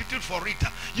the attitude for it,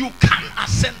 you can't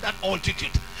ascend that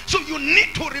altitude. So you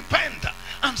need to repent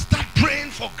and start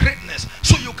praying for greatness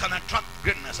so you can attract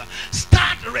greatness.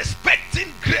 Start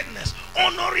respecting greatness,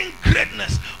 honoring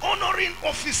greatness, honoring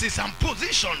offices and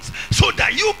positions so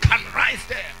that you can rise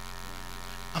there.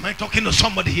 Am I talking to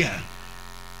somebody here?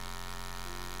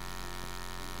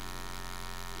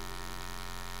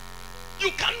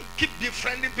 You can't keep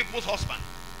befriending people's husband,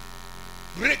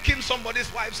 breaking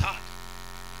somebody's wife's heart,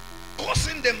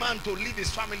 causing the man to leave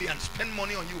his family and spend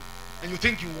money on you, and you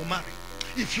think you will marry.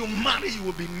 If you marry, you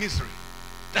will be in misery.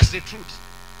 That's the truth.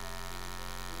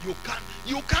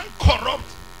 You can't corrupt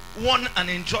one and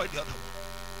enjoy the other one.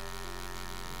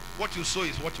 What you sow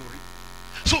is what you reap.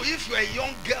 So if you're a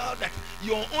young girl that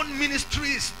your own ministry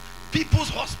is people's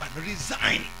husband,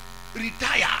 resign,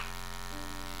 retire.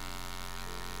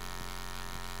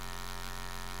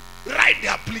 Write the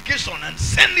application and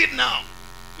send it now.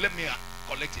 Let me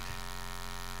collect it.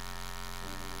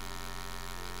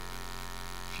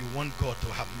 If you want God to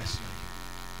have mercy on you,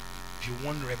 if you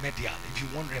want remedial,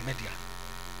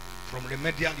 from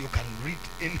remedial you can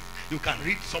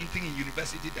read something in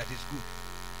university that is good.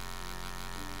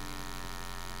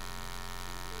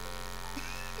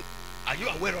 Are you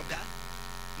aware of that?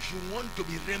 If you want to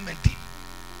be remedied,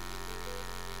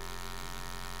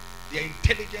 the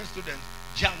intelligent students,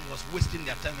 JAM was wasting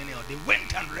their time anyhow. They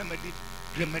went and remedied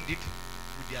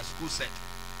with their school set.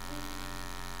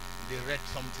 They read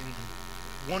something.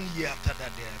 1 year after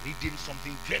that, they are reading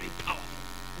something very powerful.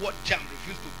 What JAM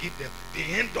refused to give them, they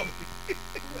end up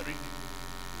reading.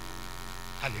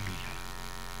 Hallelujah.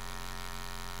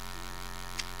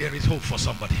 There is hope for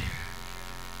somebody.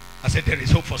 I said there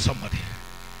is hope for somebody.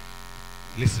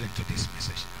 Listening to this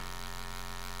message now.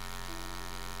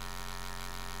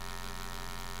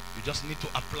 You just need to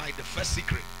apply the first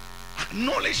secret.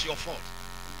 Acknowledge your fault.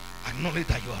 Acknowledge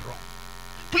that you are wrong.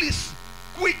 Please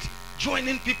quit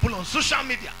joining people on social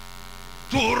media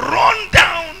to run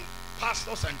down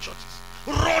pastors and churches.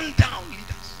 Run down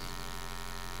leaders.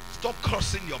 Stop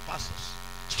cursing your pastors.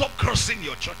 Stop cursing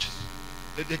your churches.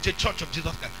 The Church of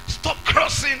Jesus Christ. Stop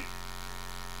cursing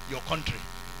your country.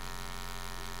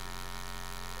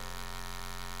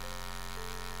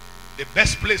 The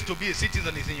best place to be a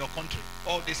citizen is in your country.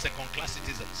 All these second-class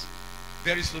citizens.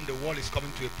 Very soon the world is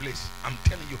coming to a place. I'm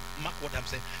telling you, mark what I'm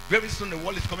saying. Very soon the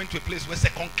world is coming to a place where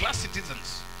second-class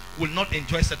citizens will not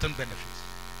enjoy certain benefits.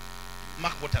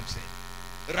 Mark what I'm saying.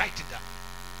 Write it down.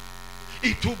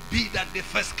 It will be that the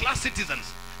first-class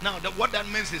citizens. Now, what that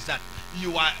means is that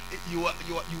you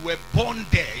were born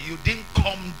there. You didn't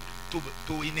come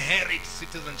to inherit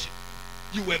citizenship.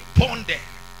 You were born there.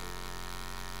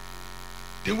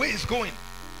 The way it's going,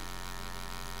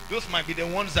 those might be the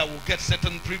ones that will get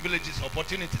certain privileges,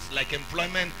 opportunities like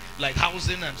employment, like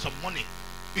housing and some money,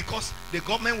 because the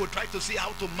government will try to see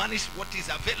how to manage what is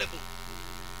available.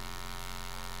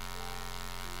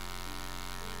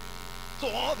 So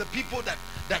all the people that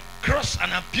curse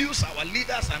and abuse our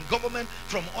leaders and government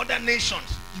from other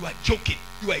nations, you are joking.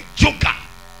 You are a joker.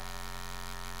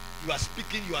 You are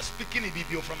speaking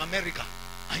Ibibio from America,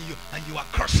 and you are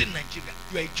cursing Nigeria.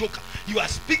 You are a joker. You are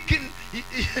speaking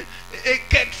a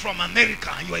kid from America,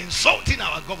 and you are insulting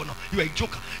our governor. You are a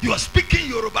joker. You are speaking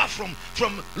Yoruba from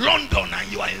London,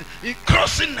 and you are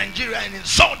cursing Nigeria and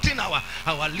insulting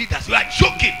our leaders. You are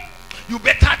joking. You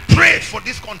better pray for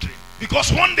this country,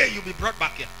 because one day you'll be brought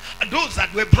back here. And those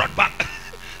that were brought back,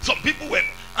 some people were,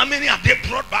 how many have they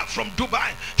brought back from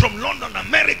Dubai, from London,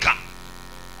 America?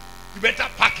 You better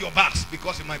pack your bags,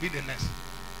 because it might be the next.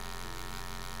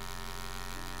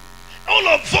 All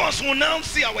of us will now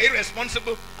see our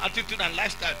irresponsible attitude and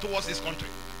lifestyle towards this country,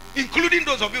 including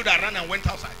those of you that ran and went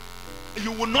outside.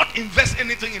 You will not invest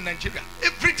anything in Nigeria.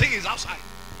 Everything is outside.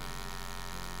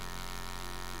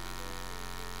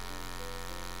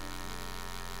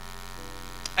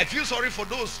 I feel sorry for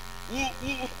those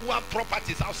who have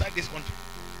properties outside this country,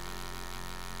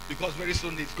 because very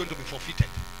soon it's going to be forfeited.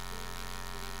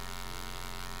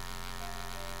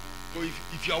 So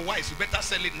if you are wise, you better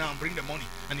sell it now and bring the money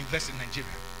and invest in Nigeria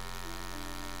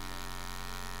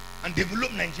and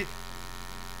develop Nigeria.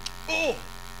 Oh,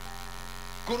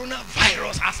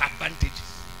 coronavirus has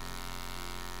advantages.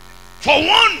 For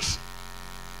once,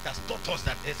 it has taught us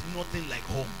that there's nothing like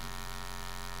home.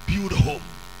 Build home.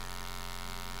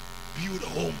 Build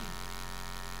home.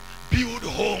 Build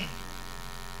home.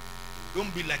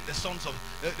 Don't be like the sons of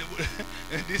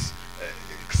this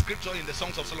scripture in the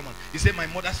Songs of Solomon. He said, my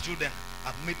mother's children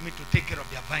have made me to take care of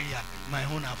their vineyard. My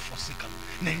own have forsaken.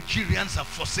 Nigerians have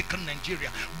forsaken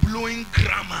Nigeria, blowing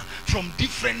grammar from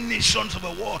different nations of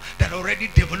the world that already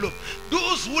developed.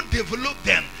 Those who develop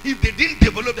them, if they didn't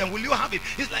develop them, will you have it?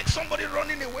 It's like somebody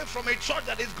running away from a church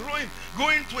that is growing,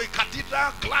 going to a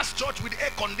cathedral glass church with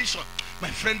air condition. My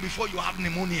friend, before you have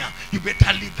pneumonia, you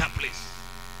better leave that place.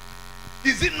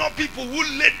 Is it not people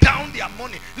who laid down their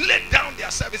money, laid down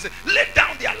their services, laid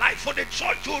down their life for the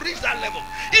church to reach that level?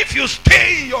 If you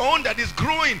stay in your own that is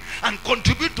growing and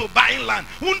contribute to buying land,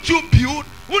 won't you build?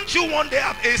 Won't you one day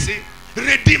have AC?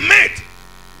 Ready-made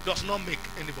does not make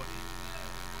anybody.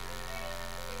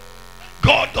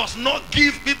 God does not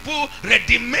give people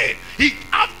ready-made.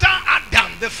 After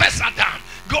Adam, the first Adam,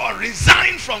 God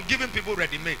resigned from giving people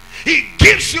ready-made. He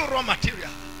gives you raw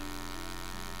material.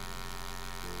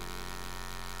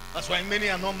 That's why many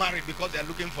are not married, because they are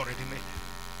looking for ready-made.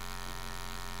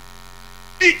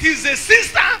 It is a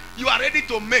sister you are ready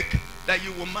to make that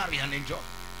you will marry and enjoy.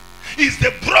 It's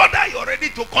the brother you are ready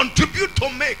to contribute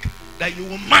to make that you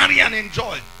will marry and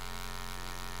enjoy.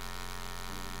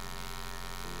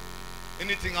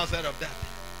 Anything outside of that,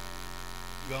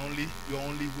 you are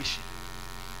only wishing.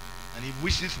 And if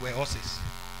wishes were horses,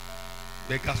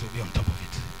 beggars will be on top of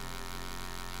it.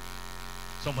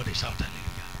 Somebody shout hallelujah.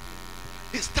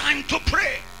 It's time to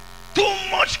pray. Too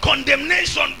much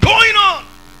condemnation going on.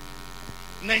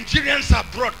 Nigerians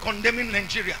abroad condemning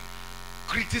Nigeria,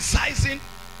 criticizing,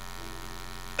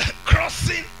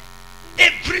 crossing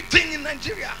everything in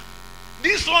Nigeria.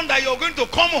 This one that you're going to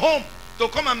come home to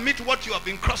come and meet what you have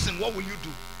been crossing, what will you do?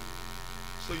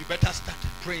 So you better start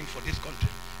praying for this country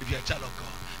if you're a child of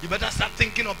God. You better start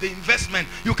thinking of the investment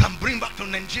you can bring back to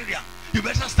Nigeria. You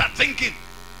better start thinking,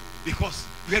 because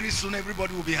very soon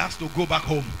everybody will be asked to go back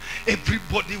home.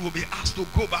 Everybody will be asked to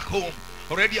go back home.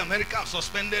 Already America has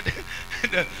suspended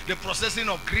the processing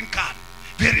of green card.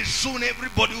 Very soon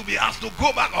everybody will be asked to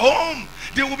go back home.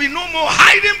 There will be no more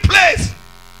hiding place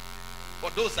for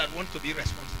those that want to be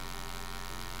responsible.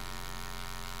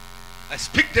 I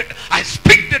speak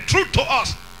the truth to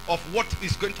us of what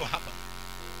is going to happen.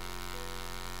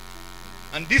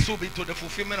 And this will be to the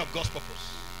fulfillment of God's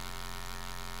purpose.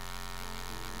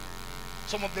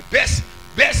 Some of the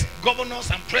best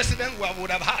governors and presidents we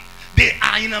would have had, they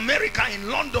are in America, in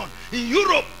London, in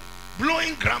Europe,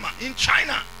 blowing grammar, in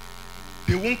China.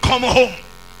 They won't come home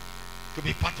to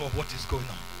be part of what is going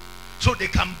on, so they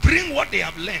can bring what they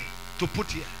have learned to put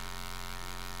here.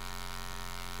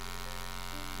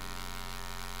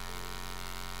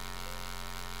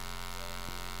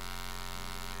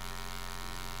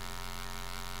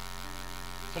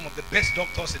 Some of the best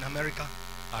doctors in America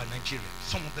are Nigerians.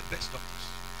 Some of the best doctors.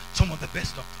 Some of the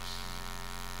best doctors.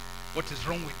 What is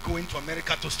wrong with going to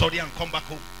America to study and come back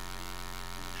home?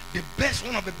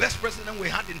 One of the best presidents we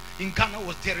had in Ghana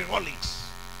was Jerry Rawlings.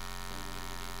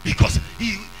 Because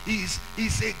he is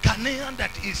a Ghanaian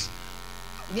that is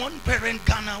one parent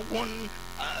Ghana, one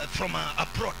from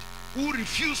abroad, who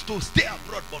refused to stay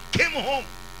abroad but came home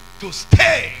to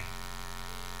stay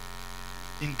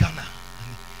in Ghana.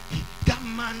 That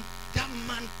man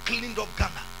cleaned up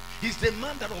Ghana. He's the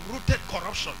man that uprooted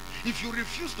corruption. If you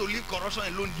refuse to leave corruption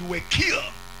alone, you were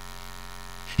killed.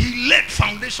 He laid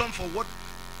foundation for what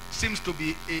seems to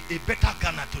be a better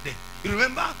Ghana today. You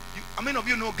remember, how many of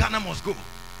you know Ghana must go?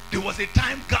 There was a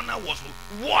time Ghana was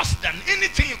worse than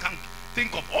anything you can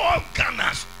think of. All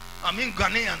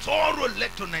Ghanaians, all road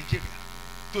led to Nigeria.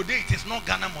 Today it is not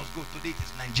Ghana must go. Today it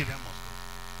is Nigeria must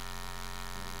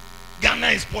go. Ghana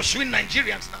is pursuing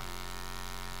Nigerians now.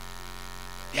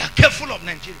 They are careful of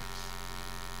Nigerians.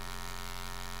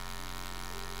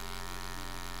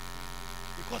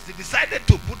 Because they decided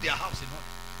to put their house in order.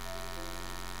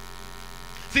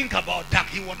 Think about that.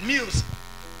 He was Mills.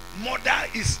 Mother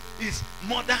is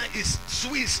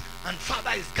Swiss and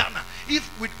father is Ghana. If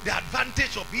with the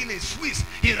advantage of being a Swiss,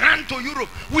 he ran to Europe,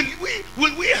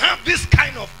 will we have this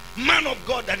kind of man of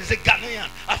God that is a Ghanaian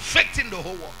affecting the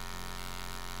whole world?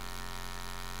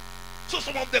 So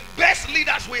some of the best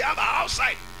leaders we have are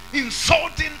outside,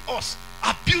 insulting us,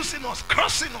 abusing us,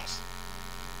 cursing us,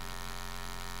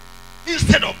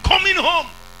 instead of coming home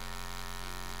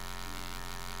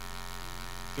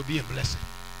to be a blessing.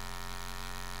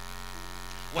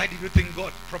 Why did you think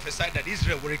God prophesied that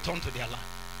Israel will return to their land?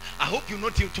 I hope you know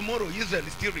till tomorrow Israel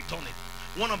is still returning.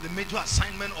 One of the major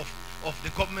assignments of the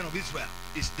government of Israel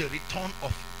is the return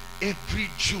of every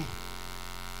Jew.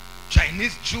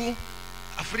 Chinese Jew,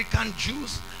 African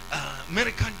Jews,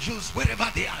 American Jews, wherever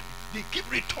they are, they keep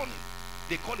returning.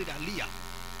 They call it Aliyah.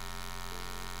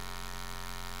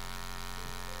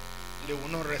 They will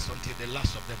not rest until the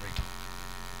last of them return.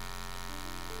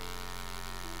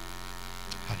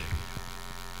 Hallelujah.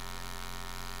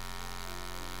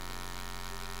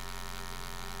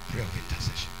 Prayer of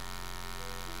intercession.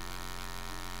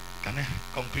 Can I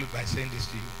conclude by saying this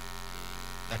to you?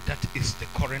 That is the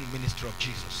current ministry of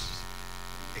Jesus.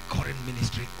 The current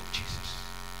ministry of Jesus.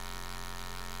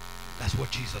 That's what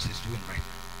Jesus is doing right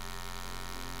now.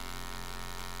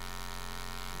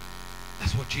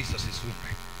 That's what Jesus is doing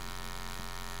right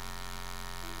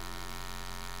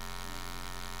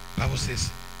now. Bible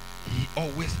says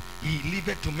he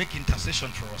lived to make intercession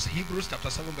for us. Hebrews chapter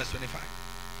 7 verse 25.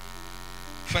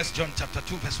 1 John chapter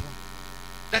 2 verse 1.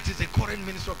 That is the current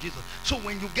ministry of Jesus. So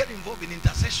when you get involved in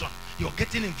intercession, you're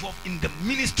getting involved in the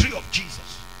ministry of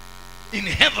Jesus in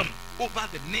heaven over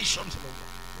the nations of the world.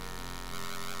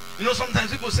 You know, sometimes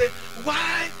people say,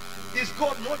 why is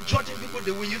God not judging people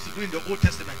the way he used to do in the Old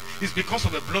Testament? It's because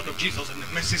of the blood of Jesus and the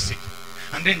mercy seat.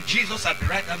 And then Jesus at the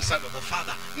right hand side of the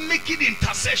Father, making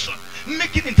intercession.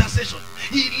 Making intercession.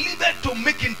 He lived to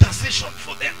make intercession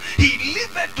for them. He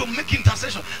lived to make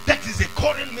intercession. That is the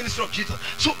current ministry of Jesus.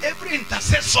 So every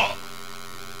intercessor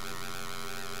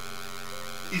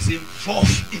is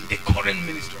involved in the current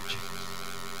ministry of Jesus.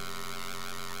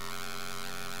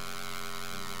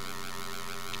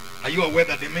 Are you aware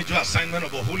that the major assignment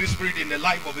of the Holy Spirit in the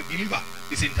life of a believer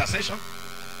is intercession?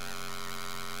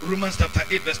 Romans chapter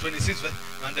 8 verse 26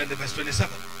 and then the verse 27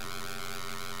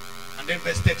 and then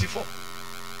verse 34.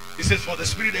 It says, for the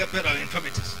Spirit helpeth our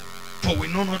infirmities, for we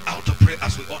know not how to pray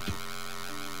as we ought to,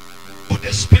 but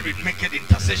the Spirit maketh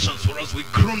intercessions for us with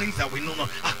groanings that we know not,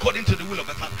 according to the will of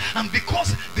the Father. And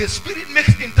because the Spirit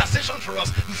makes intercession for us,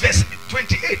 verse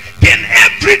 28, then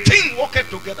everything worketh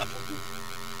together for good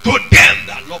to them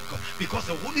that love God, because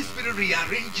the Holy Spirit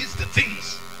rearranges the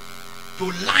things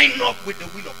to line up with the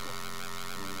will of God.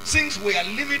 Since we are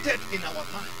limited in our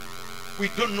mind, we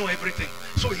don't know everything,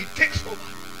 so he takes over.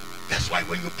 That's why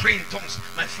when you pray in tongues,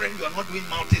 my friend, you are not doing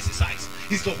mouth exercise.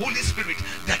 It's the Holy Spirit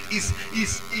that is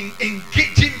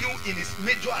engaging you in his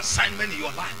major assignment in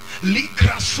your life.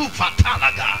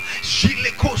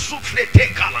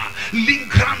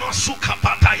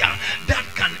 That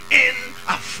can end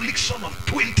affliction of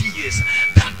 20 years.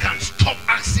 That can stop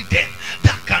accident.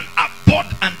 That can abort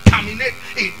and terminate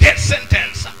a death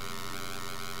sentence.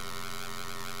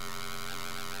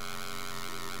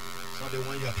 The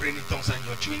one you are praying in tongues and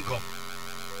you're chewing gum,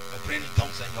 you're praying in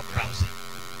tongues and you're browsing.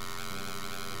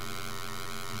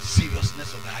 The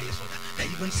seriousness of the highest order, that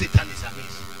even Satan is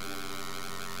amazed.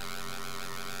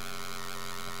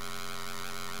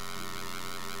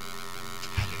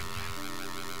 Hallelujah.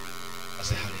 I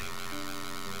say hallelujah.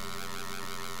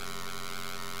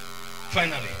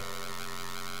 Finally,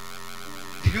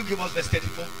 did you give us verse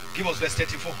 34? Give us verse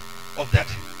 34 of that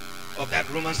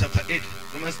Romans chapter 8,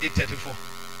 Romans 8:34.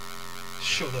 He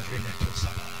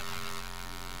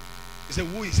said,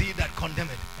 who is he that condemned?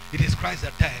 It is Christ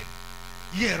that died,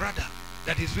 yea rather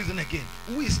that is risen again,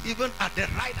 who is even at the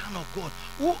right hand of God,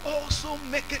 who also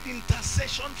maketh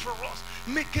intercession for us.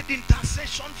 Maketh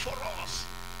intercession for us.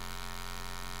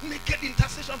 Maketh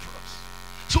intercession for us.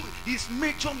 So his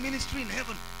major ministry in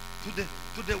heaven to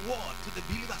the world, to the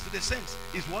believers, to the saints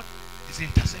is what? Is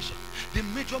intercession. The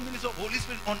major ministry of Holy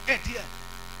Spirit on earth here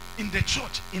in the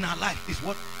church, in our life, is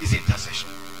what? Is intercession.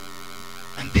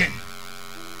 And then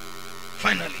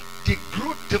finally, the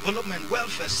growth, development,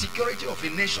 welfare, security of a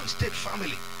nation, state,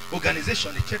 family,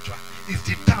 organization, etc. is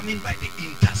determined by the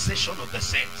intercession of the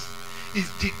saints. Is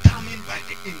determined by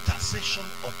the intercession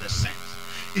of the saints.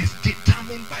 Is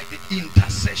determined by the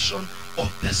intercession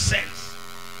of the saints.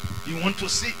 You want to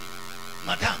see,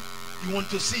 madam, you want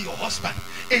to see your husband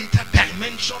enter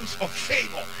dimensions of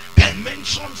favor,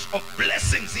 dimensions of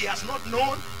blessings he has not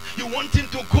known. You want him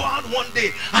to go out one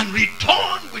day and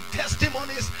return with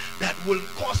testimonies that will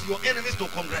cause your enemies to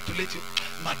congratulate you.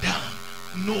 Madam,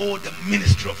 know the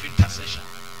ministry of intercession.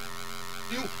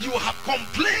 You have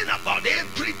complained about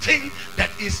everything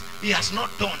that is he has not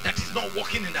done, that is not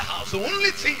working in the house. The only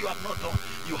thing you have not done,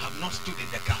 you have not stood in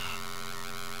the gap.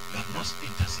 You have not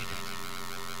interceded.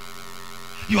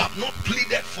 You have not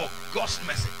pleaded for God's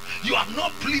message. You have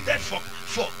not pleaded for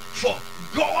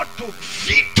God to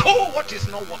veto what is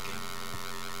not working.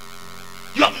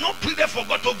 You have not pleaded for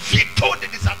God to veto the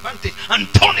disadvantage and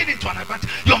turn it into an advantage.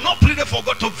 You have not pleaded for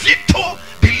God to veto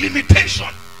the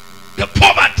limitation, the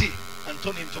poverty, and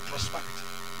turn it into prosperity.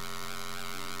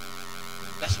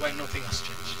 That's why nothing has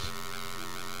changed.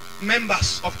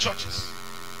 Members of churches,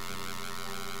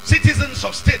 citizens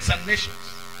of states and nations,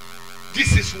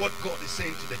 this is what God is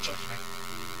saying to the church right now.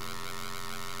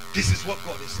 This is what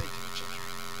God is saying to the church right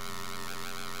now.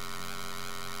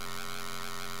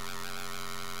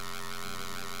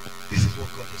 This is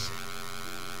what God is saying.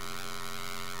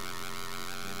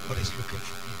 God is looking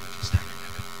for people to stand in the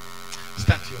gap.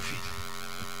 Stand to your feet.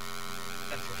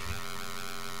 Stand to your feet.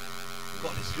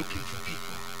 God is looking for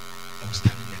people that will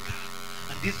stand in the gap.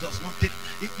 And this does not take,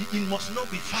 it must not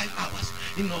be 5 hours.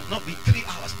 It must not be 3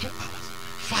 hours, 2 hours.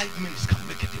 5 minutes can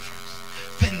make a difference.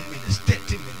 10 minutes,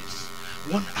 30 minutes,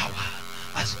 1 hour,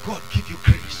 as God give you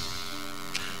grace.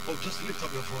 Oh, just lift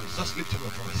up your voice. Just lift up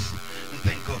your voice and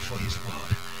thank God for his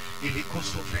word.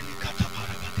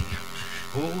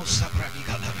 Oh,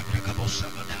 Sabradiga la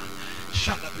Bragabosabada.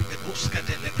 Shalabrigaboska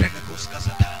de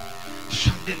Lebregaboskazada.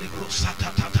 Shandelebrosa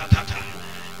tata.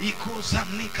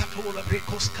 Ikozanika tola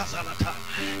brekos kazalata.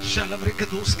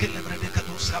 Shalabrigadoske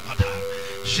lebregadoskabada.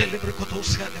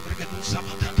 Shelebrigadoska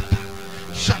lebregadosabata.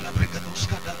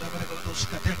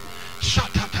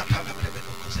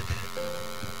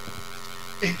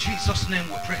 In Jesus' name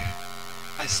we pray.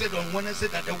 I said on Wednesday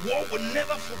that the world will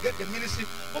never forget the ministry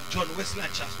of John Wesley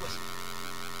and Charles Wesley.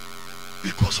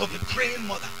 Because of a praying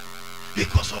mother.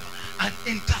 Because of an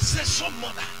intercessor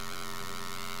mother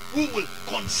who will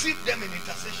conceive them in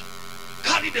intercession.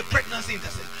 Carry the pregnancy in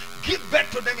intercession. Give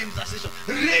birth to them in intercession.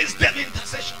 Raise them in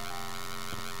intercession.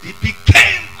 They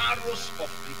became arrows of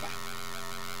revival.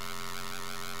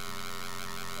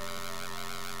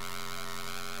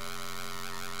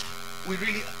 We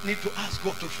really need to ask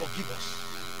God to forgive us.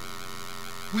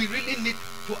 We really need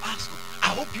to ask God. I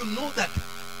hope you know that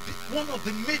one of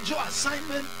the major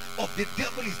assignments of the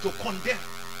devil is to condemn.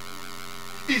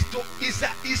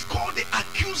 Is called the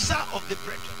accuser of the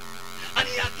brethren. And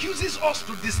he accuses us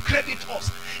to discredit us.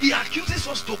 He accuses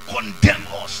us to condemn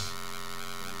us.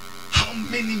 How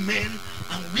many men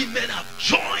and women have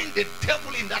joined the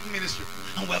devil in that ministry,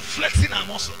 and we're flexing our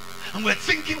muscle, and we're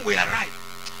thinking we are right.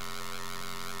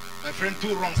 My friend,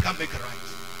 two wrongs can't make a right.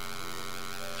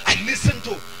 I listened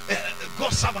to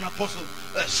God's servant apostle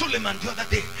Suleiman the other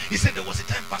day. He said there was a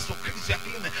time Pastor Chris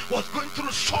was going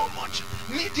through so much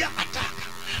media attack,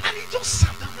 and he just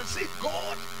sat down and said,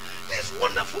 God, this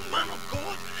wonderful man of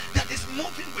God that is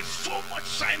moving with so much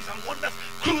signs and wonders,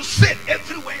 crusade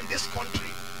everywhere in this country.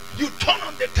 You turn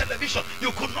on the television, you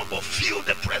could not but feel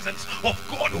the presence of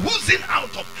God oozing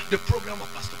out of the program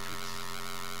of Pastor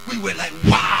Chris. We were like,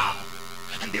 wow.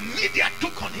 And the media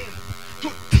took on him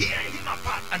to tear him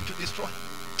apart and to destroy him.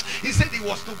 He said he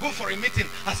was to go for a meeting.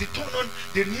 As he turned on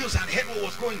the news and heard what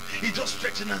was going, he just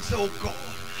stretched in and said, oh God,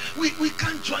 we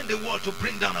can't join the world to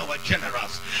bring down our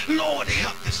generals. Lord,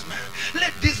 help this man.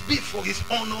 Let this be for his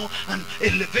honor and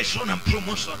elevation and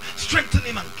promotion. Strengthen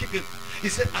him and keep him. He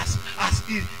said as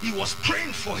he was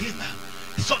praying for him,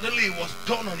 suddenly it was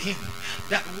dawned on him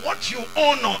that what you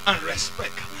honor and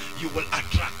respect, you will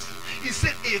attract. He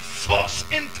said a force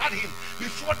entered him.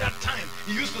 Before that time,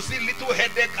 he used to see little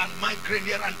headache and migraine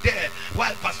here and there,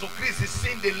 while Pastor Chris is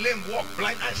seeing the lame walk,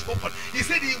 blind eyes open. He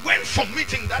said he went for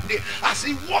meeting that day. As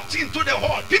he walked into the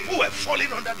hall, people were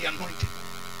falling under the anointing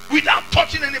without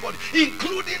touching anybody,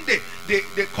 including the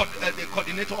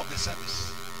coordinator of the service.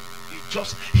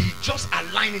 He just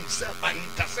aligned himself by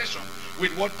intercession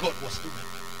with what God was doing.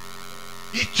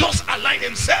 He just aligned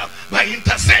himself by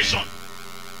intercession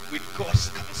with God's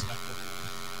counsel.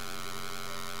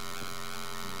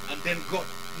 And then God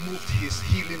moved his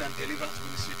healing and deliverance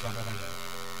ministry to another level.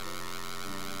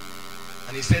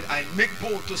 And he said, I make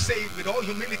bold to say it with all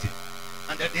humility,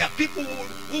 and that there are people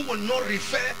who will not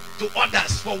refer to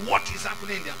others for what is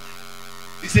happening in their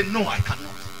life. He said, no, I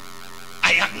cannot.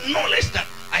 I acknowledge that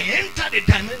I entered the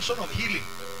dimension of healing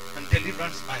and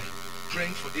deliverance by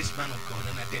praying for this man of God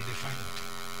and identifying with him.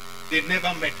 They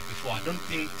never met before. I don't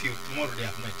think till tomorrow they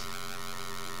have met.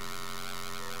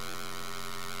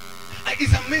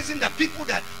 It's amazing that people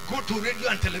that go to radio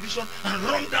and television and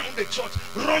run down the church,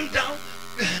 run down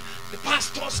the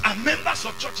pastors and members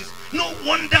of churches. No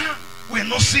wonder we're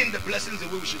not seeing the blessings the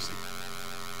way we should see.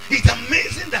 It's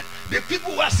amazing that the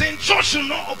people who are saying church should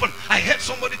not open. I heard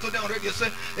somebody today on radio say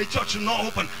a church should not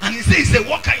open, and he says he's a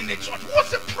worker in the church.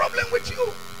 What's the problem with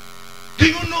you? Do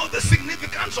you know the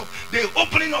significance of the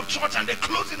opening of church and the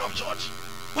closing of church?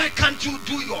 Why can't you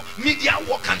do your media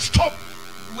work and stop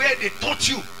where they taught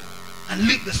you and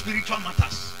leave the spiritual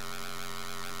matters?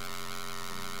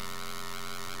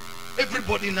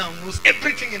 Everybody now knows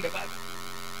everything in the Bible,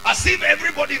 as if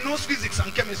everybody knows physics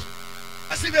and chemistry,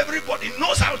 as if everybody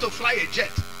knows how to fly a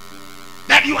jet.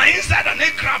 That you are inside an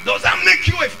aircraft, does that make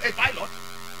you a pilot?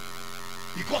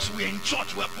 Because we are in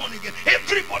church, we are born again.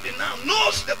 Everybody now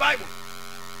knows the Bible.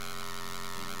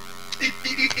 It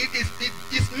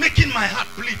is making my heart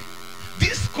bleed.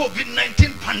 This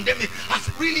COVID-19 pandemic has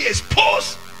really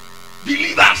exposed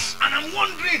believers, and I'm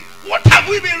wondering, what have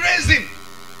we been raising?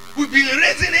 We've been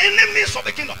raising enemies of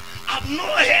the kingdom. I've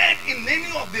not heard in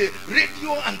any of the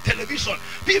radio and television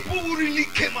people who really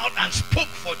came out and spoke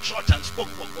for church and spoke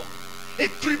for God.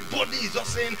 Everybody is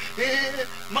just saying, hey,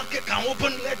 market can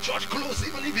open, let church close.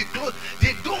 Even if it close,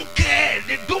 they don't care.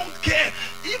 They don't care.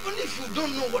 Even if you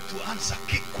don't know what to answer,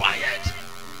 keep quiet.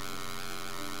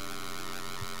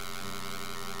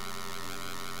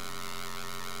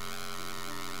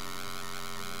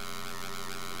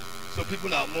 So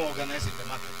people are more organized in the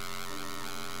market.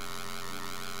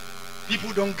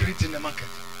 People don't greet in the market.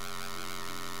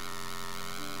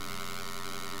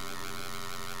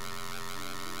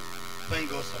 Thank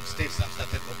God some states have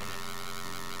started opening.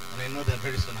 And I know that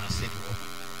very soon our state will open.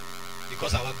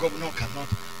 Because our governor cannot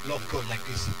love God like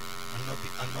this and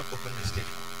not open the state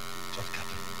for church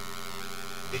gathering.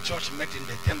 The church met in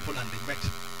the temple and they met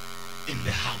in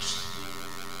the house.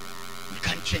 We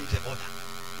can't change the order.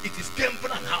 It is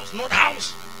temple and house, not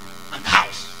house and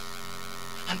house.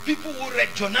 And people who read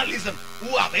journalism,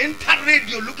 who have entered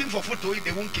radio looking for food to eat,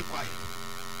 they won't keep quiet.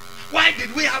 Why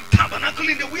did we have tabernacle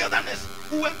in the wilderness?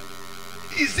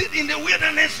 Is it in the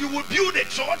wilderness you will build a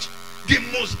church? The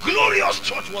most glorious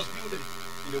church was built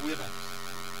in the wilderness.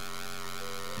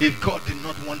 If God did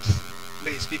not want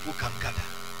place, people can gather.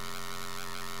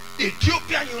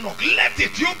 Ethiopian eunuch left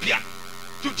Ethiopia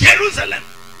to Jerusalem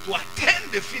to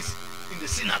attend the feast in the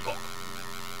synagogue.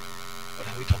 What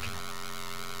are we talking about?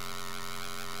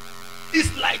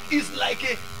 It's like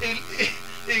a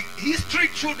history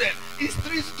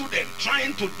student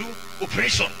trying to do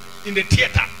operation in the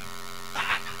theater.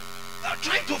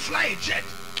 Trying to fly a jet.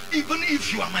 Even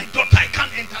if you are my daughter, I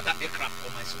can't enter that aircraft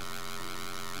for myself.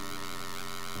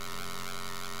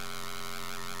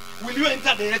 Will you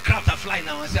enter the aircraft and fly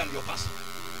now and say I'm your pastor?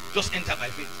 Just enter by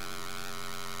faith.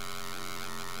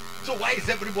 So why is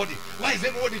everybody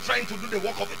trying to do the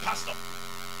work of a pastor?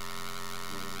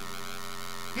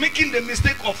 Making the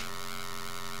mistake of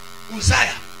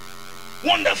Uzziah,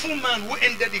 wonderful man who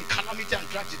ended in calamity and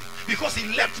tragedy because he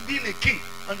left being a king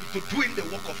and to doing the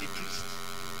work of a priest.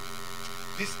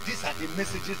 These are the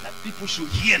messages that people should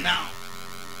hear now.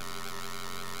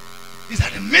 These are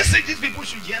the messages people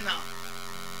should hear now.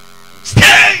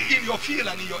 Stay in your field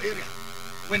and in your area.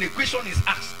 When a question is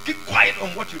asked, keep quiet on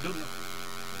what you don't know.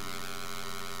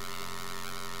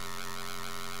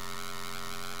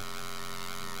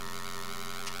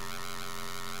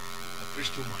 I preach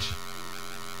too much.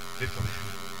 Lift up your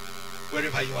hand.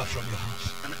 Wherever you are from your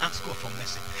house, and ask God for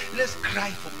mercy. Let's cry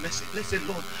for mercy. Let's say,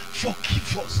 Lord,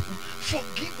 forgive us.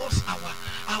 Forgive us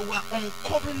our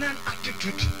uncovenant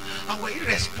attitude, our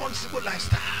irresponsible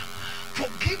lifestyle.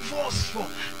 Forgive us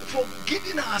for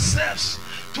giving ourselves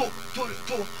to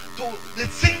the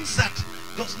things that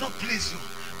does not please you.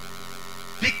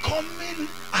 Becoming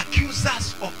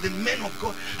accusers of the men of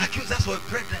God, accusers of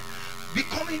brethren,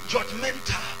 becoming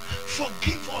judgmental.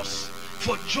 Forgive us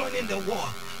for joining the war,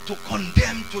 to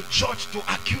condemn, to judge, to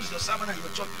accuse your servant and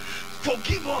your church.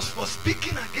 Forgive us for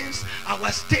speaking against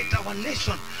our state, our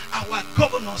nation, our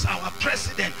governors, our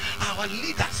president, our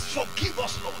leaders. Forgive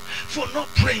us, Lord, for not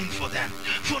praying for them,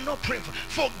 for not praying for.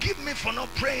 Forgive me for not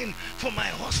praying for my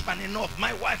husband enough,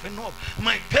 my wife enough,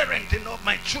 my parent enough,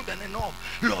 my children enough.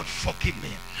 Lord, forgive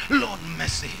me. Lord,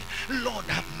 mercy. Lord,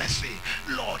 have mercy.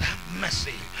 Lord, have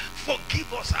mercy.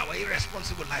 Forgive us our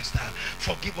irresponsible lifestyle.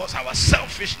 Forgive us our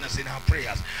selfishness in our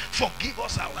prayers. Forgive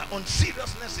us our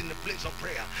unseriousness in the place of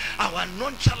prayer. Our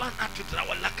nonchalant attitude,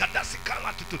 our lackadaisical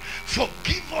attitude.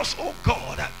 Forgive us, oh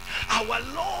God, our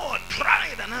Lord,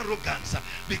 pride and arrogance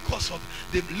because of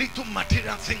the little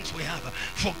material things we have.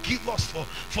 Forgive us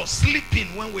for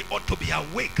sleeping when we ought to be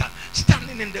awake,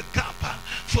 standing in the gap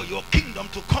for your kingdom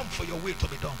to come, for your will to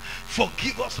be done.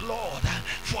 Forgive us, Lord,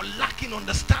 for lacking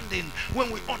understanding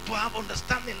when we ought to have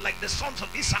understanding like the sons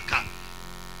of Issachar.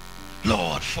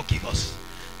 Lord, forgive us.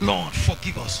 Lord,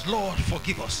 forgive us. Lord,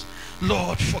 forgive us.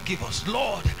 Lord, forgive us.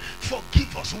 Lord,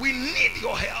 forgive us. We need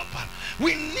your help.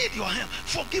 We need your help.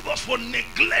 Forgive us for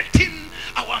neglecting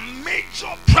our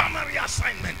major primary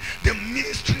assignment, the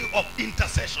ministry of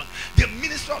intercession, the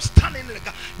ministry of standing in the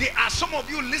gap. There are some of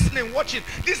you listening, watching.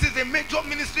 This is a major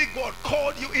ministry God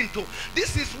called you into.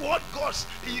 This is what God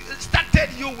started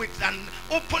you with and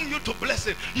opened you to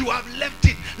blessing. You have left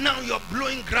it. Now you're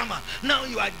blowing grammar. Now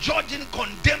you are judging,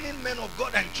 condemning men of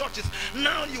God and churches.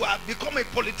 Now you have become a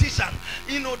politician,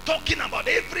 talking about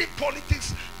every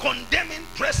politics, condemning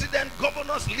president,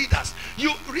 governors, leaders.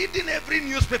 You reading every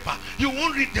newspaper. You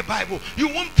won't read the Bible. You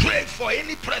won't pray for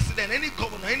any president, any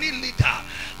governor, any leader.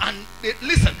 And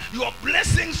listen, your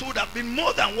blessings would have been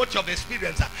more than what you have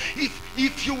experienced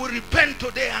if you will repent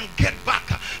today and get back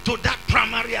to that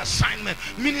primary assignment,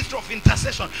 ministry of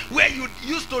intercession, where you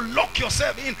used to lock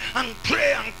yourself in and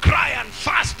pray and cry and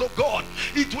fast to God.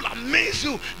 It will amaze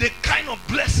you the kind of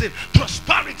blessing,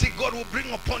 prosperity God will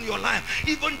bring upon your life,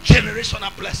 even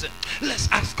generational blessing. Let's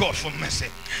ask God for mercy.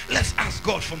 Let's ask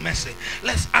God for mercy.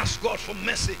 Let's ask God for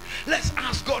mercy. Let's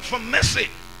ask God for mercy.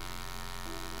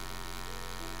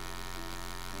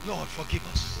 Lord, forgive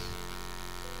us.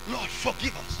 Lord,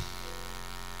 forgive us.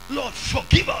 Lord,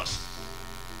 forgive us.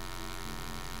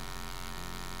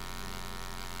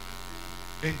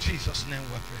 In Jesus' name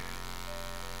we pray.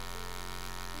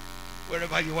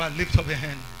 Wherever you are, lift up your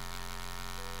hand.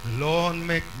 Lord,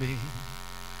 make me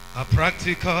a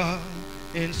practical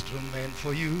instrument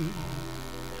for you.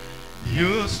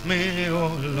 Use me,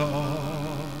 oh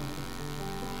Lord.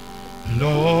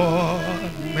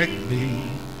 Lord, make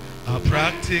me a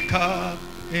practical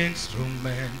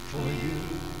instrument for you.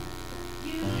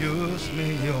 Use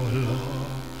me, oh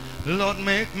Lord. Lord,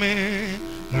 make me,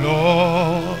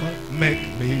 Lord,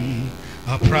 make me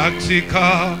a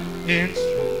practical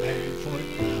instrument for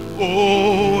you.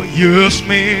 Oh, use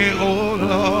me, oh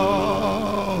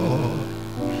Lord.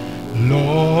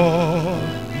 Lord,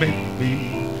 make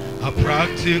me a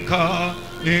practical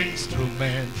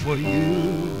instrument for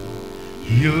you.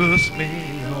 Use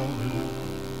me, oh Lord.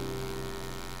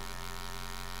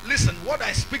 Listen, what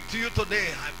I speak to you today,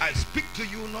 I speak to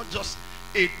you not just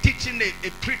a teaching, a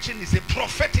preaching, is a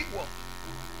prophetic word.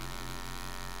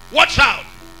 Watch out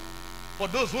for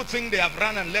those who think they have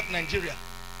run and left Nigeria.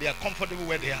 They are comfortable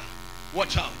where they are.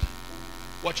 Watch out.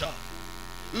 Watch out.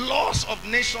 Laws of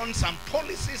nations and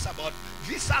policies about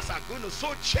visas are going to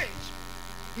so change.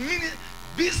 Meaning,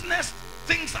 business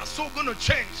things are so going to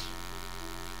change.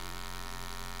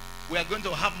 We are going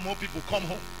to have more people come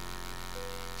home.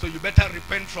 So you better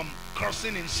repent from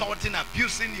cursing, insulting,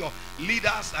 abusing your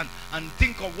leaders, and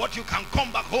think of what you can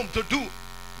come back home to do.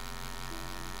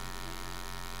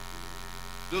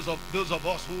 Those of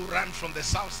us who ran from the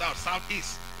south,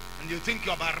 southeast, and you think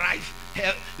you have arrived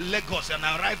here, Lagos, and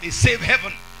arrived in safe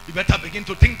heaven, you better begin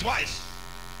to think twice.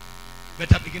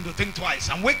 Better begin to think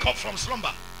twice and wake up from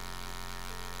slumber.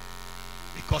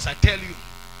 Because I tell you,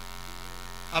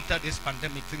 after this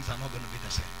pandemic, things are not going to be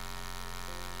the same.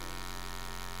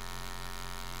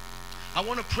 I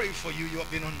want to pray for you. You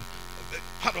have been on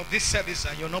part of this service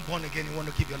and you're not born again. You want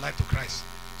to give your life to Christ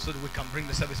so that we can bring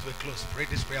the service to a close. Pray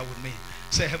this prayer with me.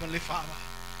 Say, Heavenly Father,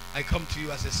 I come to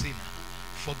you as a sinner.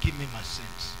 Forgive me my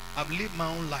sins. I've lived my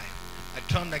own life. I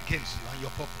turned against you and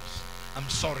your purpose. I'm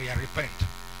sorry. I repent.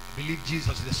 I believe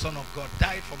Jesus is the Son of God,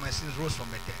 died for my sins, rose from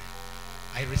the dead.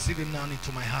 I receive him now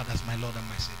into my heart as my Lord and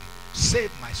my Savior.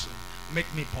 Save my soul.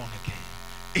 Make me born again.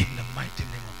 In the mighty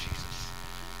name of Jesus.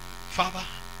 Father,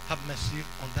 have mercy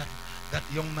on that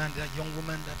young man, that young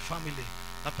woman, that family,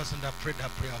 that person that prayed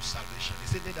that prayer of salvation.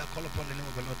 He said, they that call upon the name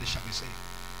of the Lord, they shall be saved.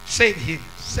 Save him.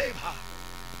 Save her.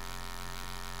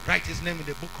 Write his name in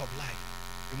the book of life.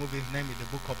 Remove his name in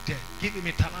the book of death. Give him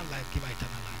eternal life. Give her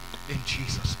eternal life. In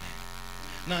Jesus' name.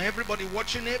 Now everybody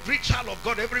watching, every child of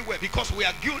God everywhere, because we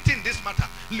are guilty in this matter,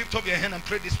 lift up your hand and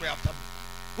pray this prayer after me.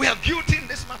 We are guilty in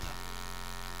this matter.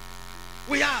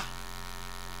 We are.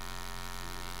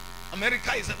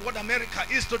 America is what America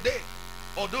is today.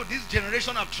 Although this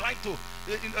generation have tried to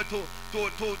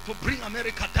bring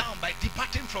America down by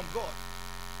departing from God.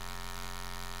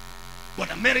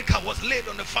 But America was laid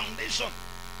on the foundation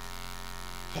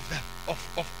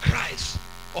of Christ,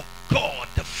 of God,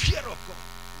 the fear of God.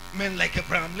 Men like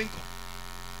Abraham Lincoln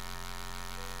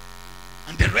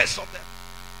and the rest of them.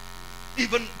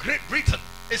 Even Great Britain,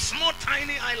 a small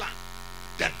tiny island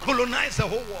that colonized the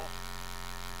whole world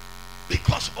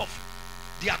because of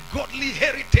their godly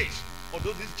heritage.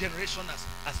 Although this generation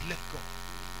has left God.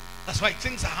 That's why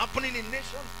things are happening in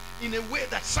nations in a way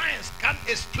that science can't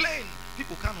explain.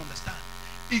 People can't understand.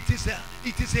 It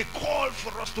is a call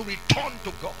for us to return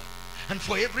to God. And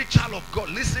for every child of God,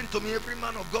 listen to me, every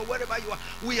man of God, wherever you are,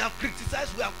 we have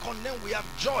criticized, we have condemned, we have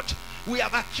judged, we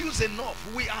have accused enough,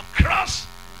 we have crushed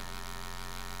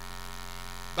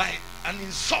by and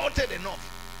insulted enough.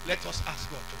 Let us ask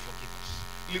God to forgive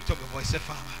us. Lift up your voice, say,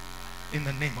 Father, in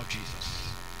the name of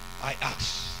Jesus, I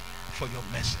ask for your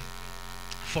mercy.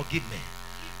 Forgive me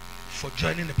for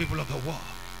joining the people of the world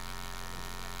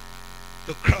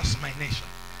to cross my nation,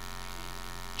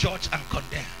 judge and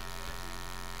condemn,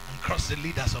 and cross the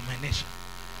leaders of my nation,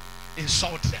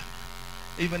 insult them,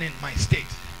 even in my state,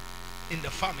 in the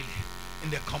family, in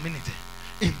the community,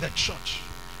 in the church,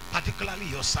 particularly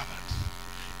your servants,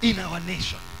 in our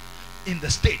nation, in the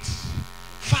states.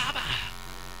 Father,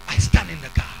 I stand in the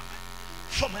gap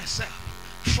for myself,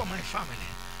 for my family,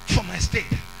 for my state,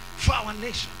 for our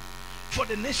nation, for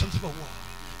the nations of the world.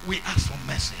 We ask for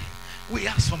mercy. We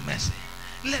ask for mercy.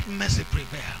 Let mercy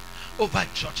prevail over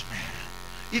judgment.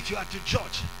 If you are to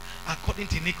judge according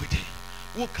to iniquity,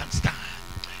 who can stand?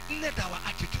 Let our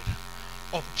attitude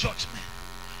of judgment,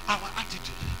 our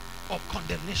attitude of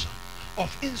condemnation,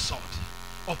 of insult,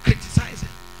 of criticizing,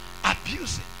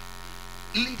 abusing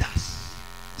leaders,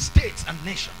 states and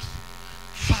nations,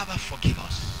 Father, forgive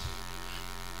us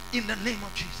in the name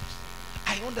of Jesus.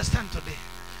 I understand today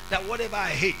that whatever I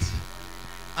hate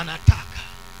and attack,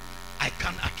 I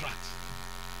can attract.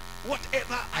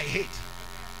 Whatever I hate,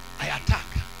 I attack,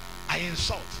 I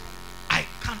insult, I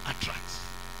can attract.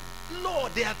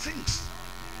 Lord, there are things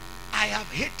I have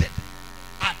hated,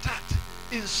 attacked,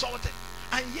 insulted,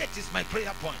 and yet it's my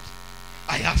prayer point.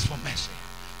 I ask for mercy.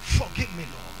 Forgive me,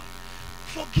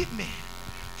 Lord. Forgive me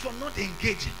for not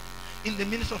engaging in the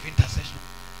ministry of intercession.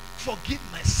 Forgive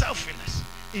my selfishness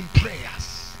in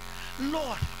prayers.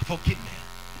 Lord, forgive me.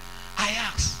 I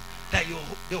ask that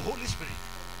the Holy Spirit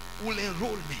will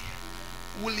enroll me,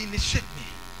 will initiate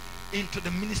me into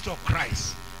the ministry of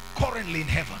Christ, currently in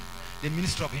heaven, the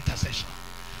ministry of intercession.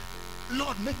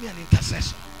 Lord, make me an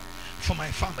intercessor for my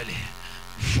family,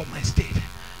 for my state,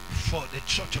 for the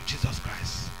church of Jesus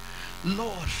Christ.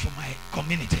 Lord, for my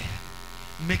community,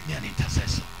 make me an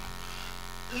intercessor.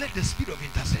 Let the spirit of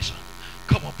intercession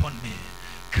come upon me.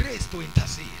 Grace to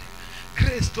intercede,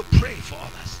 grace to pray for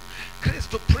others, grace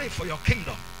to pray for your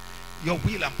kingdom, your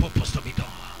will and purpose to be done.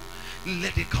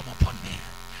 Let it come upon me.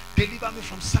 Deliver me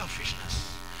from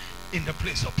selfishness in the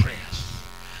place of prayers.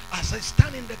 As I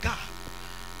stand in the gap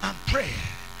and pray,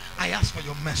 I ask for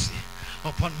your mercy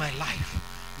upon my life,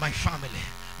 my family,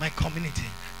 my community,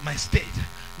 my state,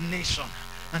 nation,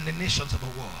 and the nations of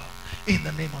the world. In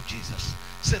the name of Jesus.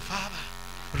 Say,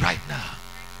 Father, right now,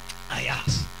 I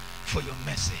ask for your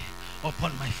mercy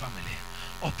upon my family,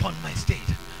 upon my state,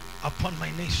 upon my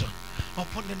nation,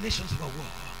 upon the nations of the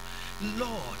world.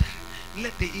 Lord,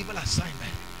 let the evil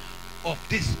assignment of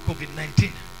this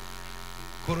COVID-19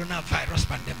 coronavirus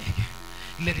pandemic,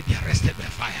 let it be arrested by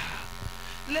fire.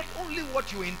 Let only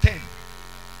what you intend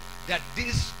that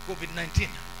this COVID-19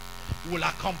 will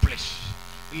accomplish,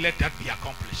 let that be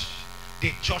accomplished.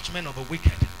 The judgment of the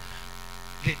wicked,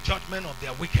 the judgment of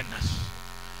their wickedness,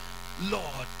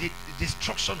 Lord, the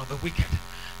destruction of the wicked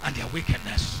and their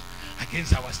wickedness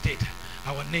against our state,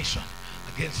 our nation,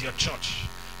 against your church,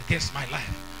 against my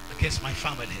life, against my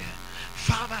family.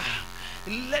 Father,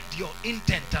 let your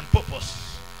intent and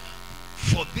purpose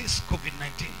for this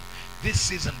COVID-19, this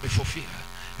season, be fulfilled.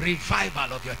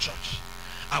 Revival of your church,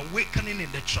 awakening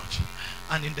in the church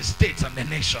and in the states and the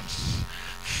nations.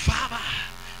 Father,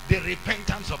 the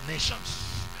repentance of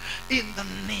nations in the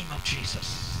name of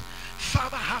Jesus.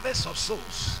 Father, harvest of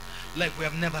souls like we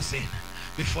have never seen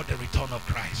before the return of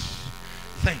Christ.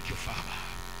 Thank you, Father.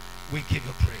 We give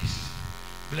you praise.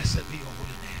 Blessed be your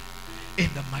holy name in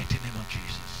the mighty name of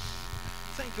Jesus.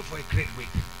 Thank you for a great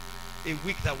week, a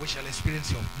week that we shall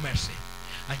experience your mercy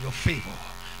and your favor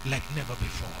like never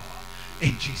before.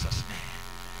 In Jesus' name.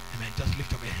 Amen. Just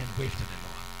lift up your hand. Wave to the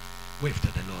Lord. Wave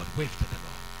to the Lord. Wave to the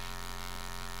Lord.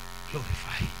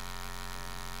 Glorify.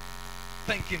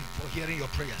 Thank him for hearing your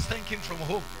prayers. Thank him from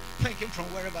home. Thank him from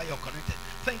wherever you're connected.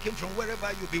 Thank him from wherever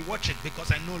you'll be watching,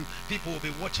 because I know people will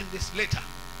be watching this later.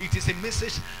 It is a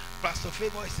message, Pastor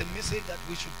Favor, it's a message that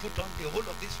we should put on the whole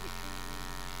of this week.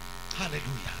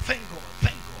 Hallelujah. Thank God.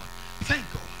 Thank God. Thank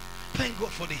God. Thank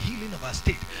God for the healing of our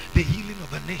state, the healing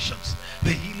of the nations,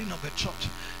 the healing of the church,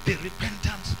 the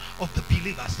repentance of the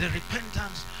believers, the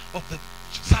repentance of the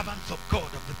servants of God,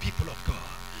 of the people of God,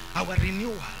 our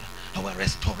renewal, our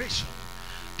restoration,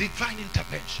 divine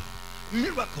intervention,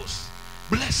 miracles,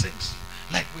 blessings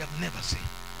like we have never seen.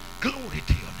 Glory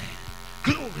to your name.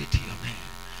 Glory to your name.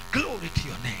 Glory to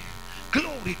your name.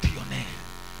 Glory to your name.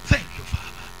 Thank you,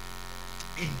 Father.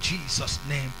 In Jesus'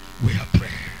 name we are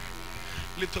praying.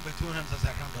 Lift up your two hands as I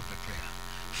round up the prayer.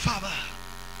 Father,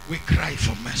 we cry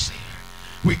for mercy.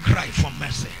 We cry for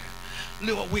mercy.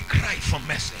 Lord, we cry for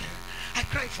mercy. I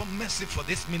cry for mercy for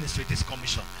this ministry, this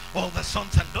commission. All the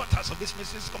sons and daughters of this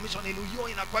ministry, this commission in Uyo,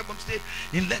 in Akwa Ibom State,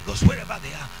 in Lagos, wherever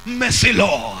they are. Mercy,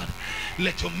 Lord.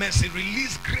 Let your mercy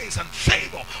release grace and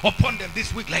favor upon them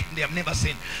this week like they have never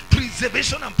seen.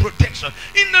 Preservation and protection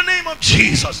in the name of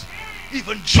Jesus.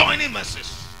 Even joining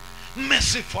mercies.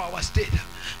 Mercy for our state.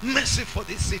 Mercy for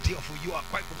this city of Uyo,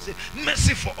 Akwa Ibom State.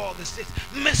 Mercy for all the states.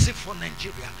 Mercy for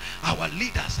Nigeria, our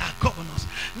leaders, our governors.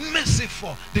 Mercy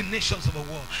for the nations of the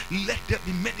world. Let there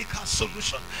be medical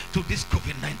solution to this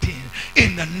COVID-19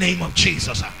 in the name of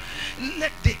Jesus.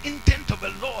 Let the intent of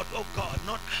the Lord, oh God,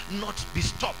 not be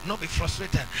stopped, not be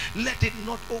frustrated. Let it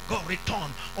not, oh God,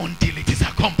 return until it is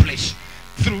accomplished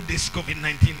through this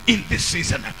COVID-19 in this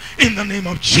season. In the name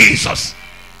of Jesus.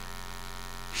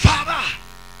 Father,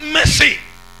 mercy.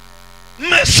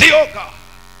 Mercy, oh God,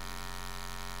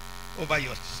 over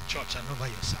your church and over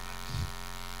your servants.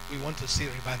 We want to see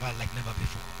revival like never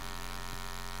before.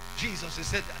 Jesus, he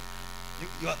said that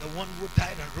you are the one who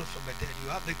died and rose from the dead. You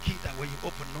have the key that when you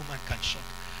open, no man can shut.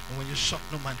 And when you shut,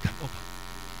 no man can open.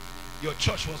 Your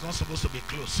church was not supposed to be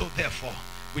closed. So therefore,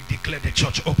 we declare the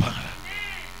church open.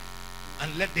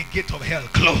 And let the gate of hell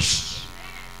close.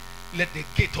 Let the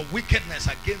gate of wickedness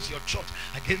against your church,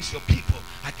 against your people,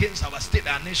 against our state,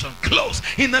 our nation, close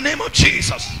in the name of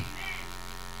Jesus.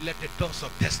 Let the doors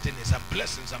of destinies and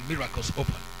blessings and miracles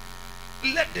open.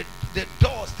 Let the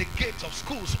doors, the gates of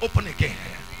schools open again.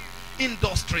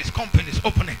 Industries, companies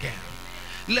open again.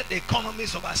 Let the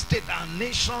economies of our state, our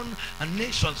nation, and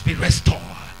nations be restored.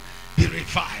 be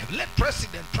revived. Let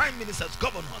president, prime ministers,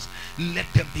 governors,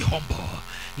 let them be humble.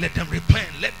 Let them repent.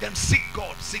 Let them seek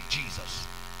God, seek Jesus.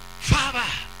 Father,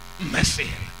 mercy.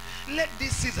 Let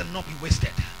this season not be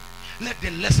wasted. Let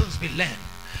the lessons be learned,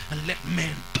 and let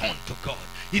men turn to God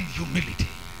in humility.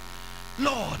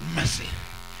 Lord, mercy.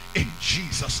 In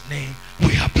Jesus' name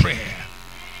we have prayer.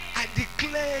 I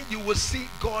declare you will see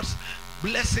God's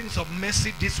blessings of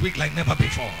mercy this week like never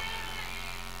before.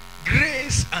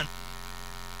 Grace and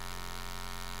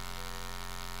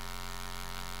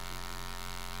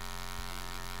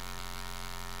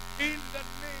in the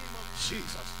name of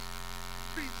Jesus.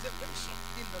 Preservation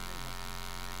in the name of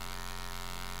Jesus.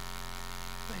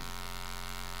 Thank you.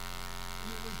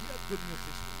 You will hear good news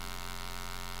this week.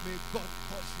 May God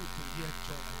cause you to hear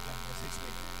joy and gladness this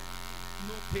week.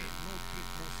 No pain, no grief,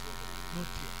 no sorrow, no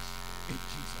tears. In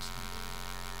Jesus' name.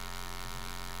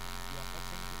 You are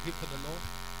offering to give to the Lord.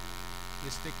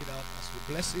 Please take it out as we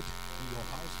bless it in your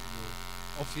house, in your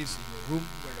office, in your room,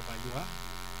 wherever you are.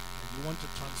 And you want to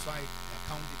transfer it, the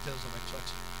account details of a church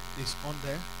is on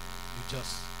there. You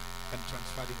just can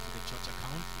transfer it to the church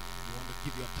account. You want to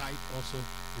give your tithe also,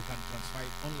 you can transfer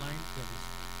it online. There is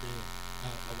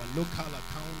our local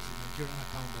account, the Nigerian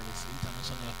account, there is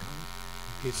international account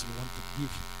in case you want to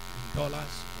give in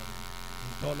dollars or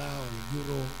in dollar or in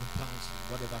euro or pounds,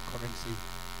 whatever currency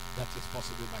that is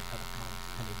possible by that account.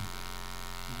 Hallelujah.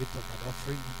 Lift up that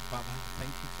offering. Father,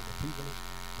 thank you for the privilege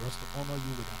for us to honor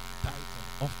you with our tithe and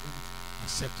offering.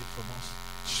 Accept it from us.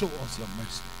 Show us your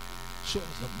mercy. Show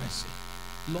us your mercy.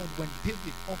 Lord, when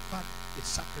David offered a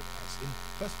sacrifice in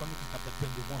 1 Chronicles chapter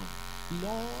 21,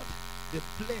 Lord, the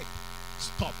plague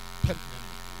stopped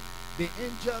permanently. The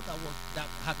angel that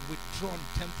had withdrawn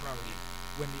temporarily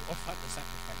when he offered the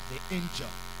sacrifice, the angel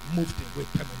moved away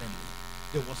permanently.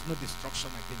 There was no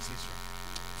destruction against Israel.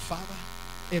 Father,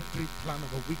 every plan of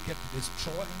the wicked to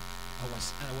destroy our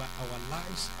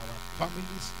lives, our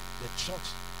families, the church,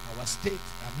 our state,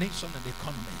 our nation, and the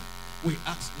economy, we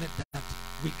ask, let that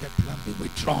wicked plan be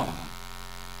withdrawn.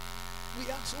 We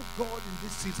ask, oh God, in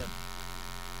this season,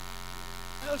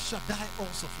 El Shaddai,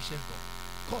 all sufficient God,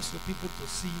 cause the people to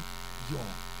see your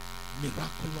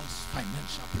miraculous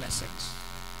financial blessings,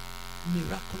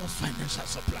 miraculous financial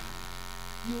supply.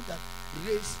 You that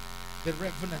raised the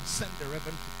reverend and sent the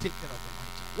reverend to take care of the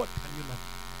mighty. What can you not do?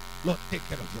 Lord, take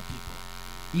care of your people.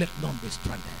 Let none be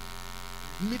stranded.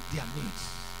 Meet their needs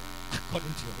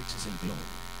according to your riches in glory.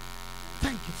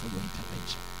 Thank you for your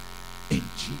intervention. In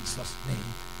Jesus' name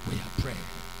we are praying.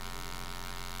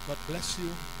 God bless you.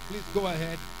 Please go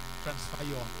ahead, transfer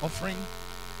your offering,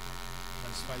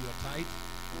 transfer your tithe.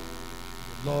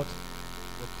 The Lord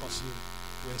will cause you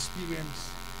to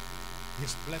experience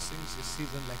his blessings this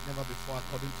season like never before,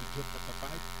 according to Job chapter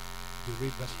 5. You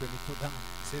read verse 22 down.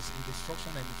 It says, in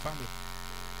destruction and in famine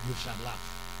you shall laugh.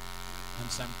 And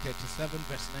Psalm 37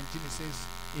 verse 19, it says,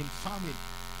 in famine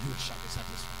you shall be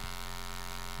satisfied.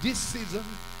 This season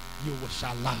you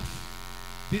shall laugh.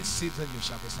 This season you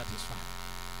shall be satisfied.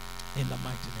 In the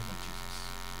mighty name of Jesus.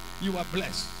 You are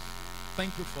blessed.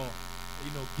 Thank you for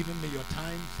giving me your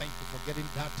time. Thank you for getting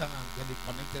data and getting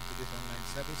connected to this online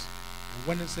service. On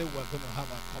Wednesday we're going to have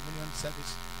our communion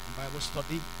service and Bible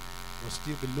study. We'll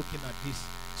still be looking at this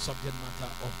subject matter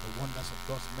of the wonders of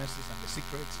God's mercies and the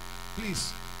secrets. Please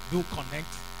do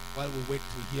connect while we wait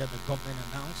to hear the government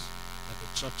announce that the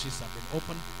churches have been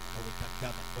opened or we can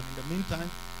gather. But in the meantime,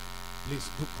 please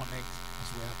do connect as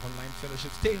we have online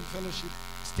fellowship. Stay in fellowship.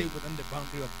 Stay within the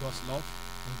boundary of God's love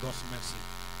and God's mercy.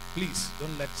 Please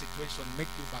don't let situation make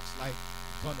you backslide,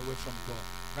 turn away from God.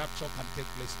 Rapture can take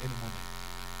place any moment.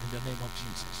 In the name of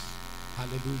Jesus.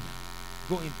 Hallelujah.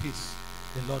 Go in peace.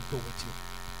 The Lord go with you.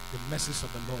 The mercies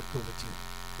of the Lord go with you.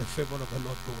 The favor of the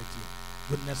Lord go with you.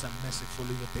 Goodness and mercy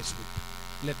follow you this week.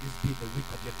 Let this be the week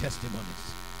of your testimonies.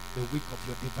 The week of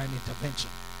your divine intervention.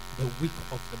 The week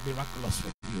of the miraculous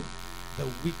for you. The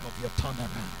week of your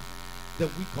turnaround.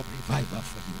 The week of revival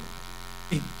for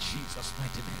you. In Jesus'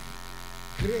 mighty name.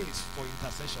 Grace for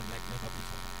intercession like never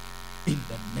before. In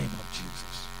the name of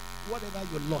Jesus. Whatever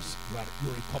you lost,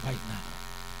 you recover it now.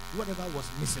 Whatever was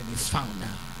missing is found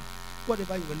now.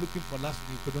 Whatever you were looking for last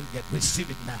week you couldn't get, receive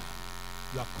it now.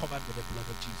 You are covered with the blood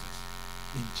of Jesus.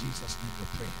 In Jesus' name we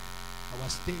pray. Our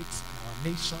states and our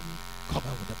nation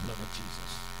covered with the blood of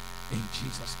Jesus. In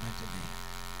Jesus' mighty name.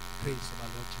 Grace of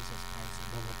our Lord Jesus Christ, the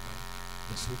love of God,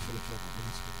 the sweet fellowship of the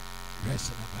Holy Spirit, rest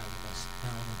and abide with us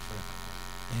now and forever.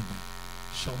 Amen.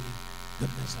 Surely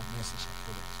goodness and mercy shall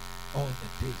follow us all the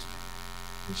days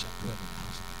we shall dwell in the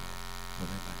house of the Lord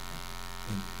forever.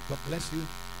 Amen. God bless you.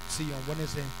 See you on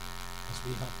Wednesday as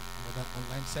we have another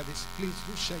online service. Please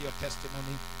do share your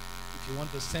testimony. If you want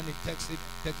to send it, text to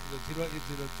the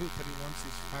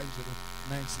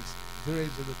 0802-316-5096.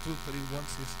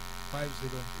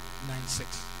 0802-316-5096.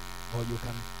 Or you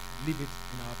can leave it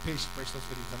in our page, Precious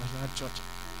Faith International Church,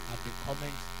 at the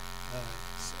comment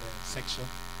section.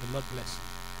 The Lord bless you.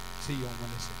 See you on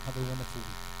Wednesday. Have a wonderful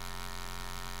week.